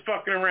game she was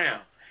fucking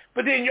around.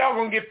 But then y'all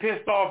gonna get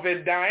pissed off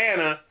at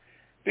Diana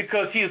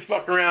because he was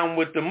fucking around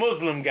with the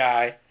Muslim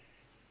guy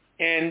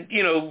and,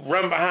 you know,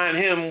 run behind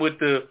him with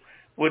the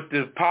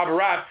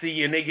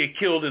paparazzi and they get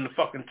killed in the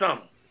fucking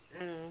tunnel.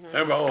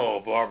 Everybody,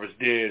 oh, Barbara's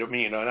dead. I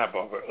mean, not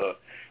Barbara.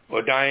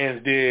 Or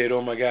Diane's dead.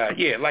 Oh, my God.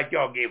 Yeah, like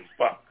y'all gave a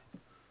fuck.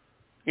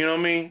 You know what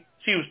I mean?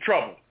 She was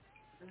trouble,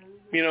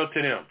 you know,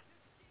 to them.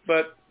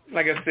 But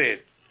like I said,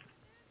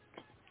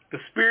 the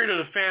spirit of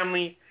the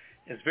family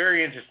is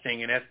very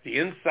interesting, and that's the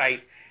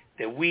insight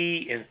that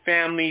we in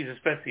families,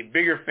 especially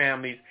bigger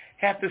families,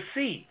 have to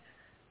see.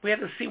 We have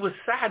to see what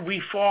side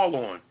we fall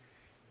on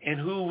and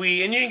and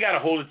you ain't got to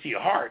hold it to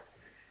your heart,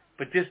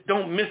 but just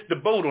don't miss the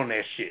boat on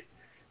that shit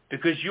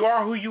because you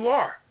are who you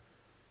are.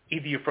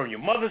 Either you're from your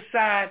mother's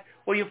side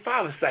or your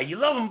father's side. You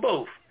love them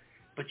both,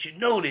 but you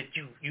know that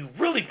you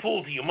really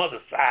pull to your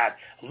mother's side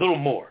a little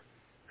more.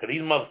 Because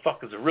these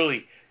motherfuckers will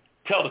really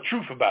tell the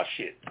truth about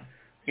shit.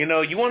 You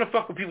know, you want to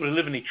fuck with people that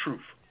live in the truth.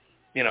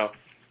 You know.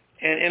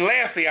 And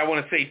lastly, I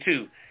want to say,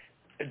 too,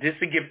 just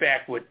to get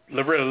back with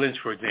Loretta Lynch,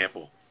 for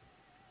example.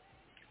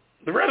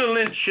 Loretta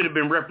Lynch should have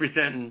been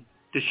representing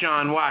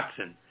Deshaun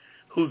Watson,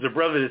 who's the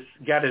brother that's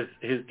got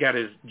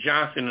his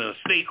Johnson in a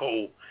snake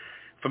hole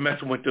for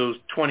messing with those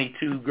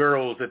 22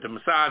 girls at the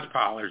massage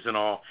parlors and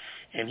all,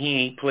 and he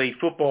ain't played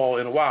football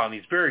in a while, and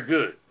he's very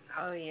good.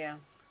 Oh, yeah.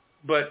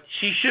 But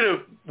she should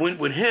have went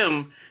with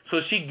him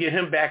so she could get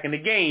him back in the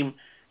game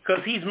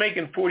because he's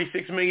making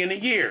 $46 million a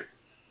year.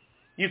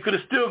 You could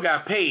have still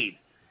got paid.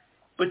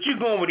 But you're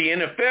going with the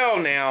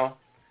NFL now,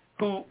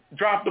 who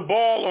dropped the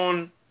ball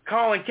on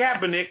Colin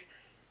Kaepernick,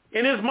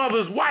 and his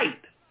mother's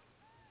white,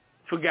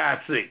 for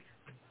God's sake.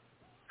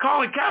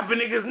 Colin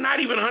Kaepernick is not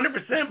even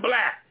 100%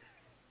 black,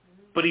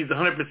 but he's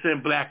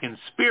 100% black in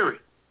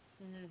spirit.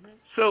 Mm-hmm.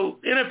 So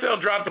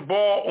NFL dropped the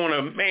ball on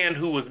a man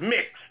who was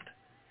mixed.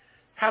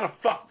 How the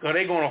fuck are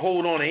they going to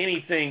hold on to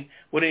anything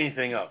with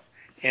anything else?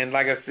 And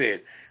like I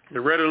said,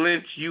 Loretta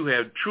Lynch, you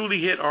have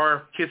truly hit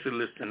our kisser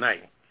list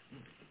tonight.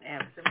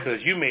 Absolutely.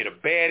 Because you made a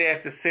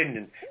badass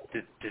decision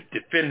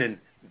defending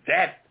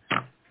that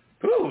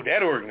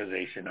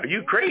organization. Are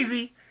you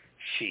crazy?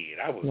 Shit,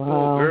 I was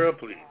wow. Girl,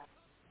 please.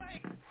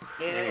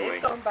 Yeah, anyway.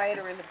 It's going to bite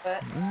her in the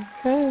butt.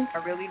 Okay. I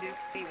really do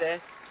see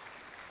that.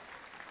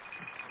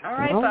 All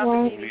right, all Papa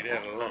right. Didi. Leave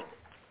that alone.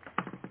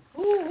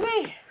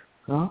 Ooh-wee.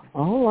 Oh,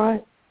 all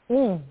right.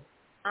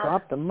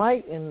 Drop the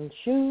mic and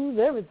shoes,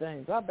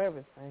 everything. Drop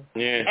everything.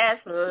 Yeah. Yes,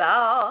 Lord.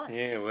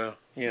 Yeah, well,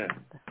 yeah.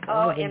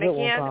 Oh, and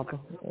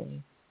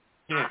again,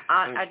 Yeah.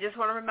 I just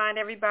want to remind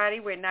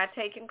everybody we're not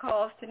taking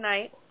calls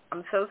tonight.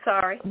 I'm so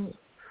sorry.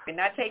 We're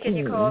not taking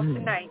your calls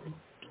tonight.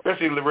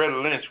 Especially Loretta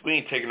Lynch, we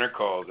ain't taking her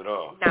calls at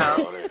all.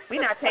 No,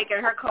 we're not taking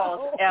her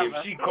calls ever.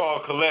 If she call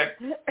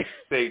collect,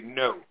 say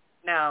no.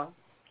 No.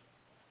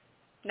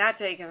 Not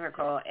taking her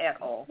call at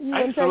all.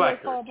 I used to like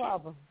her. Call,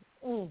 Papa.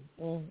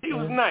 She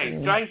was nice.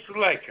 I used to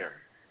like her.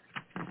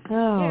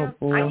 Oh, yeah.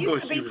 boy. I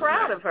used to be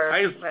proud of her.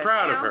 I was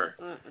proud of her.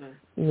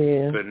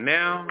 Yeah. But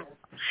now,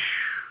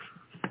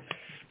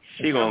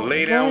 she going to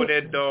lay down with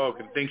that dog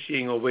and think she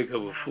ain't going to wake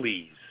up with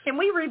fleas. Can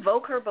we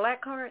revoke her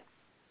black card?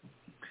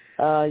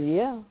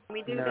 Yeah. Can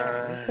we do that?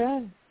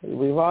 Okay.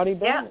 We've already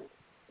done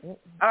it.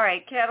 All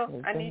right,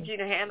 Kettle, I need you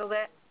to handle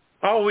that.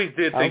 I always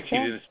did think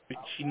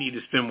she needed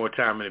to spend more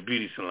time in a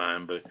beauty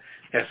salon, but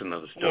that's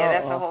another story. Yeah,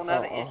 that's a whole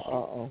other issue.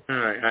 All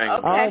right, I ain't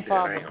all right,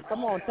 Papa.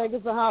 Come on, take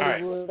us to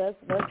Hollywood. Right.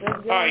 Let's get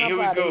all right, here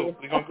we go.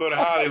 We're going to go to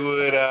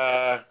Hollywood.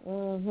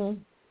 Hollywood.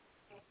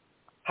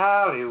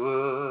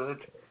 Hollywood.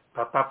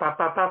 All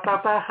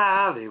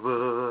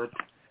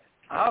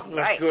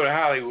right. Let's go to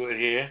Hollywood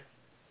here.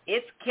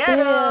 It's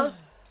Kettle.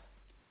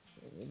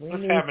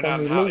 What's happening out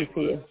in Hollywood?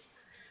 Here.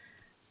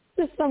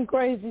 Just some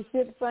crazy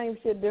shit, same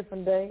shit,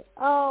 different day.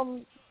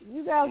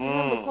 You guys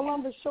remember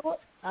Columbus Short?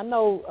 I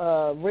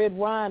know Red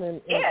Wine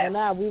and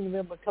I, we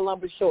remember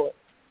Columbus Short.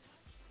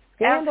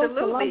 Absolutely.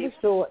 Columbus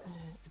Short,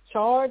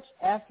 charged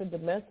after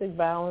domestic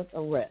violence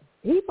arrest.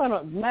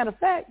 Matter of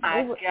fact,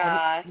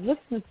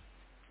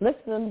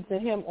 listening to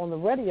him on the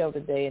radio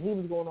today, and he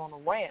was going on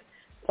a rant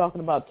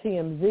talking about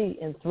TMZ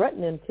and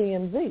threatening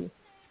TMZ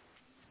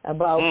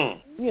about,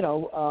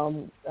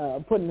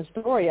 putting the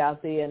story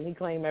out there, and he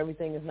claimed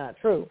everything is not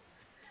true.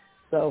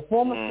 So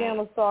former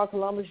Scandal star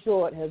Columbus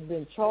Short has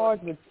been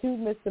charged with 2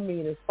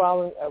 misdemeanors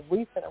following a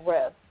recent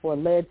arrest for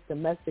alleged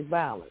domestic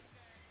violence.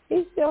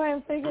 He still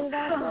hasn't figured it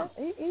out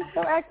yet. He's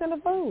still acting a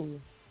fool.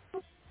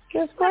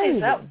 Just crazy.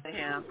 What is up to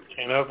him?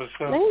 Can't help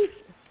himself.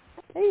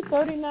 He's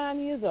 39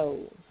 years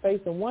old,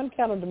 facing 1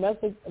 count of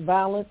domestic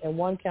violence and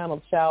 1 count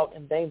of child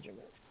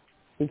endangerment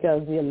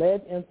because the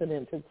alleged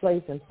incident took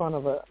place in front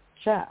of a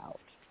child.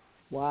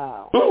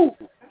 Wow. Ooh,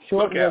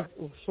 Short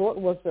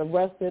was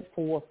arrested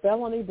for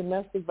felony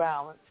domestic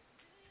violence,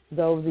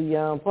 though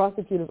the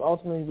prosecutors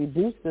ultimately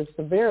reduced the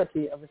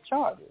severity of his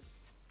charges.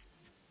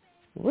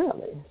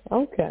 Really?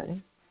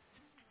 Okay.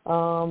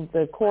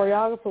 The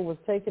choreographer was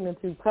taken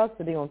into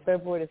custody on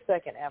February the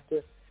 2nd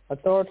after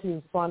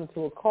authorities responded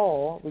to a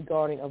call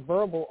regarding a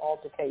verbal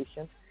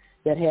altercation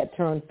that had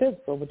turned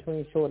physical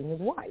between Short and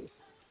his wife.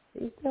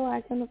 He's still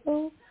acting a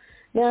fool?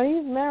 Now,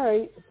 he's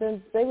married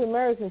they were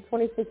married since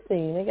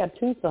 2016. They got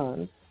 2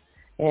 sons,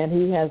 and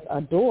he has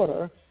a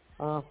daughter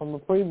from a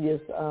previous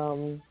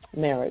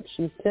marriage.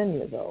 She's 10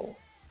 years old.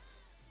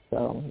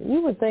 So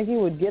you would think he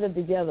would get it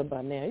together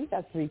by now. You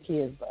got 3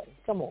 kids, buddy.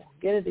 Come on,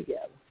 get it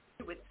together.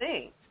 You would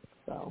think.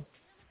 So,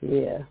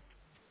 yeah.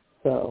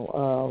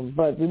 So,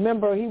 but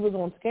remember, he was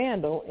on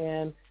Scandal,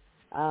 and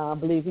I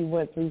believe he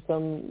went through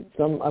some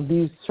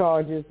abuse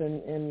charges,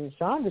 and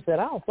Sean just said,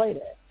 I don't play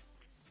that.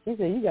 He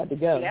said, you got to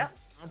go. Yeah.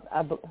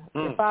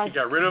 If I he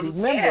got rid of him?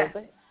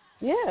 Remember,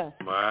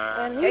 Wow.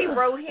 And they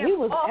wrote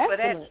him off excellent. of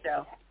that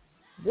show.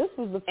 This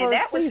was the first And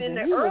that was season. in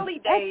the he early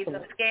days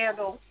of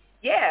Scandal.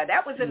 Yeah,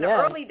 that was in the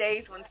early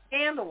days when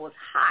Scandal was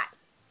hot.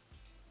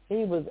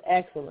 He was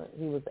excellent.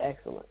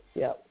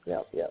 Yep.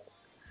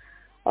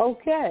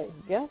 Okay,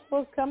 guess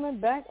what's coming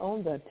back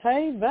on the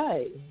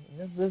TV?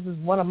 This is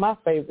one of my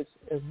favorites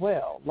as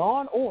well.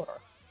 Law and Order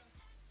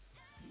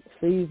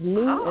sees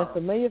new and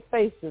familiar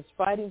faces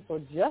fighting for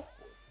justice.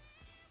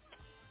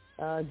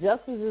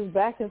 Justice is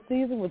back in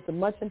season with the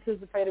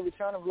much-anticipated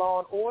return of Law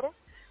and Order.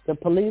 The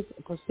police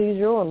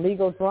procedural and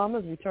legal drama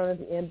is returning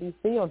to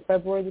NBC on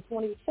February the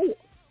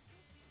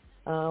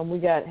 24th. We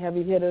got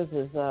heavy hitters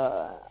as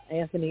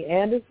Anthony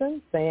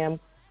Anderson, Sam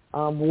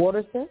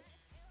Waterston.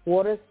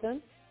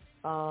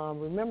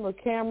 Remember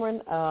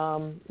Cameron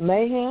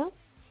Mayhem?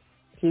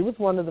 He was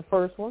one of the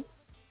first ones.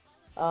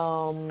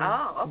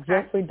 Okay.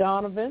 Jeffrey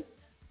Donovan.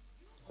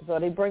 So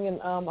they bringing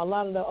a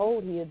lot of the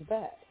old heads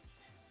back.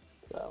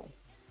 So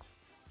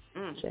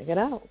check it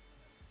out.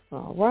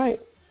 All right.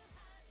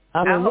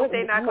 I hope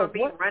they're not going to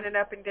be running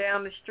up and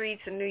down the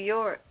streets in New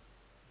York.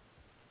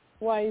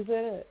 Why is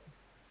that?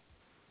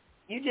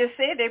 You just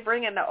said they're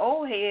bringing the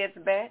old heads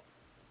back.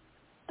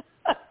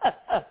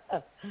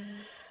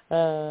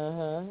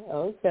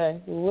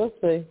 Okay. We'll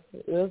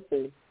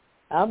see.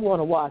 I'm going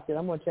to watch it.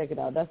 I'm going to check it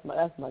out. That's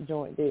my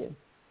joint there.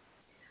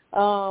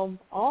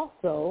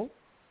 Also,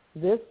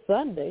 this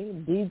Sunday,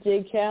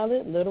 DJ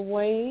Khaled, Lil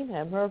Wayne,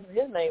 haven't heard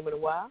his name in a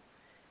while.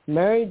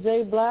 Mary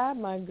J. Blige,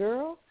 my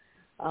girl,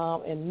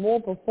 and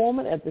more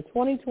performing at the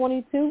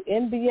 2022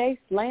 NBA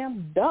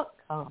Slam Dunk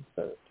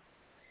Concert.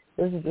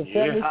 This is the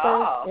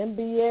 71st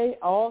NBA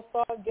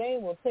All-Star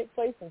Game. Will take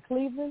place in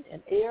Cleveland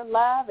and air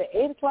live at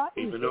 8 o'clock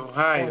Eastern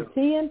on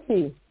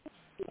TNT.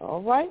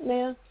 All right,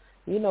 now.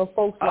 You know,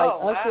 folks like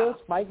Usher,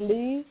 Spike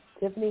Lee,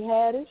 Tiffany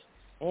Haddish,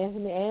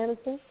 Anthony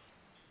Anderson.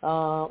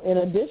 In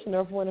addition,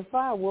 Earth, Wind &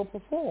 Fire will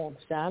perform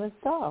Shining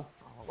Star.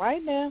 All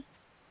right, now.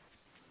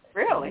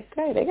 Really?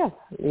 Okay, they got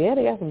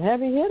some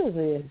heavy hitters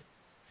in.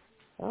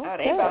 Okay. Oh,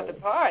 they about to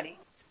party.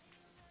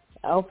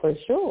 Oh, for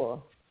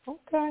sure.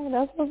 Okay,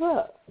 that's what's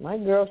up. My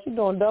girl, she's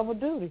doing double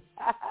duty.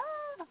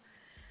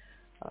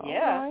 All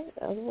right,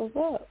 that's what's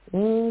up.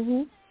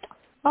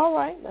 All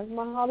right, that's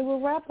my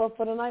Hollywood wrap-up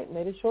for tonight.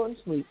 Made it short and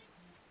sweet.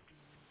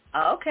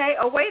 Okay.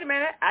 Oh, wait a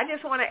minute. I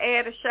just want to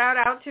add a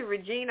shout-out to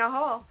Regina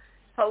Hall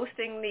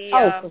hosting the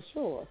for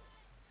sure.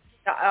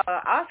 The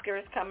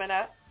Oscars coming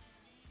up.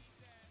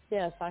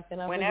 Yes, I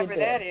can. Whenever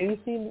that is.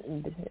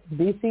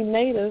 DC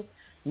Native,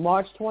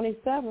 March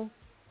 27th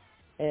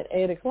at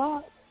 8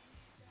 o'clock.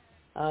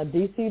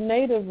 DC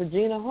Native,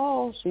 Regina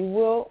Hall, she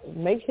will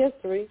make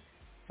history.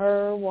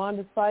 Her,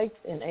 Wanda Sykes,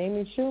 and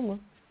Amy Schumer.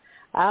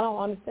 I don't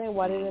understand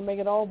why they didn't make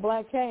it all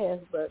black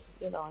cast, but,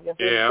 you know, I guess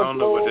I don't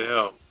know what the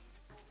hell.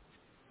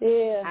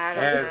 Yeah,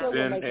 they're still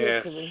going to make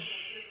history.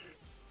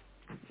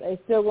 They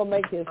still going to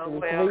make history. Oh,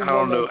 well.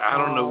 I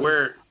don't know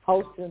where.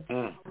 Hosting.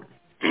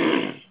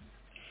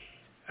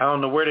 I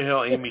don't know where the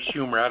hell Amy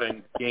Schumer, I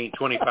done gained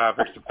 25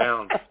 extra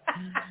pounds.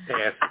 The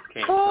asses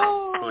came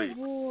from, please.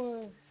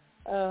 Boy.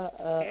 You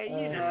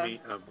know. Give me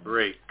a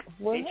break.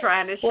 They're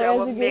trying to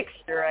show a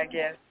mixture, I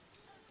guess.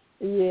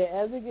 Yeah,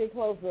 as we get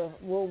closer,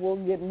 we'll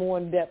get more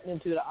in depth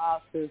into the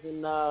Oscars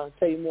and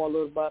tell you more a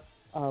little about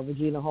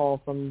Regina Hall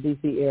from the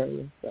D.C.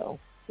 area. So,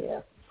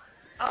 yeah.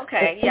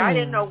 Okay. Yeah, I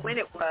didn't know when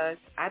it was.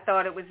 I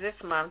thought it was this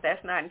month.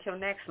 That's not until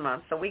next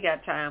month, so we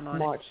got time on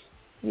March.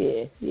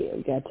 Yeah,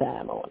 we got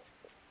time on it.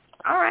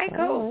 All right,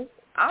 cool.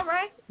 All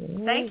right.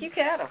 Thank you,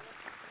 Kettle.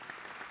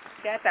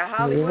 Got the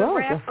Hollywood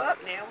wrap up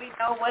now. We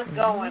know what's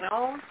going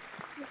on.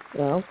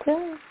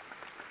 Okay.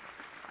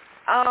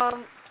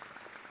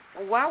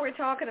 While we're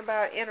talking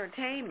about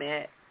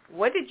entertainment,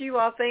 what did you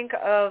all think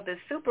of the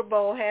Super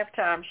Bowl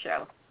halftime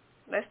show?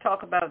 Let's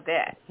talk about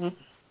that.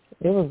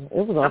 It was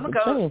off the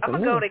chain for me. I'm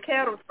going to go to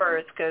Kettle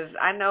first because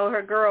I know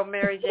her girl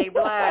Mary J.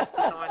 Blige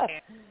was on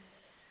there.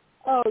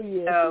 Oh,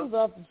 yeah, she was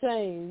off the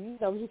chain. You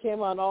know, she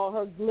came out in all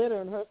her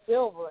glitter and her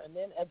silver, and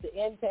then at the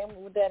end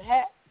came with that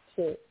hat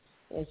shit.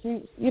 And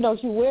she, you know,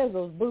 she wears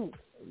those boots,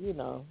 you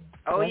know.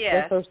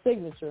 That's her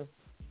signature.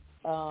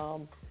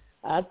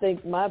 I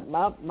think my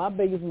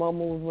biggest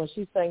moment was when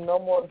she sang "No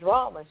More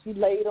Drama." She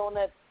laid on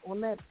that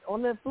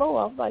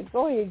floor. I was like,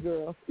 "Go ahead,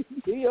 girl,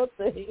 do your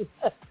thing."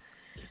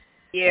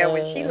 Yeah,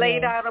 when she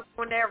laid out up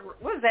on that,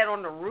 what was that,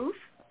 on the roof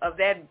of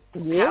that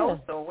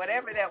house or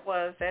whatever that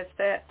was? That's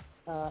that.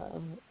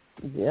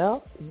 Yeah.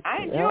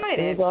 I enjoyed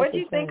it. What did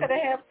you think of the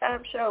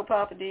halftime show,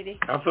 Papa Didi?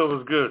 I thought it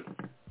was good.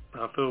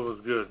 I thought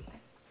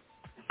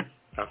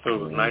it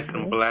was nice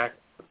and black.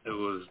 It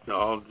was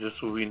all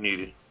just what we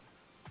needed.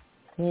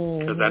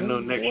 Because I know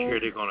next year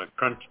they're gonna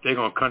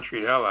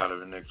country the hell out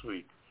of it next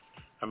week.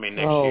 I mean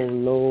next year. Oh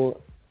Lord.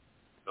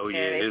 Oh yeah,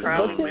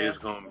 it's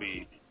gonna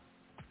be.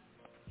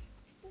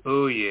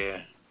 Oh yeah.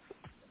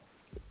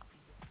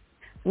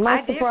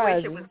 I did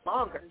wish it was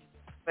longer,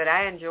 but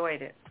I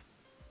enjoyed it.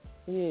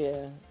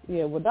 Yeah.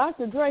 Well,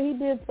 Dr. Dre, he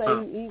did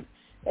say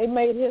they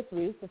made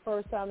history. It's the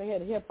first time they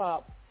had a hip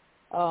hop,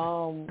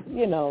 cast.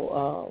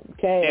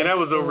 Yeah, that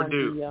was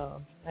overdue.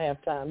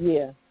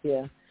 Halftime.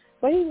 Yeah.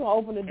 But he's gonna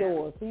open the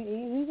doors.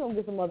 He's gonna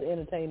get some other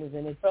entertainers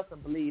in. They trust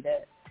and believe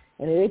that,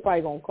 and they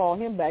probably gonna call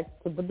him back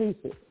to produce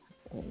it.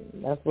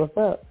 And that's what's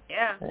up.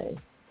 Yeah. Hey.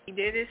 He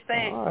did his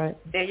thing. All right.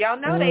 And y'all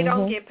know they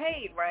don't get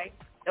paid, right?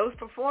 Those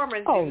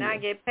performers do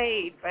not get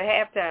paid for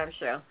halftime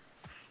show.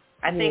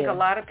 I think a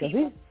lot of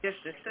people just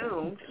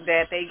assumed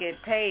that they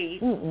get paid,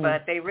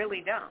 but they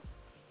really don't.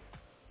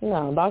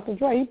 No, Dr.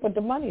 Dre, he put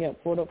the money up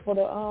for the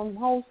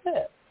whole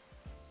set.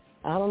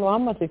 I don't know how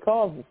much it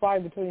costs. It's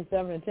probably between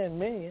 $7 and $10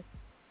 million.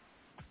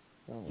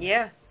 So,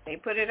 yeah, they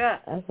put it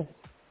up.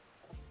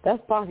 That's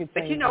pocket change.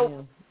 But you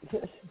know,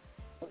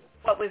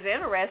 what was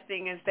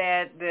interesting is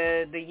that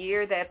the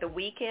year that The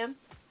Weeknd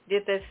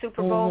did the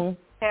Super Bowl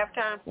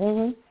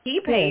halftime, he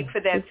paid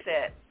for that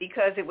set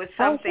because it was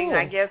something,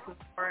 I guess,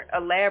 more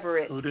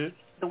elaborate. Who did?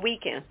 The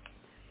Weeknd.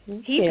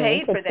 He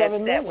paid for that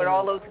set with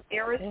all those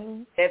mirrors,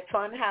 that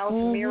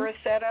funhouse mirror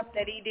setup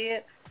that he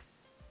did.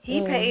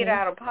 He paid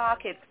out of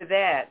pocket for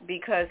that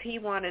because he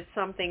wanted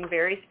something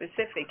very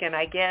specific. And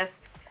I guess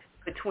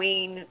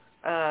between,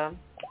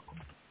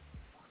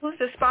 who's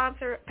the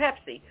sponsor?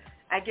 Pepsi.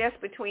 I guess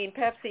between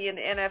Pepsi and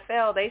the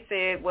NFL, they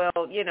said, well,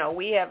 you know,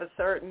 we have a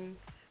certain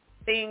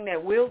thing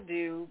that we'll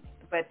do,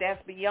 but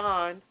that's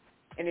beyond.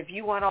 And if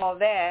you want all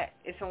that,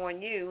 it's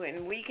on you.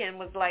 And Weeknd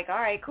was like, all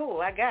right,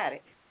 cool, I got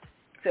it.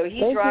 So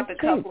he dropped a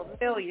couple of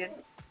million.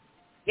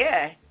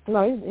 Yeah.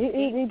 No,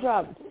 he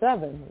dropped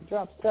 7. He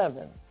dropped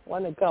 7.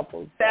 One a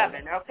couple.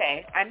 7,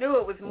 okay. I knew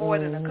it was more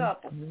than a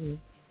couple.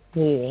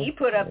 Yeah. He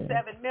put up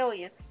 $7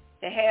 million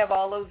to have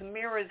all those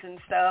mirrors and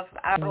stuff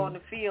out on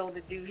the field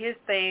to do his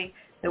thing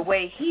the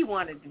way he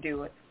wanted to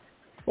do it.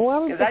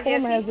 Well, because I guess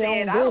he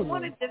said, I don't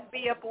want to just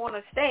be up on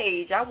a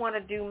stage. I want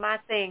to do my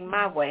thing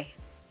my way.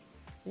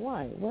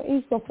 Right. Well,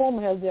 each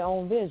performer has their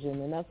own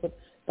vision, and that's what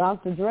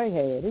Dr. Dre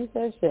had. He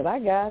said, shit, I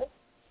got it.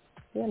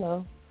 You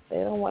know, they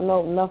don't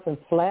want nothing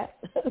flat.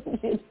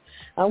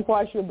 I'm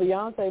quite sure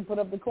Beyonce put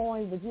up the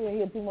coins, but you didn't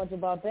hear too much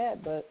about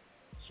that. But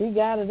she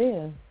got it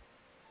in.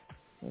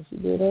 And she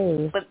did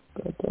hers. But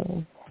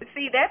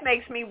see, that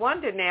makes me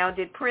wonder now,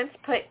 did Prince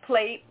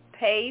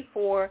pay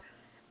for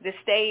the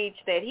stage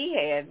that he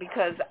had?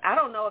 Because I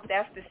don't know if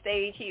that's the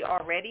stage he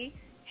already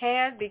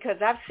had, because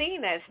I've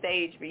seen that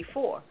stage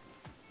before.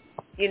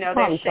 You know,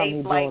 that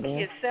shaped like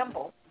his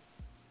symbol.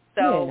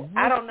 So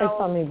I don't know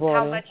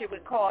how much it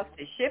would cost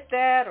to ship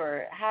that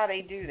or how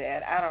they do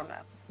that. I don't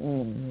know.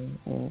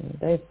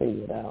 They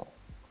figure it out.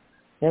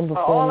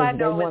 All I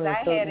know is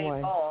I had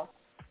a ball.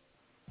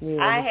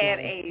 I had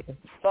a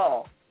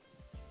ball.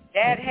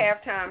 That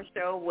halftime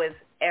show was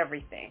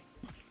everything.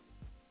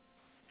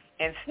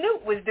 And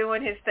Snoop was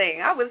doing his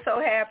thing. I was so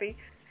happy.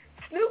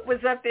 Snoop was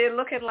up there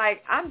looking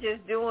like, I'm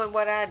just doing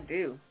what I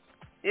do.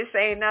 This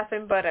ain't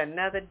nothing but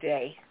another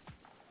day.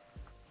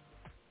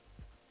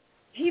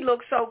 He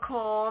looked so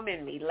calm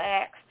and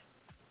relaxed.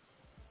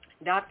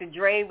 Dr.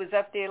 Dre was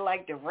up there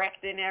like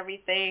directing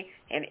everything,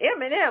 and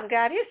Eminem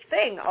got his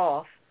thing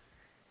off.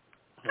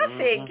 I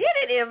said, get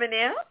it,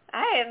 Eminem.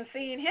 I hadn't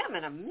seen him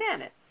in a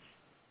minute.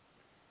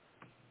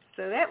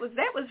 So that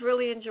was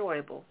really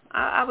enjoyable.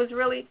 I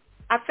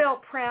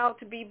felt proud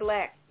to be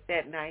black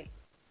that night.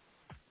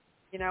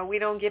 You know, we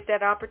don't get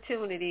that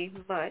opportunity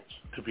much.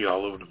 To be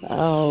all over the place.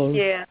 Oh.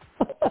 Yeah.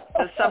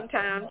 So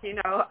sometimes, you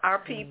know, our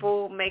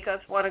people make us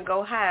want to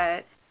go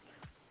hide.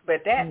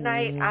 But that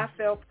night, I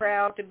felt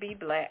proud to be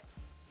black.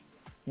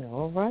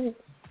 All right.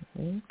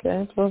 Okay,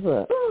 that's what's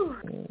up.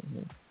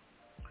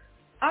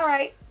 All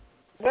right.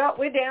 Well,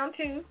 we're down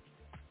to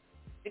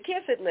the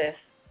Kiss It list.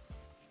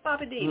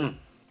 Papa D,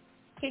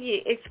 can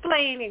you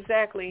explain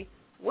exactly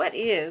what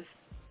is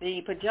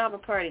the Pajama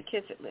Party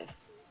Kiss It list?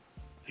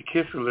 The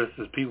Kiss It list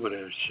is people that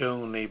have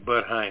shown their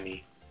butt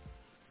hiney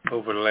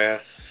over the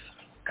last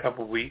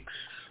couple weeks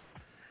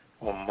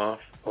or month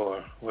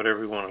or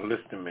whatever you want to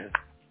list them in.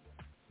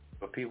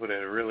 But people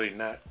that are really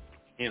not,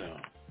 you know,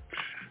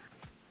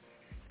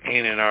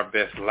 ain't in our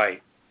best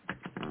light.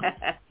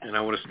 And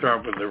I want to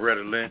start with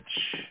Loretta Lynch.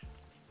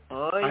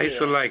 Oh, I used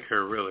to like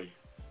her, really.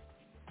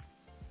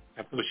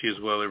 I thought she was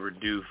well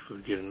overdue for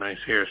getting a nice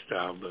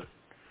hairstyle, but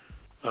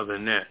other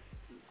than that,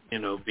 you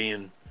know,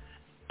 being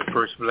the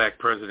first black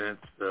president,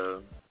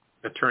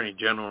 attorney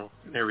general,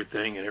 and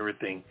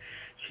everything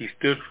she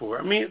stood for.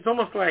 I mean, it's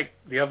almost like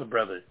the other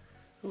brother.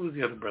 Who was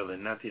the other brother?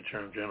 Not the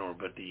attorney general,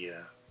 but the...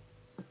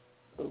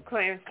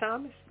 Clarence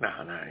Thomas? No,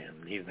 not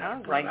him. He's not. I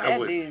was like, that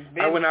dude's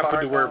been I would not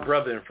put the word gone.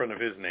 brother in front of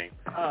his name.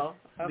 Oh,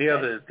 okay.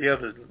 The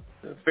other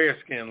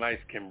fair-skinned,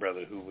 light-skinned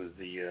brother who was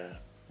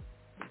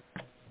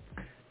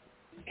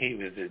he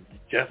was the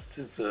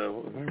justice.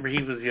 Remember,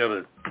 he was the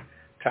other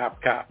top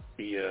cop,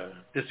 the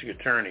district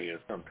attorney or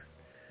something.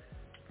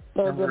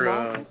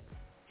 Remember,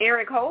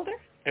 Eric Holder?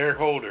 Eric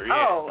Holder,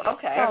 yeah. Oh,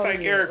 okay. That's like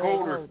Eric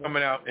Holder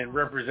coming out and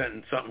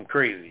representing something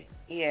crazy.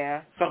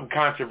 Yeah. Something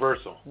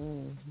controversial.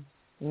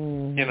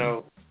 Mm-hmm. You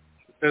know,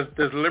 does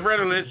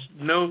Loretta Lynch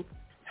know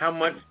how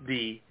much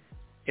the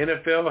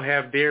NFL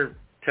have their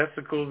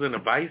testicles in a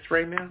vice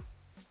right now?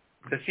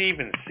 Does she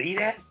even see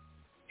that?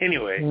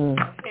 Anyway.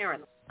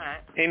 Apparently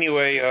not.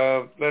 Anyway,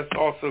 let's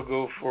also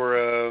go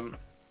for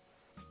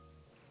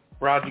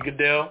Roger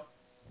Goodell.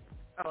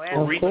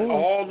 Oh, Reach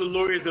all the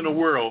lawyers in the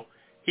world,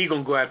 he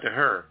gonna go after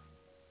her.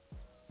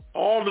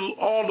 All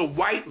the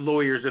white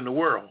lawyers in the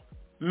world,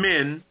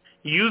 men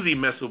usually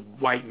mess with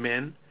white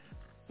men.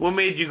 What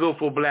made you go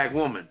for a black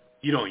woman?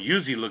 You don't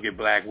usually look at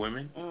black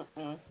women.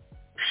 Mm-mm.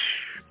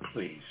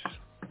 Please.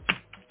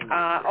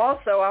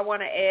 Also, I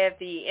want to add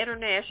the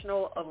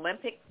International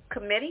Olympic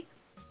Committee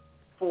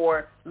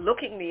for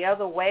looking the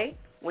other way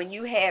when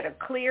you had a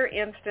clear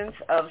instance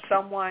of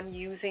someone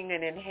using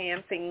an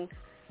enhancing,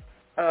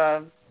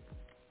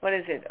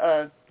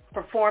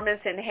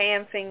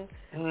 performance-enhancing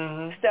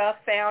stuff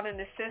found in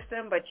the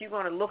system, but you're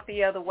going to look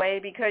the other way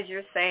because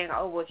you're saying,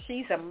 oh, well,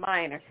 she's a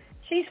minor.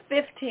 She's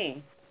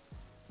 15,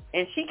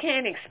 and she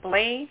can't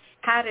explain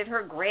how did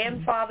her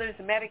grandfather's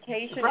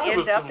medication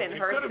end up in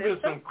her system. It could have been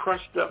some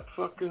crushed up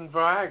fucking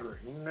Viagra.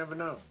 You never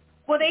know.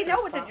 Well, they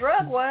know what the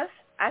drug was.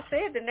 I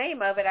said the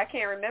name of it. I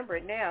can't remember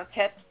it now.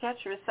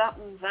 Tetra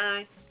something,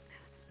 Zine.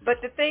 But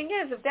the thing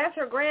is, if that's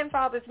her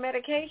grandfather's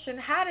medication,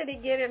 how did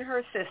it get in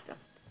her system?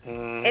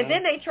 Mm-hmm. And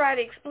then they try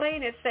to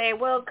explain it, saying,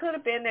 well, it could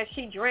have been that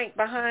she drank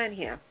behind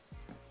him.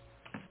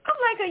 I'm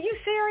like, are you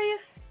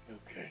serious?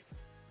 Okay.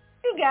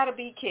 You got to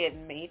be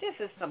kidding me. This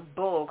is some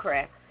bull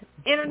crap.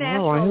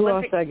 International who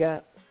Olympic. else I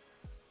got?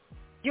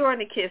 You're on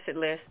the Kiss It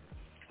list.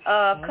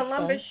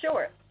 Columbus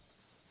Short.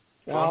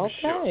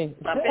 Okay.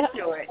 Columbus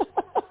Short.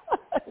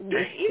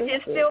 You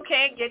just still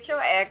can't get your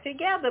act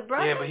together,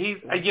 brother. Yeah, but he's,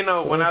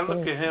 when I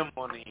look at him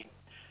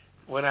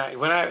when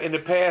I in the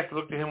past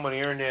looked at him on the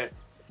internet,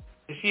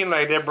 it seemed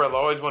like that brother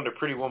always wanted a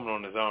pretty woman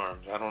on his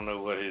arms. I don't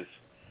know what his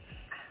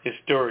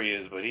story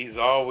is, but he's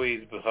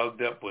always been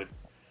hugged up with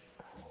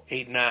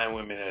 8-9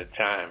 women at a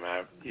time.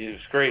 It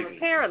was crazy. Well,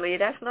 apparently,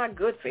 that's not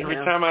good for him.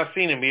 Every time I've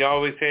seen him, he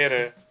always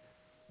had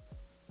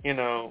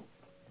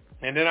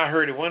and then I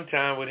heard at one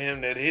time with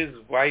him that his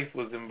wife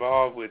was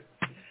involved with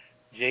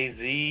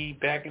Jay-Z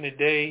back in the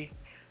day.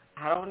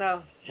 I don't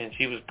know. And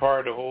she was part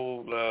of the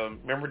whole,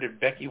 remember the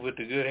Becky with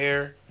the good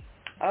hair?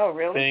 Oh,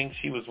 really? Thing?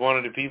 She was one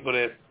of the people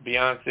that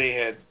Beyonce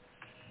had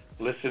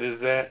listed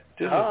as that.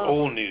 This is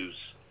old news.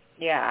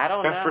 Yeah, I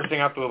don't know. That's the first thing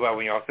I thought about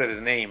when y'all said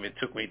his name. It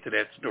took me to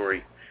that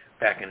story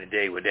back in the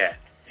day with that.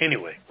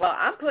 Anyway. Well,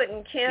 I'm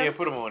putting Kim. Yeah,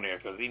 put him on there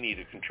because he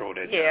needs to control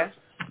that. Yeah.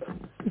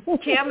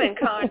 Kim and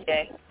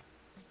Kanye.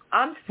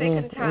 I'm sick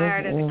and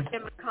tired of the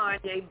Kim and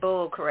Kanye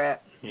bull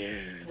crap.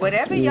 Yeah.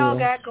 Whatever y'all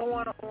got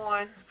going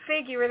on,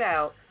 figure it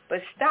out.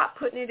 But stop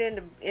putting it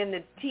in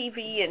the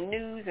TV and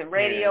news and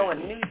radio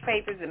and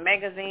newspapers and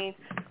magazines.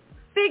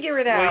 Figure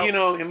it out.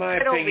 Well, in my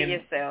opinion, over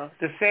yourself.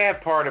 The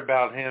sad part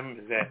about him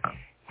is that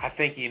I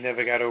think he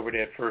never got over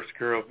that first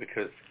girl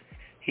because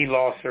he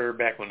lost her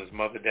back when his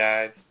mother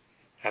died.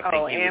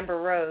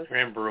 Amber Rose.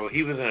 Amber Rose.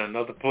 He was in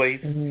another place,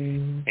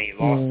 and he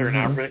lost her,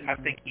 and I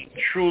think he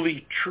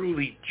truly,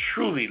 truly,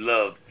 truly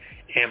loved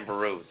Amber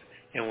Rose.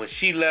 And when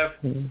she left,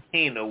 he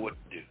didn't know what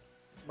to do.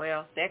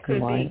 Well, that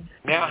could be.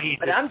 Now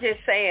I'm just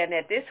saying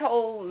that this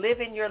whole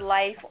living your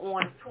life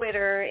on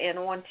Twitter and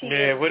on TV.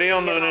 Yeah, well, they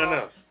don't know nothing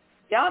else.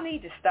 Y'all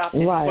need to stop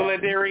this. Right. Well,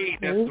 at their age,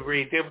 that's the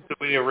way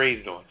they're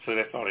raised on, so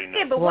that's all they know.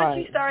 Yeah, but once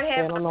you start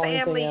having a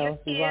family, your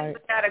kids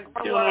got to grow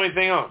up. They don't know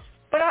anything else.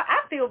 But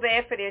I feel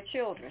bad for their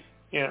children.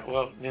 Yeah,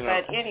 well,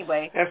 But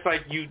anyway. That's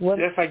like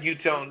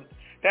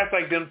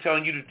them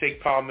telling you to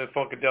take Parliament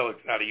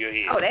Funkadelics out of your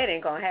head. Oh, that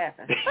ain't going to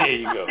happen. There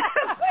you go.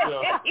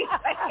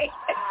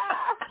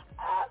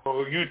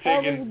 Or you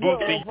taking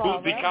Bootsy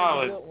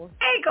Collins.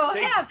 Ain't going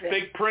to happen.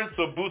 Take Prince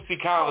or Bootsy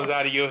Collins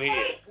out of your head.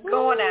 Ain't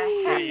going to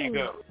happen. There you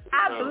go.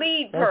 I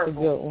bleed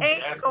purple.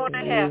 Ain't going to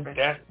happen.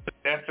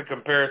 That's the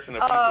comparison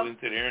of people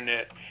into the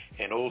internet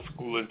and old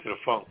school into the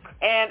funk.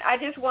 And I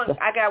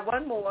got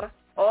one more.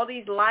 All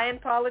these lying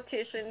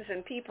politicians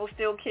and people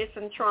still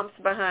kissing Trump's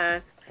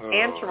behind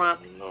and Trump.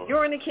 No.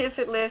 You're in the Kiss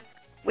It list.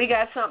 We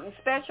got something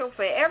special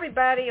for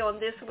everybody on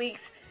this week's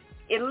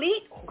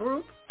elite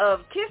group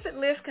of Kiss It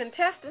list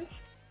contestants.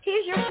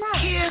 Here's your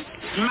prize. Kiss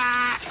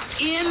my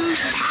entire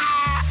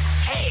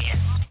ass.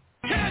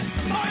 Kiss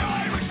my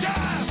Irish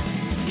ass.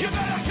 You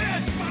better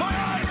kiss my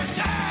Irish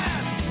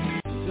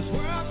ass. This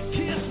world can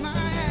kiss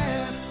my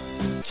ass.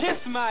 Kiss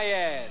my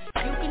ass.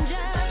 You can just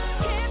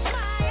kiss my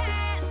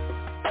ass.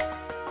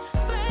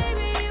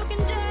 Baby, you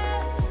can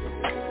just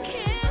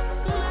kiss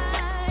my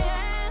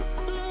ass.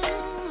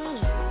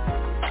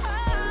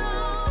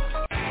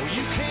 Oh,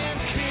 you can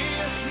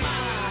kiss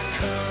my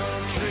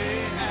country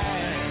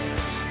ass.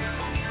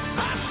 I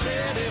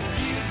said if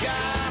you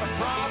got a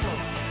problem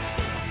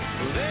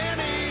with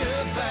any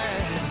of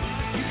that,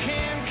 you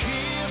can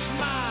kiss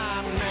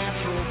my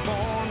natural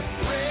born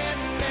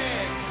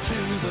redneck to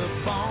the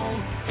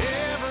bone,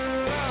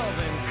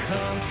 ever-loving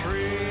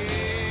country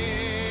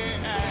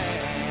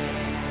ass.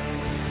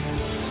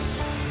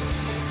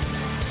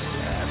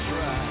 That's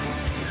right.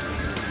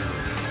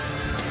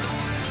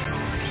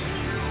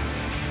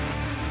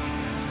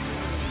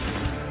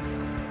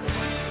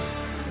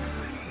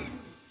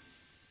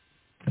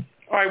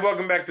 All right,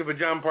 welcome back to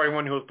Pajama Party.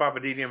 One host, Papa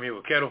D. I'm here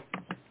with Kettle.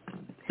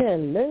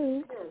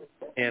 Hello.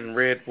 And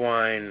Red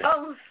Wine.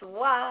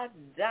 Bonsoir,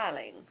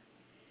 darling.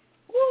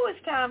 Woo,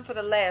 it's time for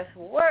the last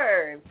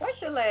word. What's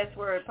your last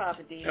word,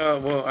 Papa D?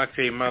 Well, I'll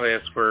tell you my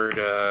last word.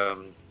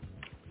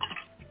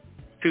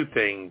 Two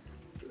things.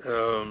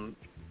 They're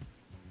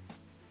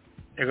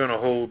going to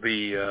hold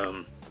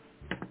the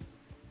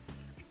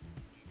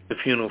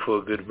funeral for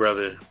a good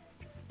brother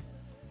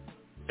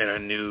that I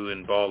knew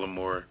in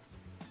Baltimore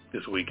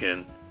this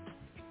weekend.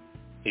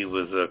 He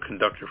was a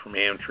conductor from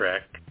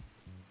Amtrak,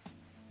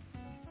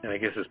 and I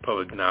guess it's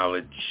public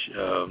knowledge.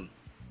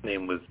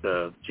 Name was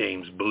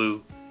James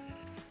Blue.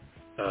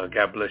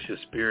 God bless your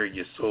spirit,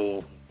 your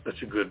soul.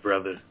 Such a good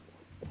brother.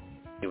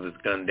 He was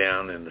gunned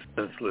down in a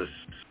senseless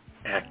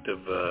act of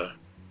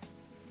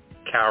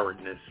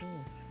cowardness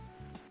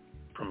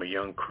from a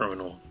young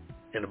criminal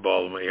in the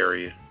Baltimore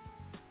area.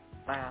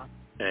 Wow.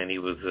 And he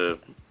was a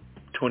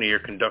 20-year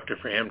conductor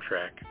for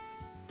Amtrak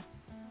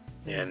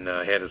and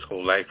had his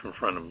whole life in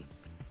front of him.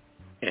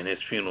 And his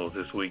funeral is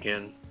this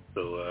weekend,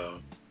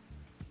 so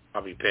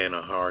I'll be paying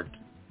a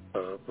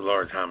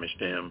large homage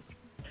to him.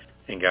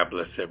 And God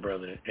bless that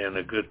brother. And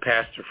a good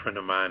pastor friend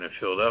of mine in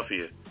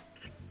Philadelphia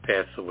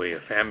passed away, a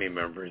family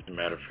member, as a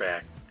matter of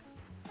fact.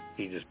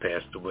 He just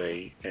passed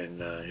away, and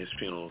his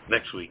funeral is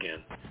next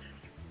weekend.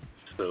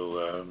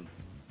 So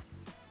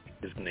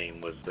his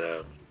name was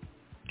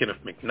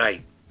Kenneth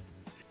McKnight.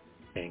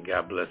 And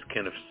God bless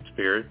Kenneth's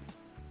spirit.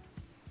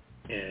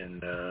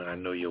 And I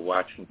know you're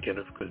watching,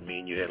 Kenneth, because me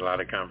and you had a lot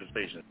of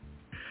conversations.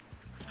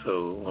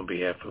 So on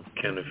behalf of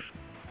Kenneth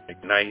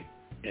McKnight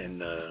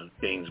and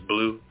James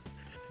Blue,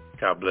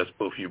 God bless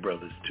both of you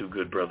brothers. Two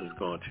good brothers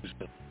going too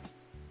soon.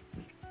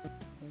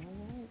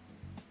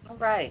 All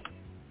right.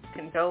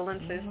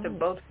 Condolences to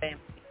both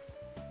families.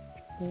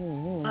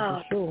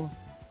 For sure.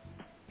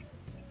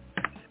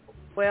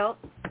 Well,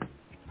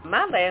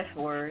 my last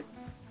word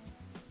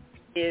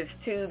is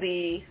to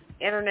the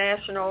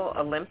International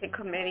Olympic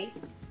Committee.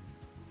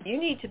 You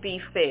need to be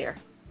fair.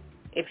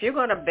 If you're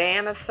going to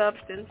ban a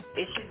substance,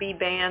 it should be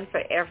banned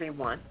for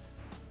everyone.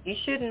 You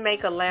shouldn't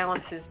make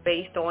allowances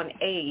based on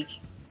age,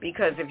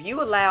 because if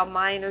you allow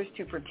minors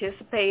to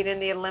participate in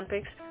the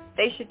Olympics,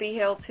 they should be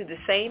held to the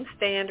same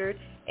standard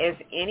as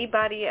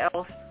anybody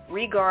else,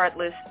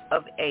 regardless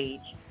of age.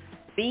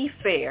 Be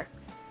fair.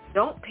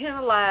 Don't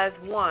penalize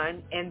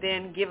one and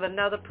then give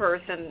another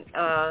person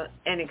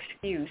an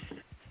excuse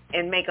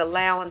and make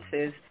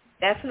allowances.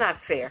 That's not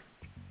fair.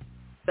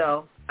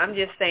 So I'm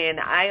just saying,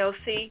 the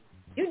IOC,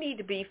 you need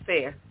to be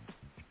fair.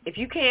 If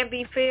you can't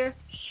be fair,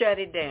 shut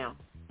it down.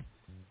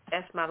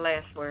 That's my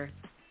last word.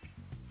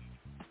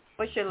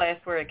 What's your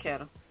last word,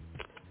 Kettle?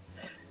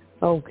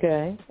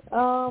 Okay.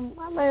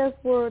 My last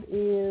word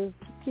is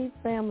keep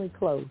family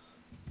close.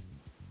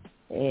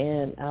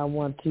 And I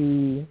want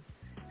to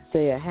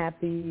say a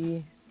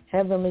happy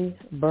heavenly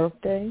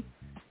birthday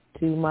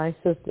to my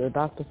sister,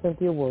 Dr.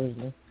 Cynthia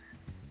Worsley.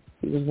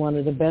 She was one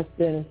of the best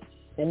dentists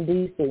in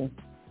D.C.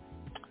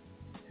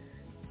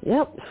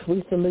 Yep,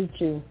 we salute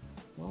you.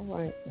 All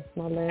right, that's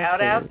my last word.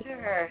 Shout out to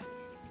her.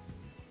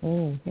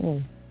 Mm-hmm.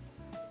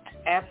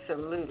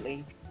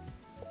 Absolutely.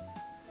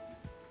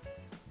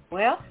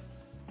 Well,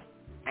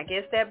 I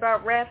guess that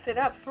about wraps it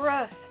up for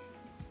us.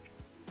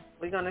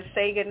 We're going to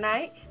say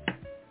goodnight,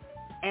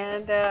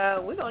 and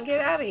we're going to get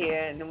out of here,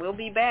 and we'll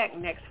be back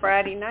next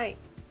Friday night,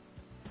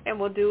 and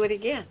we'll do it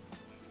again.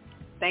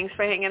 Thanks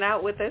for hanging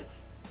out with us.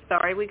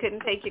 Sorry we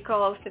couldn't take your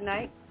calls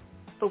tonight,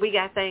 but we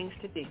got things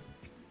to do.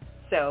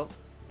 So,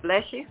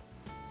 bless you.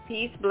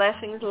 Peace,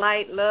 blessings,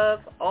 light, love,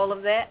 all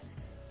of that.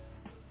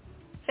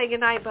 Say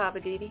goodnight, Baba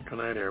Didi. Good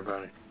night,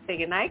 everybody. Say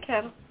goodnight,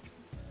 Kettle.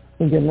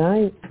 Good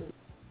night.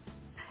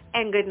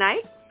 And good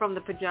night from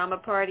the Pajama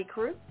Party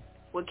crew.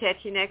 We'll catch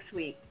you next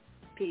week.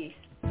 Peace.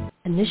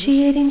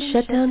 Initiating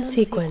shutdown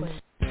sequence.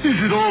 Is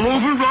it all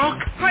over, Rock?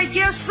 I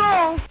guess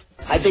so.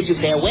 I bid you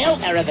farewell,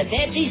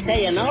 arrivederci,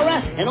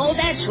 sayonara, and all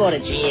that sort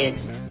of jazz.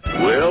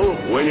 Well,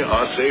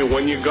 I say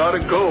when you gotta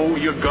go,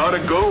 you gotta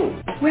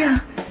go. Well,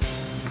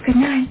 good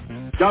night.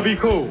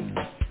 Yabiko.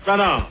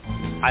 Sana.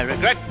 I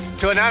regret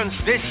to announce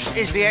this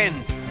is the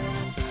end.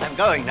 I'm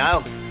going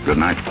now. Good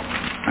night,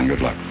 and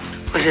good luck.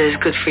 Was it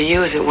as good for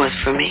you as it was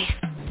for me?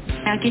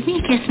 Now give me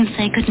a kiss and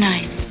say good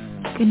night.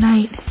 Good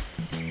night.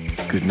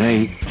 Good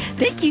night.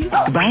 Thank you.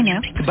 Goodbye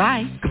now.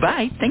 Goodbye.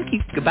 Goodbye. Thank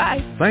you.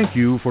 Goodbye. Thank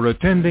you for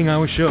attending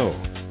our show,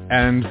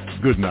 and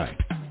good night.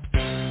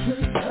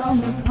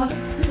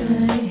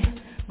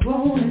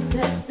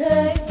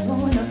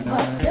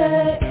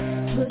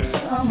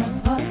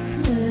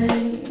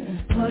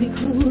 Party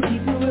crew,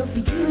 keep it real for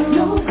you.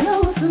 No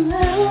clothes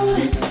allowed.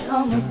 It's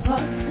summer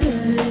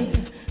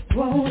party.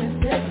 Grown and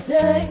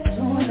sexy,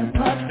 join the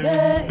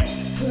party.